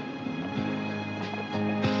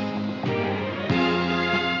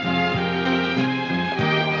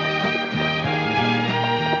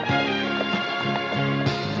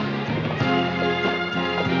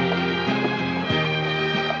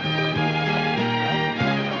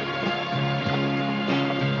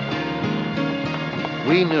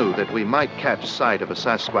 We knew that we might catch sight of a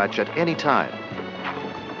Sasquatch at any time.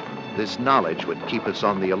 This knowledge would keep us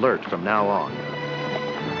on the alert from now on.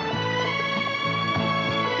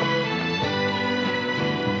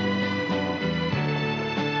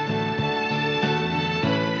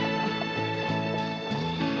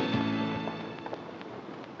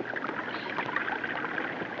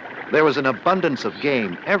 There was an abundance of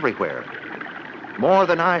game everywhere, more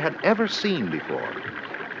than I had ever seen before.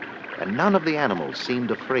 And none of the animals seemed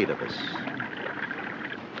afraid of us.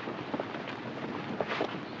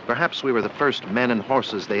 Perhaps we were the first men and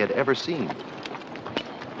horses they had ever seen.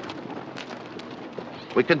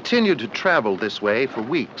 We continued to travel this way for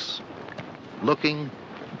weeks, looking,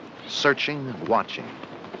 searching, and watching.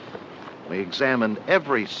 We examined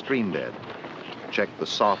every stream bed, checked the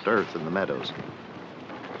soft earth in the meadows.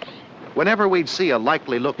 Whenever we'd see a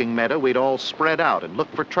likely-looking meadow, we'd all spread out and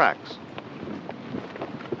look for tracks.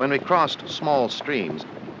 When we crossed small streams,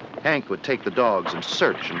 Hank would take the dogs and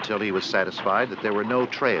search until he was satisfied that there were no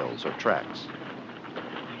trails or tracks.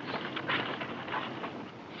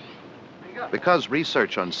 Because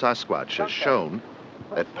research on Sasquatch has shown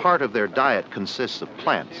that part of their diet consists of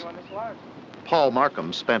plants, Paul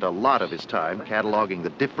Markham spent a lot of his time cataloging the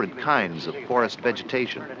different kinds of forest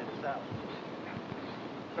vegetation.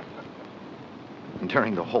 And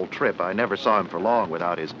during the whole trip, I never saw him for long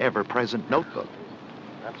without his ever-present notebook.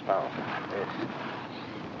 That's powerful. Yes.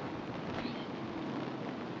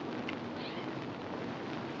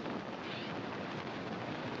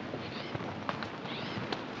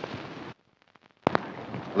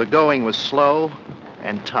 The going was slow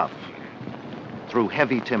and tough, through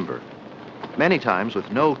heavy timber, many times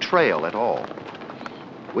with no trail at all.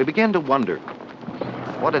 We began to wonder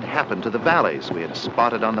what had happened to the valleys we had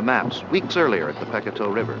spotted on the maps weeks earlier at the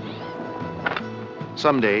Pecatow River.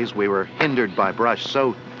 Some days we were hindered by brush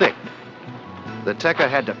so thick that Tekka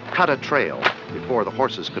had to cut a trail before the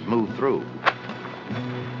horses could move through.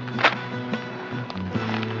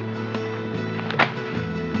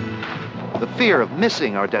 The fear of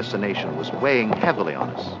missing our destination was weighing heavily on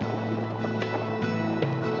us.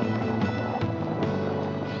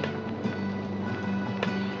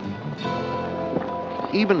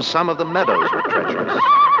 Even some of the meadows were treacherous.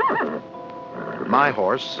 My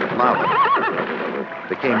horse, Lava,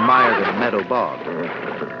 became mired in a meadow bog.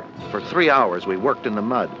 For 3 hours, we worked in the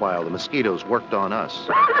mud while the mosquitoes worked on us.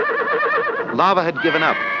 Lava had given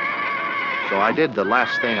up, so I did the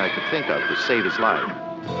last thing I could think of to save his life.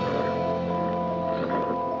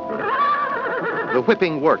 The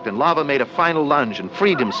whipping worked, and Lava made a final lunge and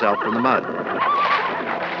freed himself from the mud.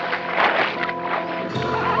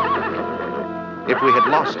 If we had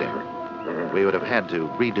lost him, we would have had to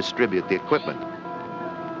redistribute the equipment.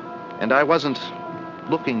 And I wasn't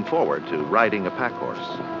looking forward to riding a pack horse.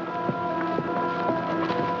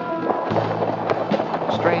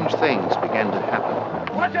 Strange things began to happen.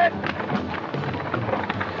 Watch it!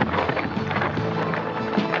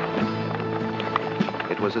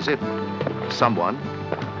 It was as if someone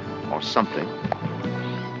or something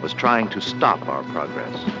was trying to stop our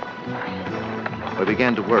progress. We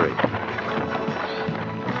began to worry.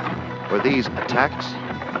 Were these attacks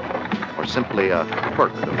or simply a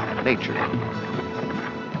quirk of nature?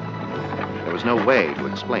 There was no way to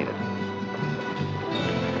explain it.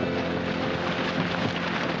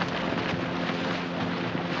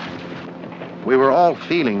 We were all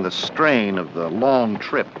feeling the strain of the long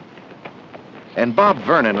trip, and Bob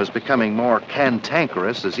Vernon was becoming more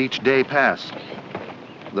cantankerous as each day passed.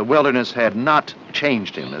 The wilderness had not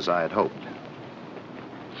changed him as I had hoped.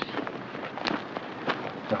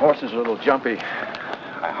 The horse is a little jumpy.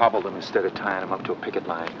 I hobbled him instead of tying him up to a picket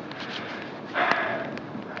line.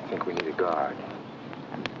 I think we need a guard.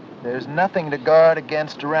 There's nothing to guard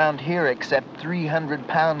against around here except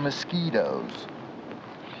 300-pound mosquitoes.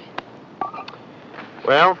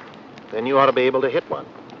 Well, then you ought to be able to hit one.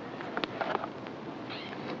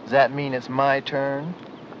 Does that mean it's my turn?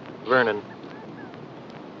 Vernon,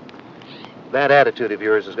 that attitude of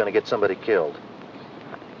yours is going to get somebody killed.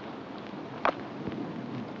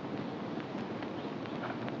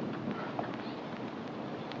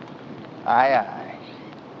 Aye, aye,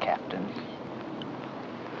 Captain.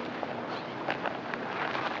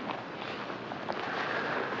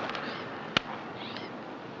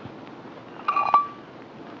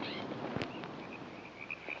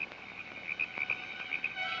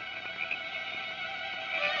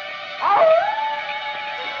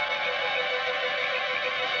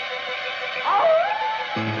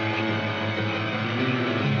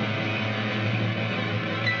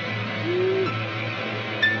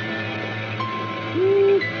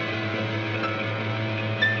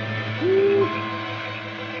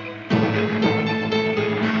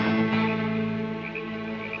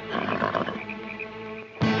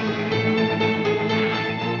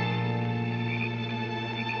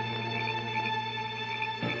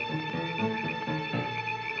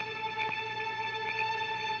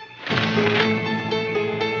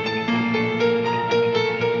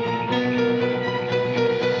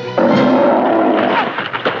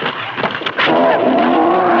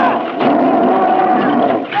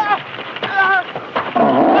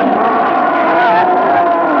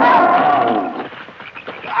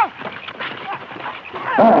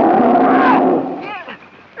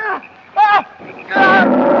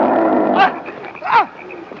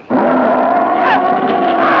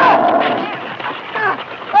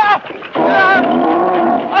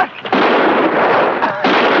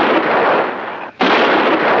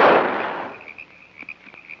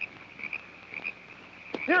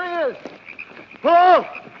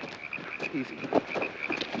 Easy.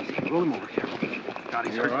 Roll him over, careful. God,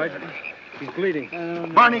 he's hurt. All right? He's bleeding.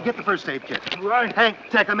 Barney, get the first aid kit. Right. Hank,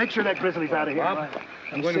 Tekla, make sure that grizzly's out of here. Bob,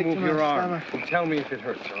 I'm going to move your arm. And tell me if it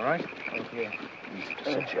hurts, all right? Okay. Easy to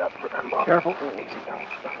set you up, Bob. Careful. Easy now.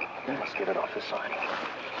 Let's get it off this side.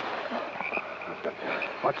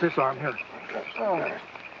 Watch this arm here. Okay.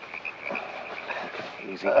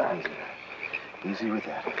 Easy, easy with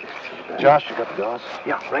that. Josh, you got the gauze?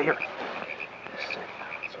 Yeah, right here.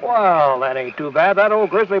 Well, that ain't too bad. That old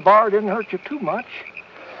grizzly bar didn't hurt you too much.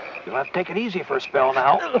 You'll have to take it easy for a spell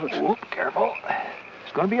now. Whoop, careful.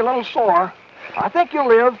 It's going to be a little sore. I think you'll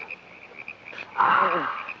live.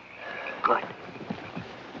 Good.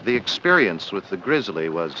 The experience with the grizzly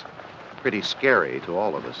was pretty scary to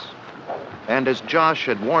all of us. And as Josh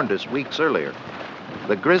had warned us weeks earlier,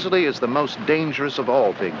 the grizzly is the most dangerous of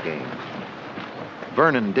all big game.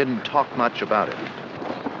 Vernon didn't talk much about it.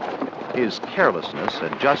 His carelessness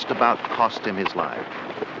had just about cost him his life.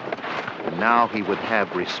 And now he would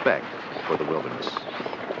have respect for the wilderness.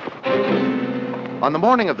 On the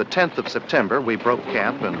morning of the 10th of September, we broke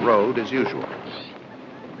camp and rode as usual.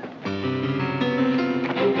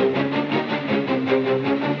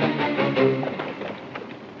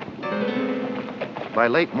 By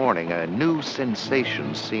late morning, a new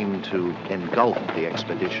sensation seemed to engulf the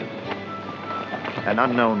expedition. An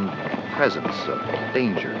unknown presence of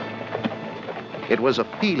danger. It was a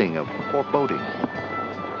feeling of foreboding. The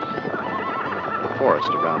forest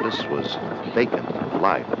around us was vacant of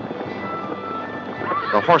life.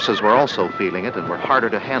 The horses were also feeling it and were harder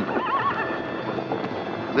to handle.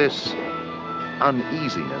 This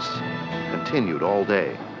uneasiness continued all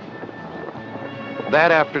day.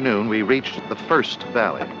 That afternoon, we reached the first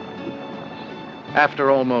valley. After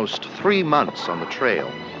almost 3 months on the trail,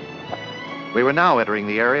 we were now entering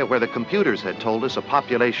the area where the computers had told us a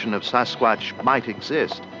population of Sasquatch might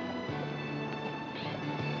exist.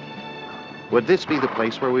 Would this be the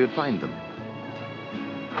place where we would find them?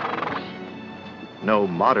 No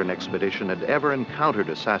modern expedition had ever encountered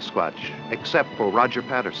a Sasquatch except for Roger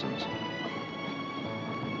Patterson's.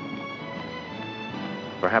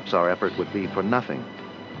 Perhaps our effort would be for nothing.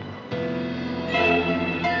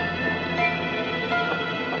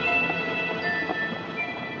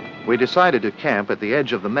 We decided to camp at the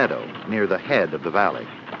edge of the meadow, near the head of the valley.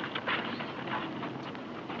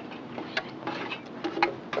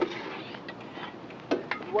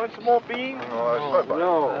 You want some more beans? No,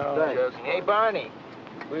 thanks. Hey, Barney,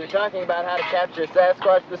 we were talking about how to capture a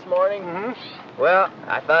Sasquatch this morning. Mm-hmm. Well,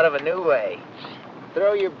 I thought of a new way.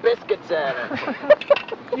 Throw your biscuits at him.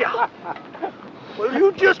 Yeah. Well,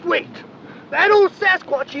 you just wait. That old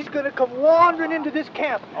Sasquatch, he's gonna come wandering into this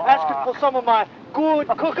camp, asking for some of my good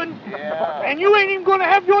cooking. Yeah. And you ain't even gonna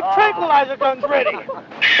have your tranquilizer guns ready.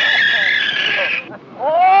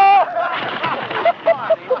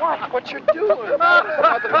 Watch what you're doing.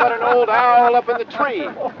 Nothing but an old owl up in the tree.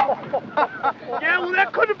 Yeah, well,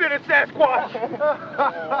 that could have been a Sasquatch.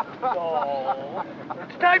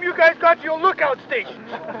 It's time you guys got to your lookout stations.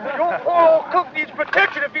 Your poor old cook needs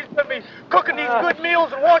protection if he's going to be cooking these good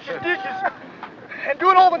meals and washing dishes and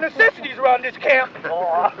doing all the necessities around this camp.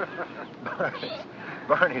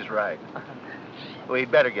 Barney's right.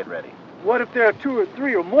 We'd better get ready. What if there are 2 or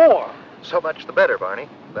 3 or more? So much the better, Barney.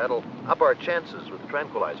 That'll up our chances with the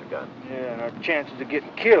tranquilizer gun. Yeah, and our chances of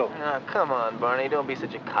getting killed. Oh, come on, Barney. Don't be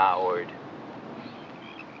such a coward.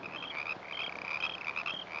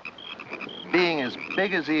 Being as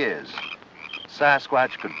big as he is,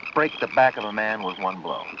 Sasquatch could break the back of a man with one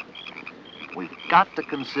blow. We've got to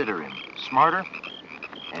consider him smarter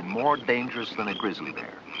and more dangerous than a grizzly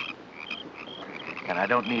bear. And I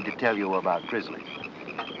don't need to tell you about grizzlies.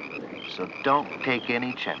 So don't take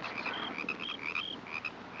any chances.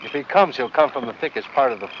 If he comes, he'll come from the thickest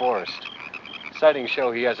part of the forest. Sightings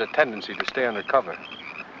show he has a tendency to stay under cover.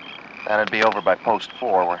 That'd be over by post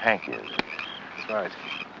 4 where Hank is. That's right.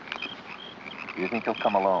 Do you think he'll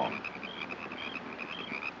come alone?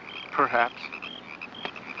 Perhaps.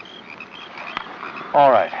 All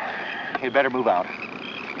right. You better move out.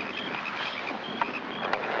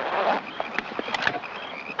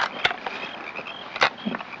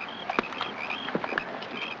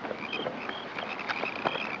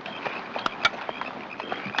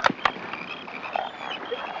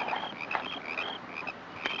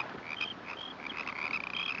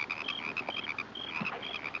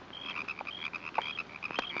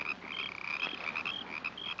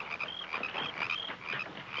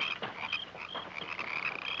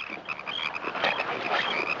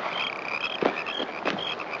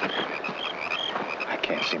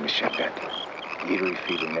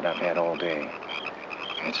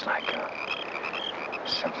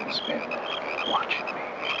 Something's been watching me.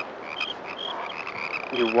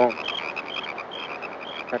 You won't.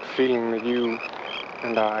 That feeling that you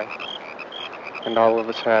and I and all of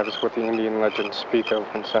us have is what the Indian legends speak of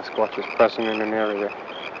when Sasquatch is present in an area.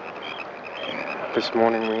 This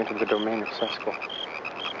morning we entered the domain of Sasquatch.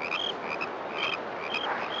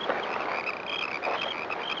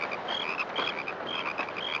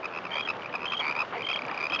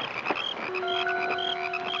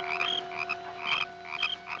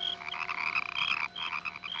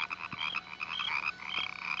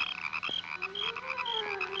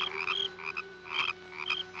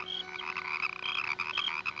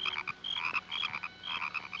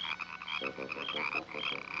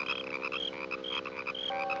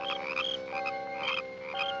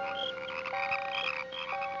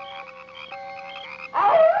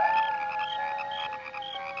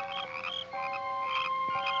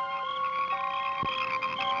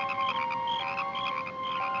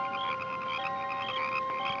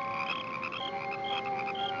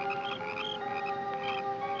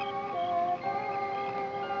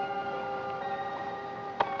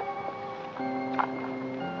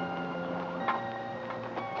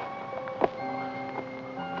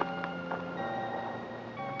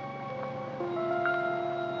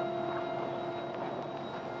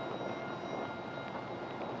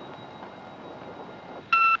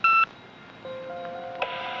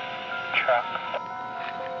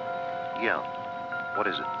 Yeah. What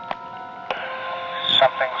is it?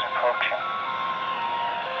 Something's approaching.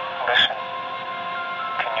 Listen.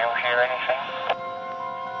 Can you hear anything?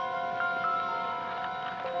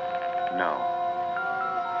 No.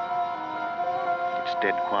 It's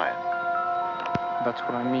dead quiet. That's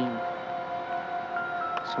what I mean.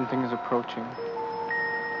 Something is approaching.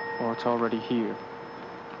 Or it's already here.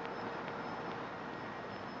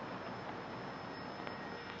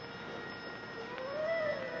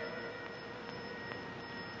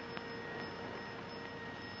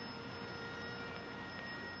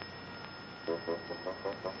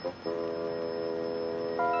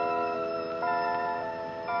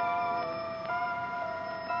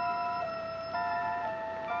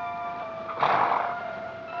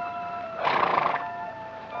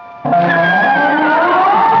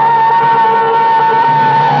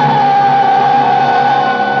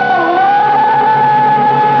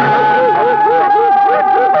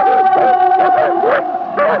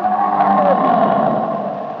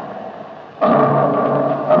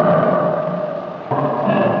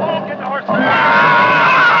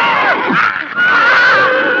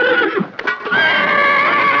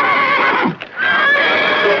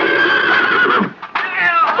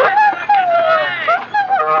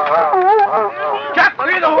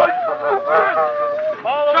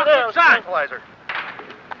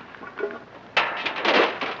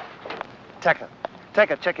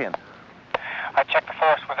 Check in. I checked the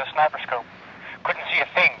forest with a sniper scope. Couldn't see a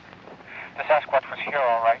thing. The Sasquatch was here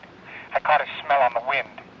all right. I caught his smell on the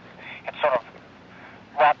wind. It's sort of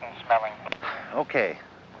rotten smelling. Okay.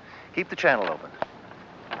 Keep the channel open.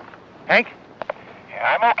 Hank?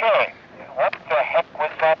 Yeah, I'm okay. What the heck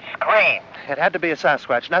was that scream? It had to be a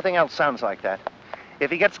Sasquatch. Nothing else sounds like that.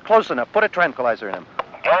 If he gets close enough, put a tranquilizer in him.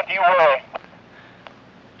 Don't you worry.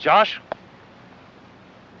 Josh?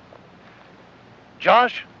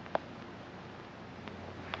 Josh?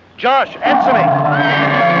 Josh, answer me!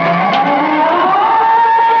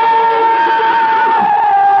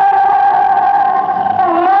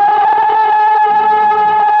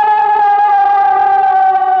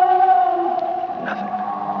 Nothing.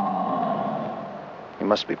 He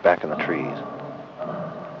must be back in the trees.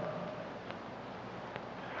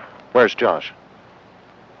 Where's Josh?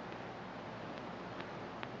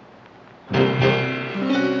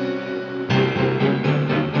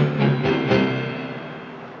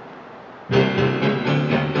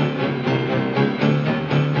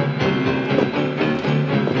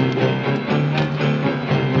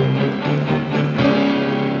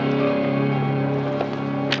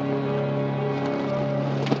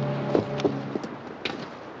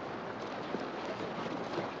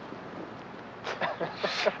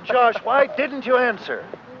 Josh, why didn't you answer?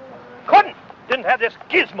 Couldn't. Didn't have this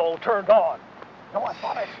gizmo turned on. No, I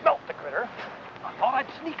thought I smelt the critter. I thought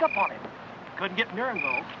I'd sneak up on him. Couldn't get near him,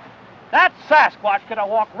 though. That Sasquatch could have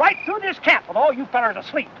walked right through this camp with all you fellers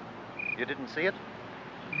asleep. You didn't see it?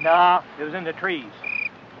 Nah, it was in the trees.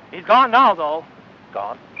 He's gone now, though.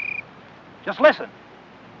 Gone? Just listen.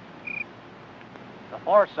 The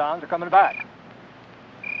forest sounds are coming back.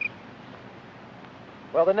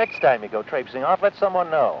 Well, the next time you go traipsing off, let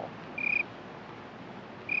someone know.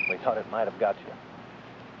 We thought it might have got you.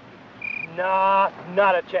 Nah,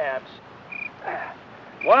 not a chance.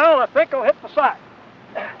 Well, I think he'll hit the sack.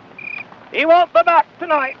 He won't be back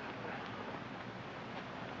tonight.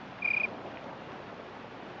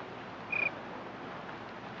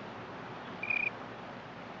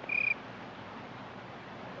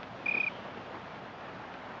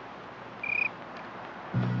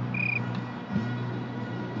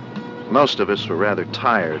 Most of us were rather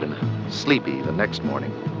tired and sleepy the next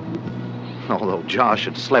morning. Although Josh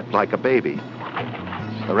had slept like a baby,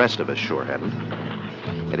 the rest of us sure hadn't.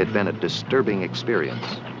 It had been a disturbing experience.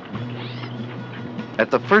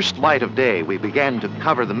 At the first light of day, we began to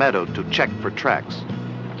cover the meadow to check for tracks.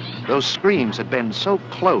 Those screams had been so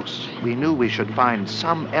close, we knew we should find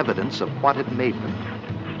some evidence of what had made them.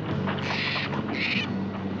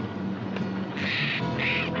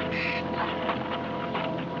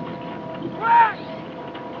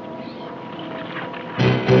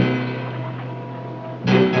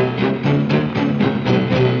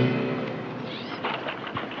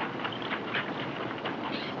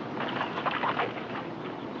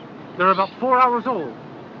 They're about 4 hours old.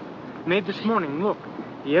 Made this morning, look.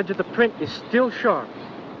 The edge of the print is still sharp.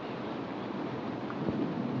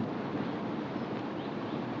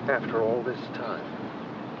 After all this time.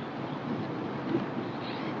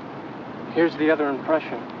 Here's the other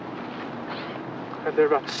impression. They're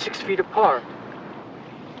about 6 feet apart.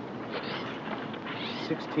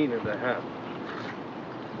 16 and a half.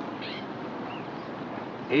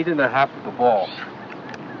 8 and a half at the ball.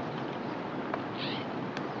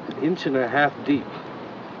 An inch and a half deep.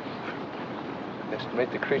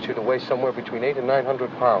 Estimate the creature to weigh somewhere between 800 and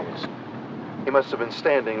 900 pounds. He must have been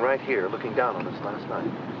standing right here looking down on us last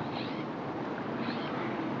night.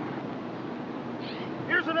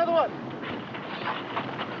 Here's another one.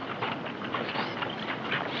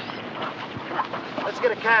 Let's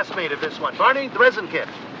get a cast made of this one. Barney, the resin kit.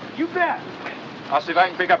 You bet. I'll see if I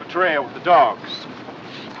can pick up a trail with the dogs.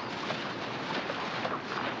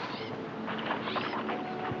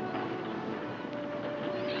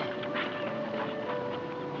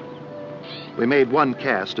 We made one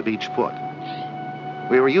cast of each foot.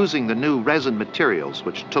 We were using the new resin materials,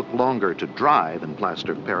 which took longer to dry than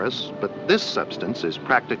plaster of Paris, but this substance is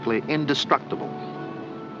practically indestructible.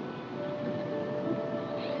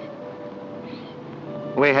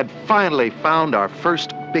 We had finally found our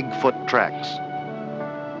first Bigfoot tracks.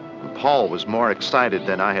 Paul was more excited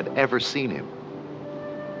than I had ever seen him.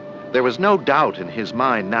 There was no doubt in his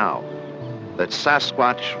mind now that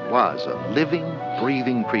Sasquatch was a living,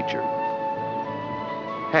 breathing creature.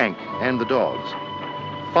 Hank and the dogs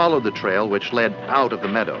followed the trail which led out of the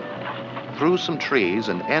meadow, through some trees,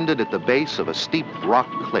 and ended at the base of a steep rock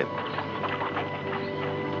cliff.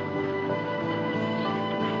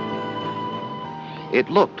 It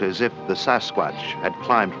looked as if the Sasquatch had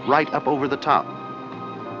climbed right up over the top.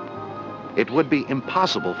 It would be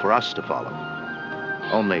impossible for us to follow.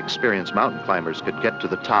 Only experienced mountain climbers could get to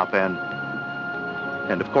the top, and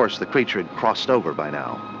of course the creature had crossed over by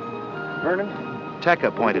now. Vernon?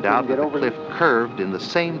 Tekka pointed out that the cliff curved in the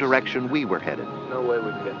same direction we were headed. No way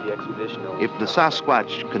we can get the expedition over. If the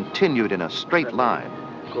Sasquatch continued in a straight line,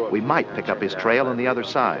 we might pick up his trail on the other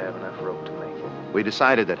side. We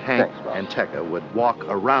decided that Hank and Tekka would walk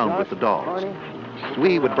around with the dogs.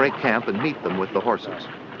 We would break camp and meet them with the horses.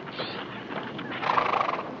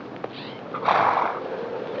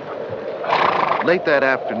 Late that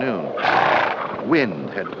afternoon,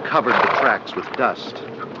 wind had covered the tracks with dust,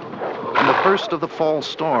 and the first of the fall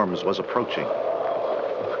storms was approaching.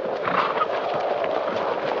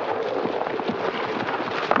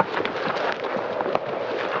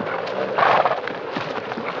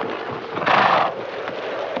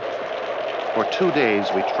 For 2 days,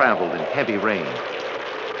 we traveled in heavy rain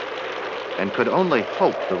and could only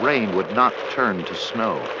hope the rain would not turn to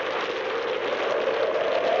snow.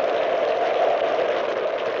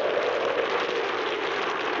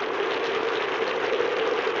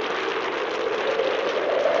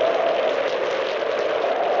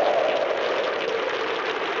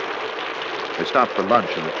 We stopped for lunch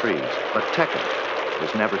in the trees, but Tekka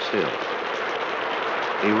was never still.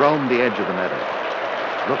 He roamed the edge of the meadow,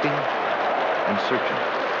 looking and searching.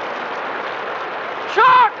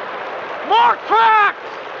 Shark! More tracks!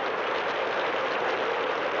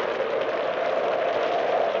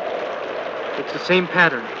 It's the same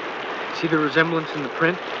pattern. See the resemblance in the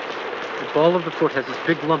print? The ball of the foot has this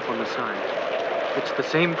big lump on the side. It's the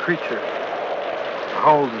same creature.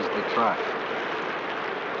 How old is the track?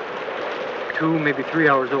 2, maybe 3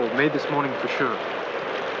 hours old. Made this morning for sure.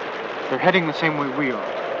 They're heading the same way we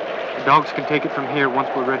are. The dogs can take it from here once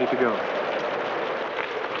we're ready to go.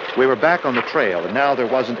 We were back on the trail, and now there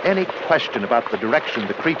wasn't any question about the direction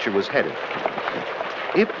the creature was headed.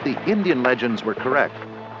 If the Indian legends were correct,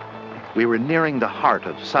 we were nearing the heart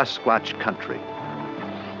of Sasquatch country.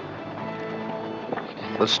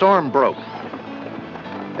 The storm broke,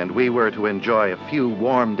 and we were to enjoy a few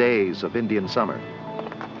warm days of Indian summer.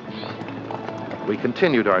 We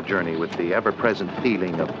continued our journey with the ever-present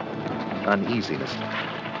feeling of uneasiness.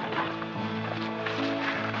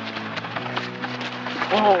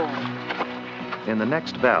 Oh! In the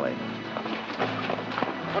next valley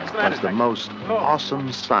was the most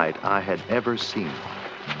awesome sight I had ever seen.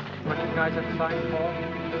 Recognize that sign, Paul?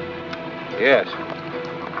 Yes.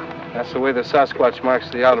 That's the way the Sasquatch marks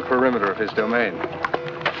the outer perimeter of his domain.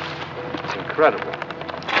 It's incredible.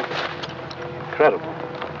 Incredible.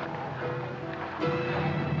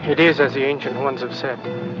 It is as the ancient ones have said.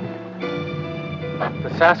 The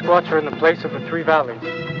Sasquatch are in the place of the three valleys.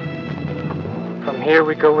 From here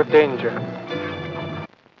we go with danger.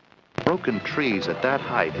 Broken trees at that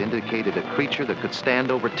height indicated a creature that could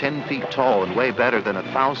stand over 10 feet tall and weigh better than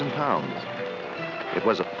 1,000 pounds. It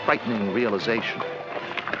was a frightening realization.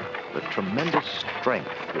 The tremendous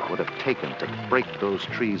strength it would have taken to break those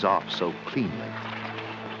trees off so cleanly.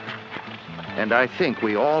 And I think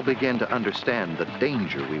we all began to understand the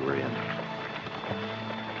danger we were in.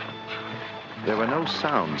 There were no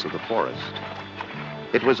sounds of the forest.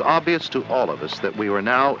 It was obvious to all of us that we were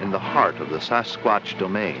now in the heart of the Sasquatch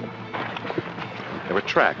domain. There were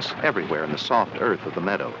tracks everywhere in the soft earth of the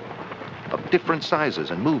meadow, of different sizes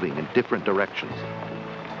and moving in different directions.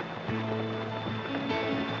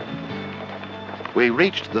 We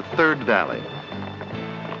reached the third valley.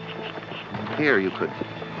 Here you could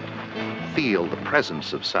feel the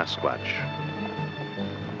presence of Sasquatch.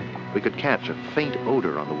 We could catch a faint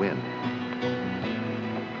odor on the wind.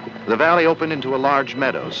 The valley opened into a large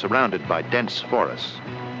meadow surrounded by dense forests,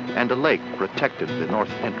 and a lake protected the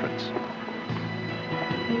north entrance.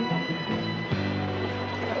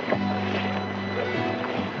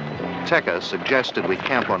 Tekka suggested we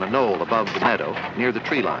camp on a knoll above the meadow near the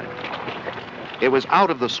tree line. It was out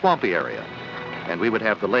of the swampy area, and we would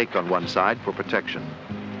have the lake on one side for protection.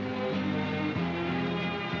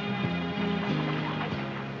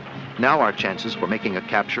 Now our chances for making a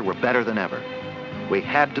capture were better than ever. We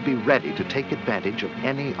had to be ready to take advantage of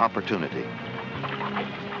any opportunity.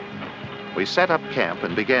 We set up camp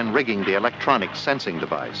and began rigging the electronic sensing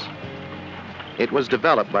device. It was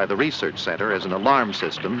developed by the research center as an alarm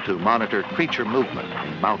system to monitor creature movement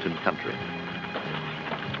in mountain country.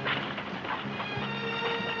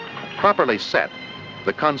 Properly set,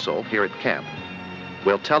 the console here at camp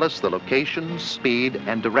will tell us the location, speed,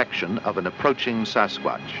 and direction of an approaching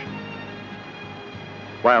Sasquatch.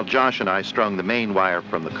 While Josh and I strung the main wire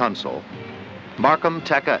from the console, Markham,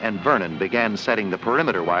 Tekka, and Vernon began setting the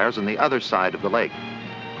perimeter wires on the other side of the lake.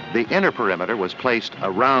 The inner perimeter was placed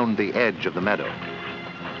around the edge of the meadow.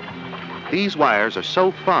 These wires are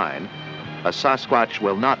so fine, a Sasquatch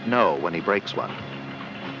will not know when he breaks one.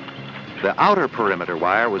 The outer perimeter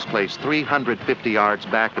wire was placed 350 yards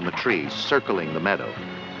back in the trees, circling the meadow.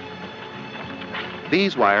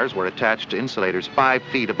 These wires were attached to insulators 5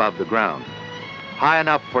 feet above the ground, high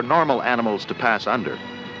enough for normal animals to pass under,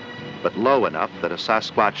 but low enough that a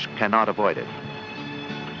Sasquatch cannot avoid it.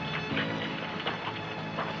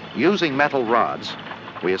 Using metal rods,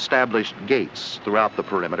 we established gates throughout the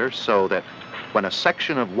perimeter so that when a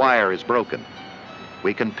section of wire is broken,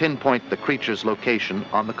 we can pinpoint the creature's location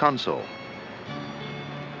on the console.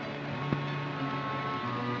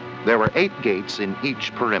 There were 8 gates in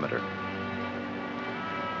each perimeter.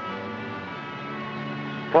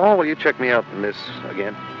 Paul, will you check me out on this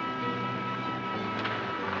again?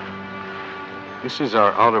 This is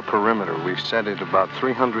our outer perimeter. We've set it about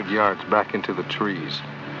 300 yards back into the trees.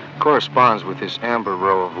 Corresponds with this amber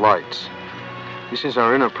row of lights. This is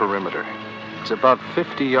our inner perimeter. It's about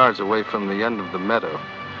 50 yards away from the end of the meadow.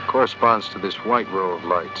 Corresponds to this white row of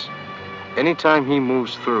lights. Anytime he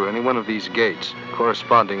moves through any one of these gates,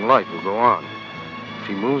 corresponding light will go on. If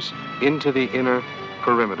he moves into the inner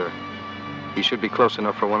perimeter, he should be close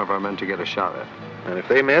enough for one of our men to get a shot at. And if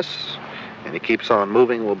they miss, and he keeps on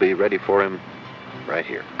moving, we'll be ready for him right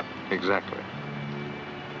here. Exactly.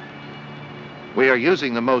 We are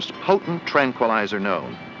using the most potent tranquilizer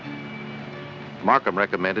known. Markham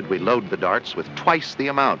recommended we load the darts with twice the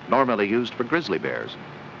amount normally used for grizzly bears.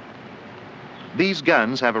 These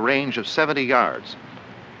guns have a range of 70 yards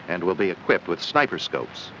and will be equipped with sniper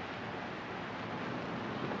scopes.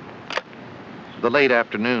 The late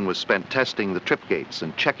afternoon was spent testing the trip gates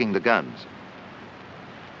and checking the guns.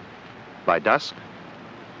 By dusk,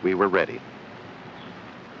 we were ready.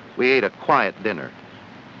 We ate a quiet dinner.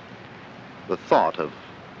 The thought of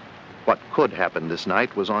what could happen this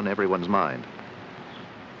night was on everyone's mind.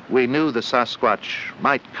 We knew the Sasquatch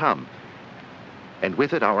might come, and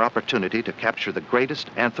with it our opportunity to capture the greatest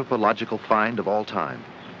anthropological find of all time.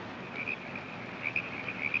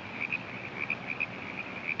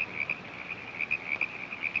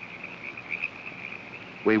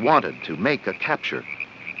 We wanted to make a capture,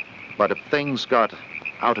 but if things got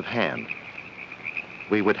out of hand,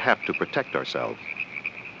 we would have to protect ourselves.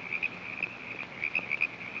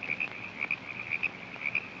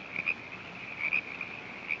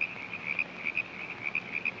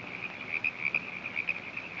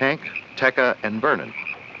 Hank, Tekka, and Vernon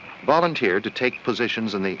volunteered to take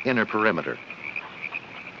positions in the inner perimeter.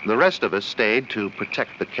 The rest of us stayed to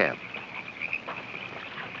protect the camp.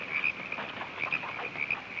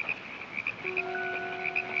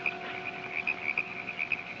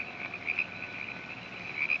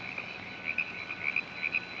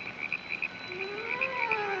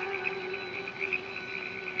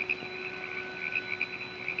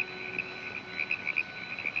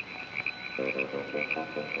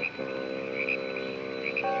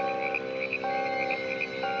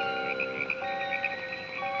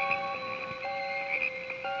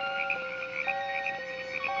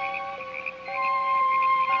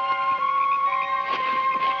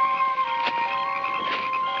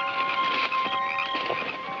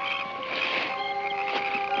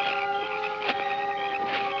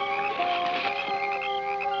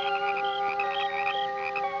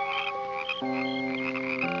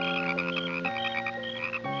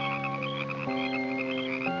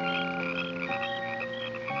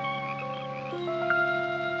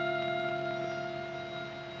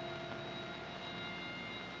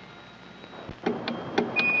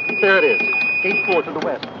 There it is, gate 4 to the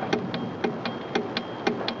west.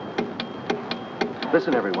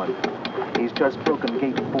 Listen, everyone. He's just broken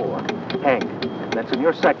gate 4. Hank, that's in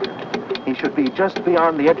your sector. He should be just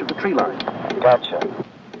beyond the edge of the tree line. Gotcha.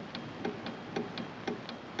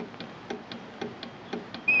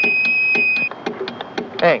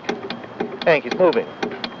 Hank, he's moving.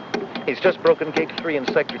 He's just broken gate 3 in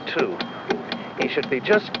sector 2. He should be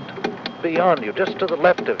just beyond you, just to the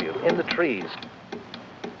left of you, in the trees.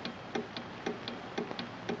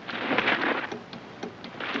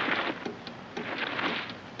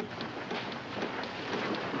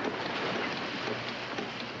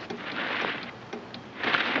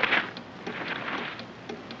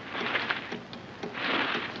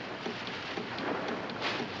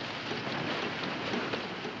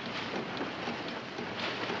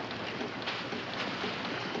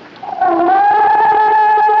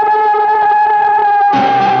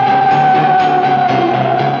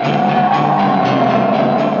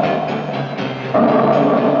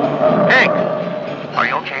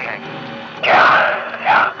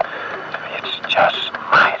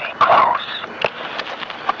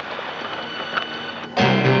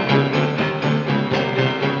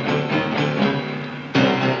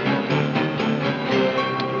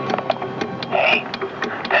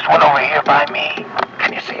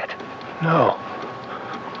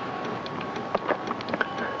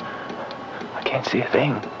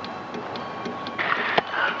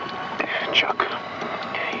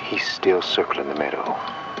 Circling the meadow.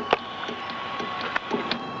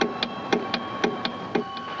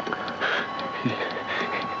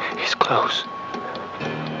 He's close.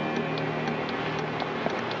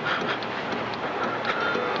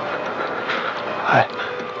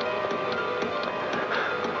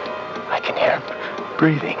 I can hear him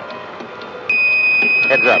breathing.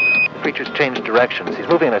 Heads up. The creature's changed directions. He's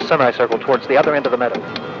moving in a semicircle towards the other end of the meadow.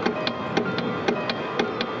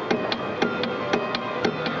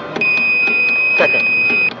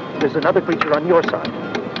 There's another creature on your side.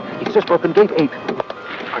 He's just broken gate 8.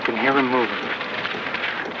 I can hear him moving.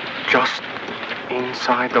 Just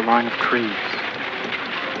inside the line of trees.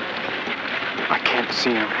 I can't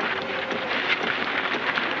see him.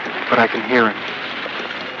 But I can hear him.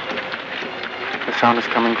 The sound is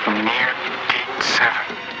coming from near gate 7.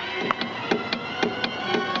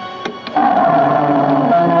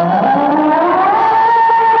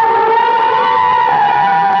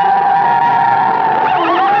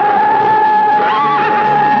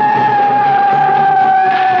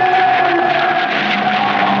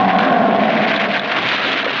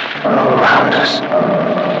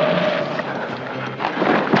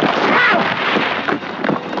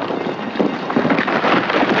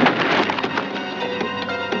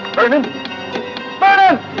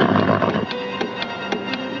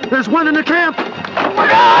 There's one in the camp!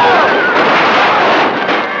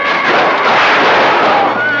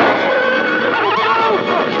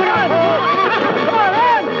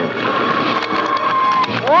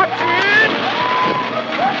 Watch it!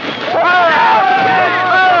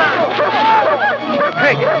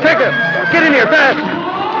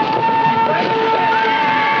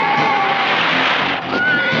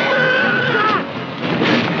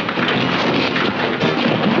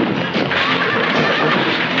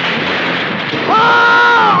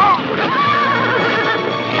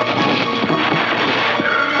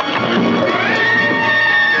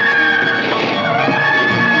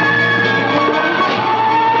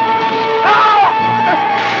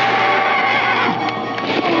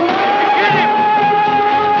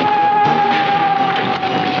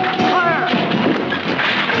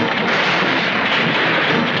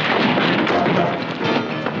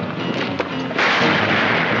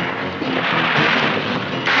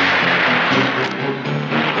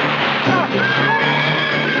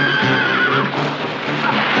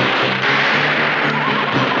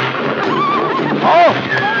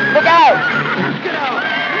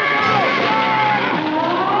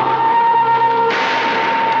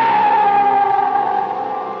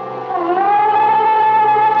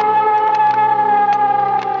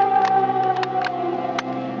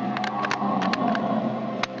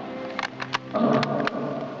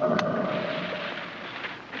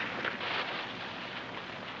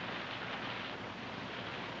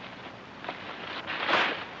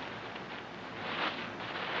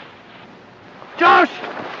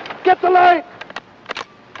 Get the light!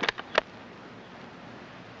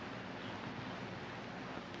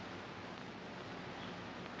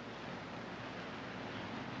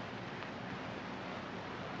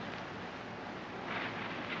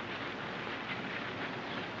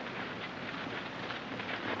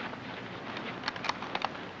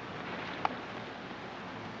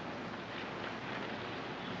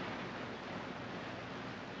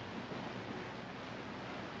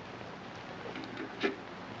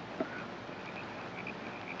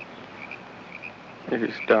 It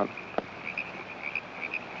is done.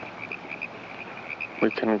 We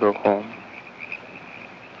can go home.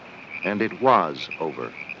 And it was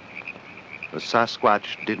over. The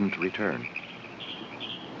Sasquatch didn't return.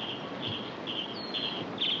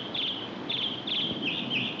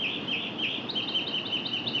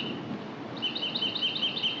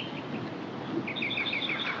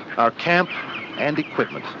 Our camp and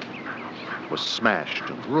equipment was smashed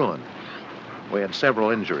and ruined. We had several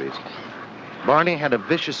injuries. Barney had a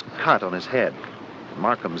vicious cut on his head.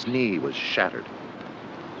 Markham's knee was shattered.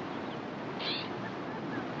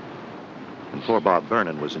 And poor Bob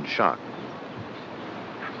Vernon was in shock.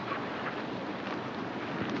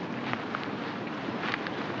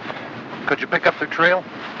 Could you pick up the trail?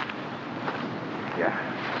 Yeah.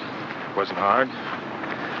 Wasn't hard.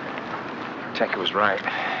 Teca was right.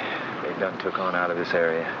 They done took on out of this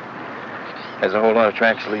area. There's a whole lot of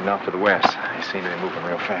tracks leading off to the west. They seem to be moving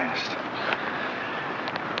real fast.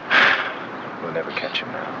 We'll never catch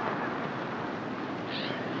him now.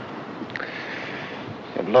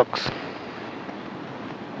 It looks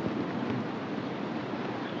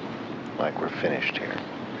like we're finished here.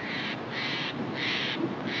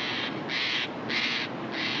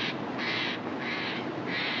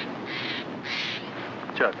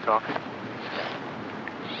 Judd, coffee?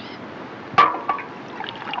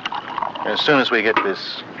 As soon as we get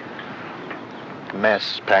this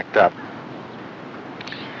mess packed up,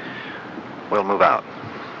 we'll move out.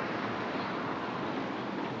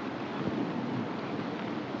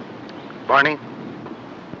 Barney?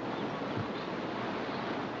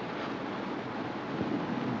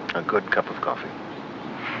 A good cup of coffee.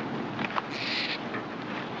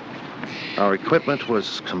 Our equipment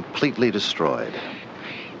was completely destroyed.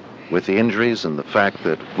 With the injuries and the fact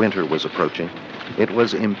that winter was approaching, it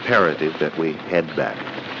was imperative that we head back.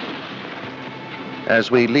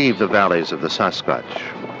 As we leave the valleys of the Sasquatch,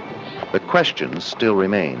 the questions still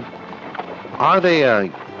remain. Are they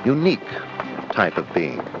a unique type of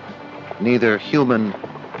being, neither human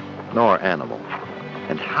nor animal?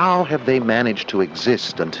 And how have they managed to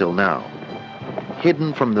exist until now,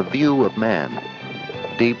 hidden from the view of man,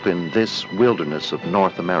 deep in this wilderness of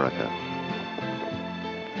North America?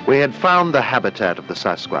 We had found the habitat of the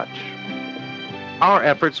Sasquatch. Our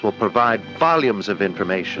efforts will provide volumes of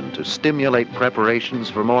information to stimulate preparations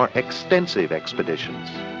for more extensive expeditions.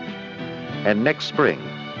 And next spring,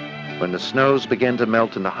 when the snows begin to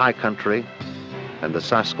melt in the high country and the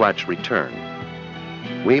Sasquatch return,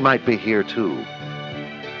 we might be here too,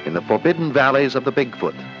 in the forbidden valleys of the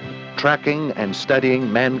Bigfoot, tracking and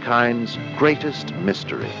studying mankind's greatest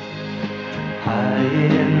mystery. High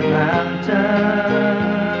in the mountains,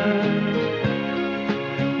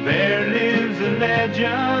 there lives a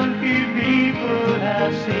legend few people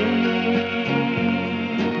have seen.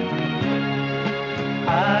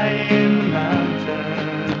 High in the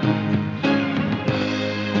mountains,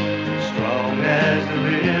 strong as the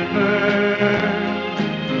river,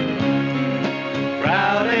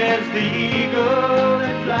 proud as the eagle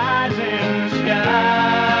that flies in the sky.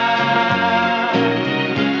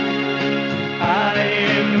 High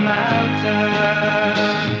in the mountains,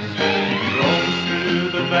 roams through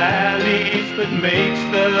the valleys, but makes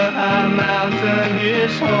the high mountain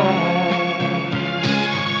his home.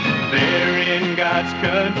 There in God's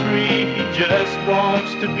country, he just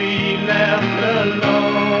wants to be left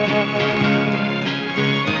alone.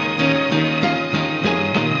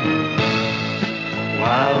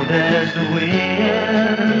 Wild as the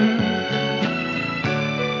wind,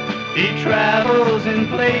 he travels in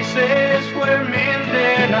places where men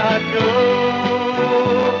dare not go.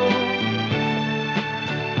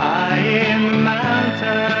 High in the mountains.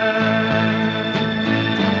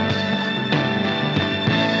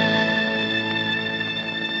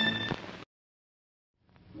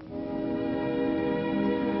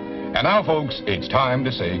 And now, folks, it's time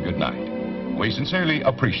to say goodnight. We sincerely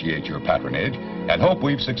appreciate your patronage and hope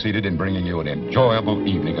we've succeeded in bringing you an enjoyable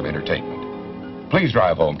evening of entertainment. Please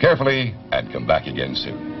drive home carefully and come back again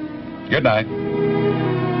soon. Good night.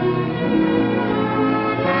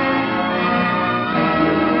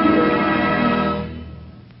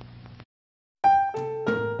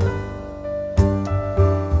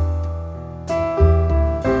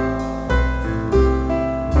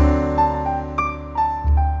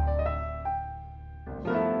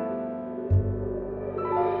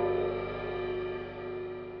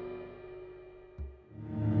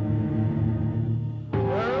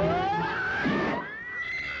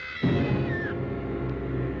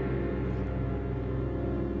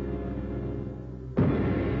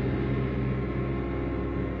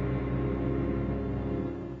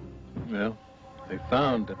 Well, they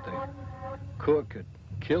found that the cook had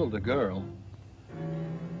killed the girl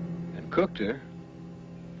and cooked her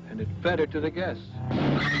and had fed her to the guests.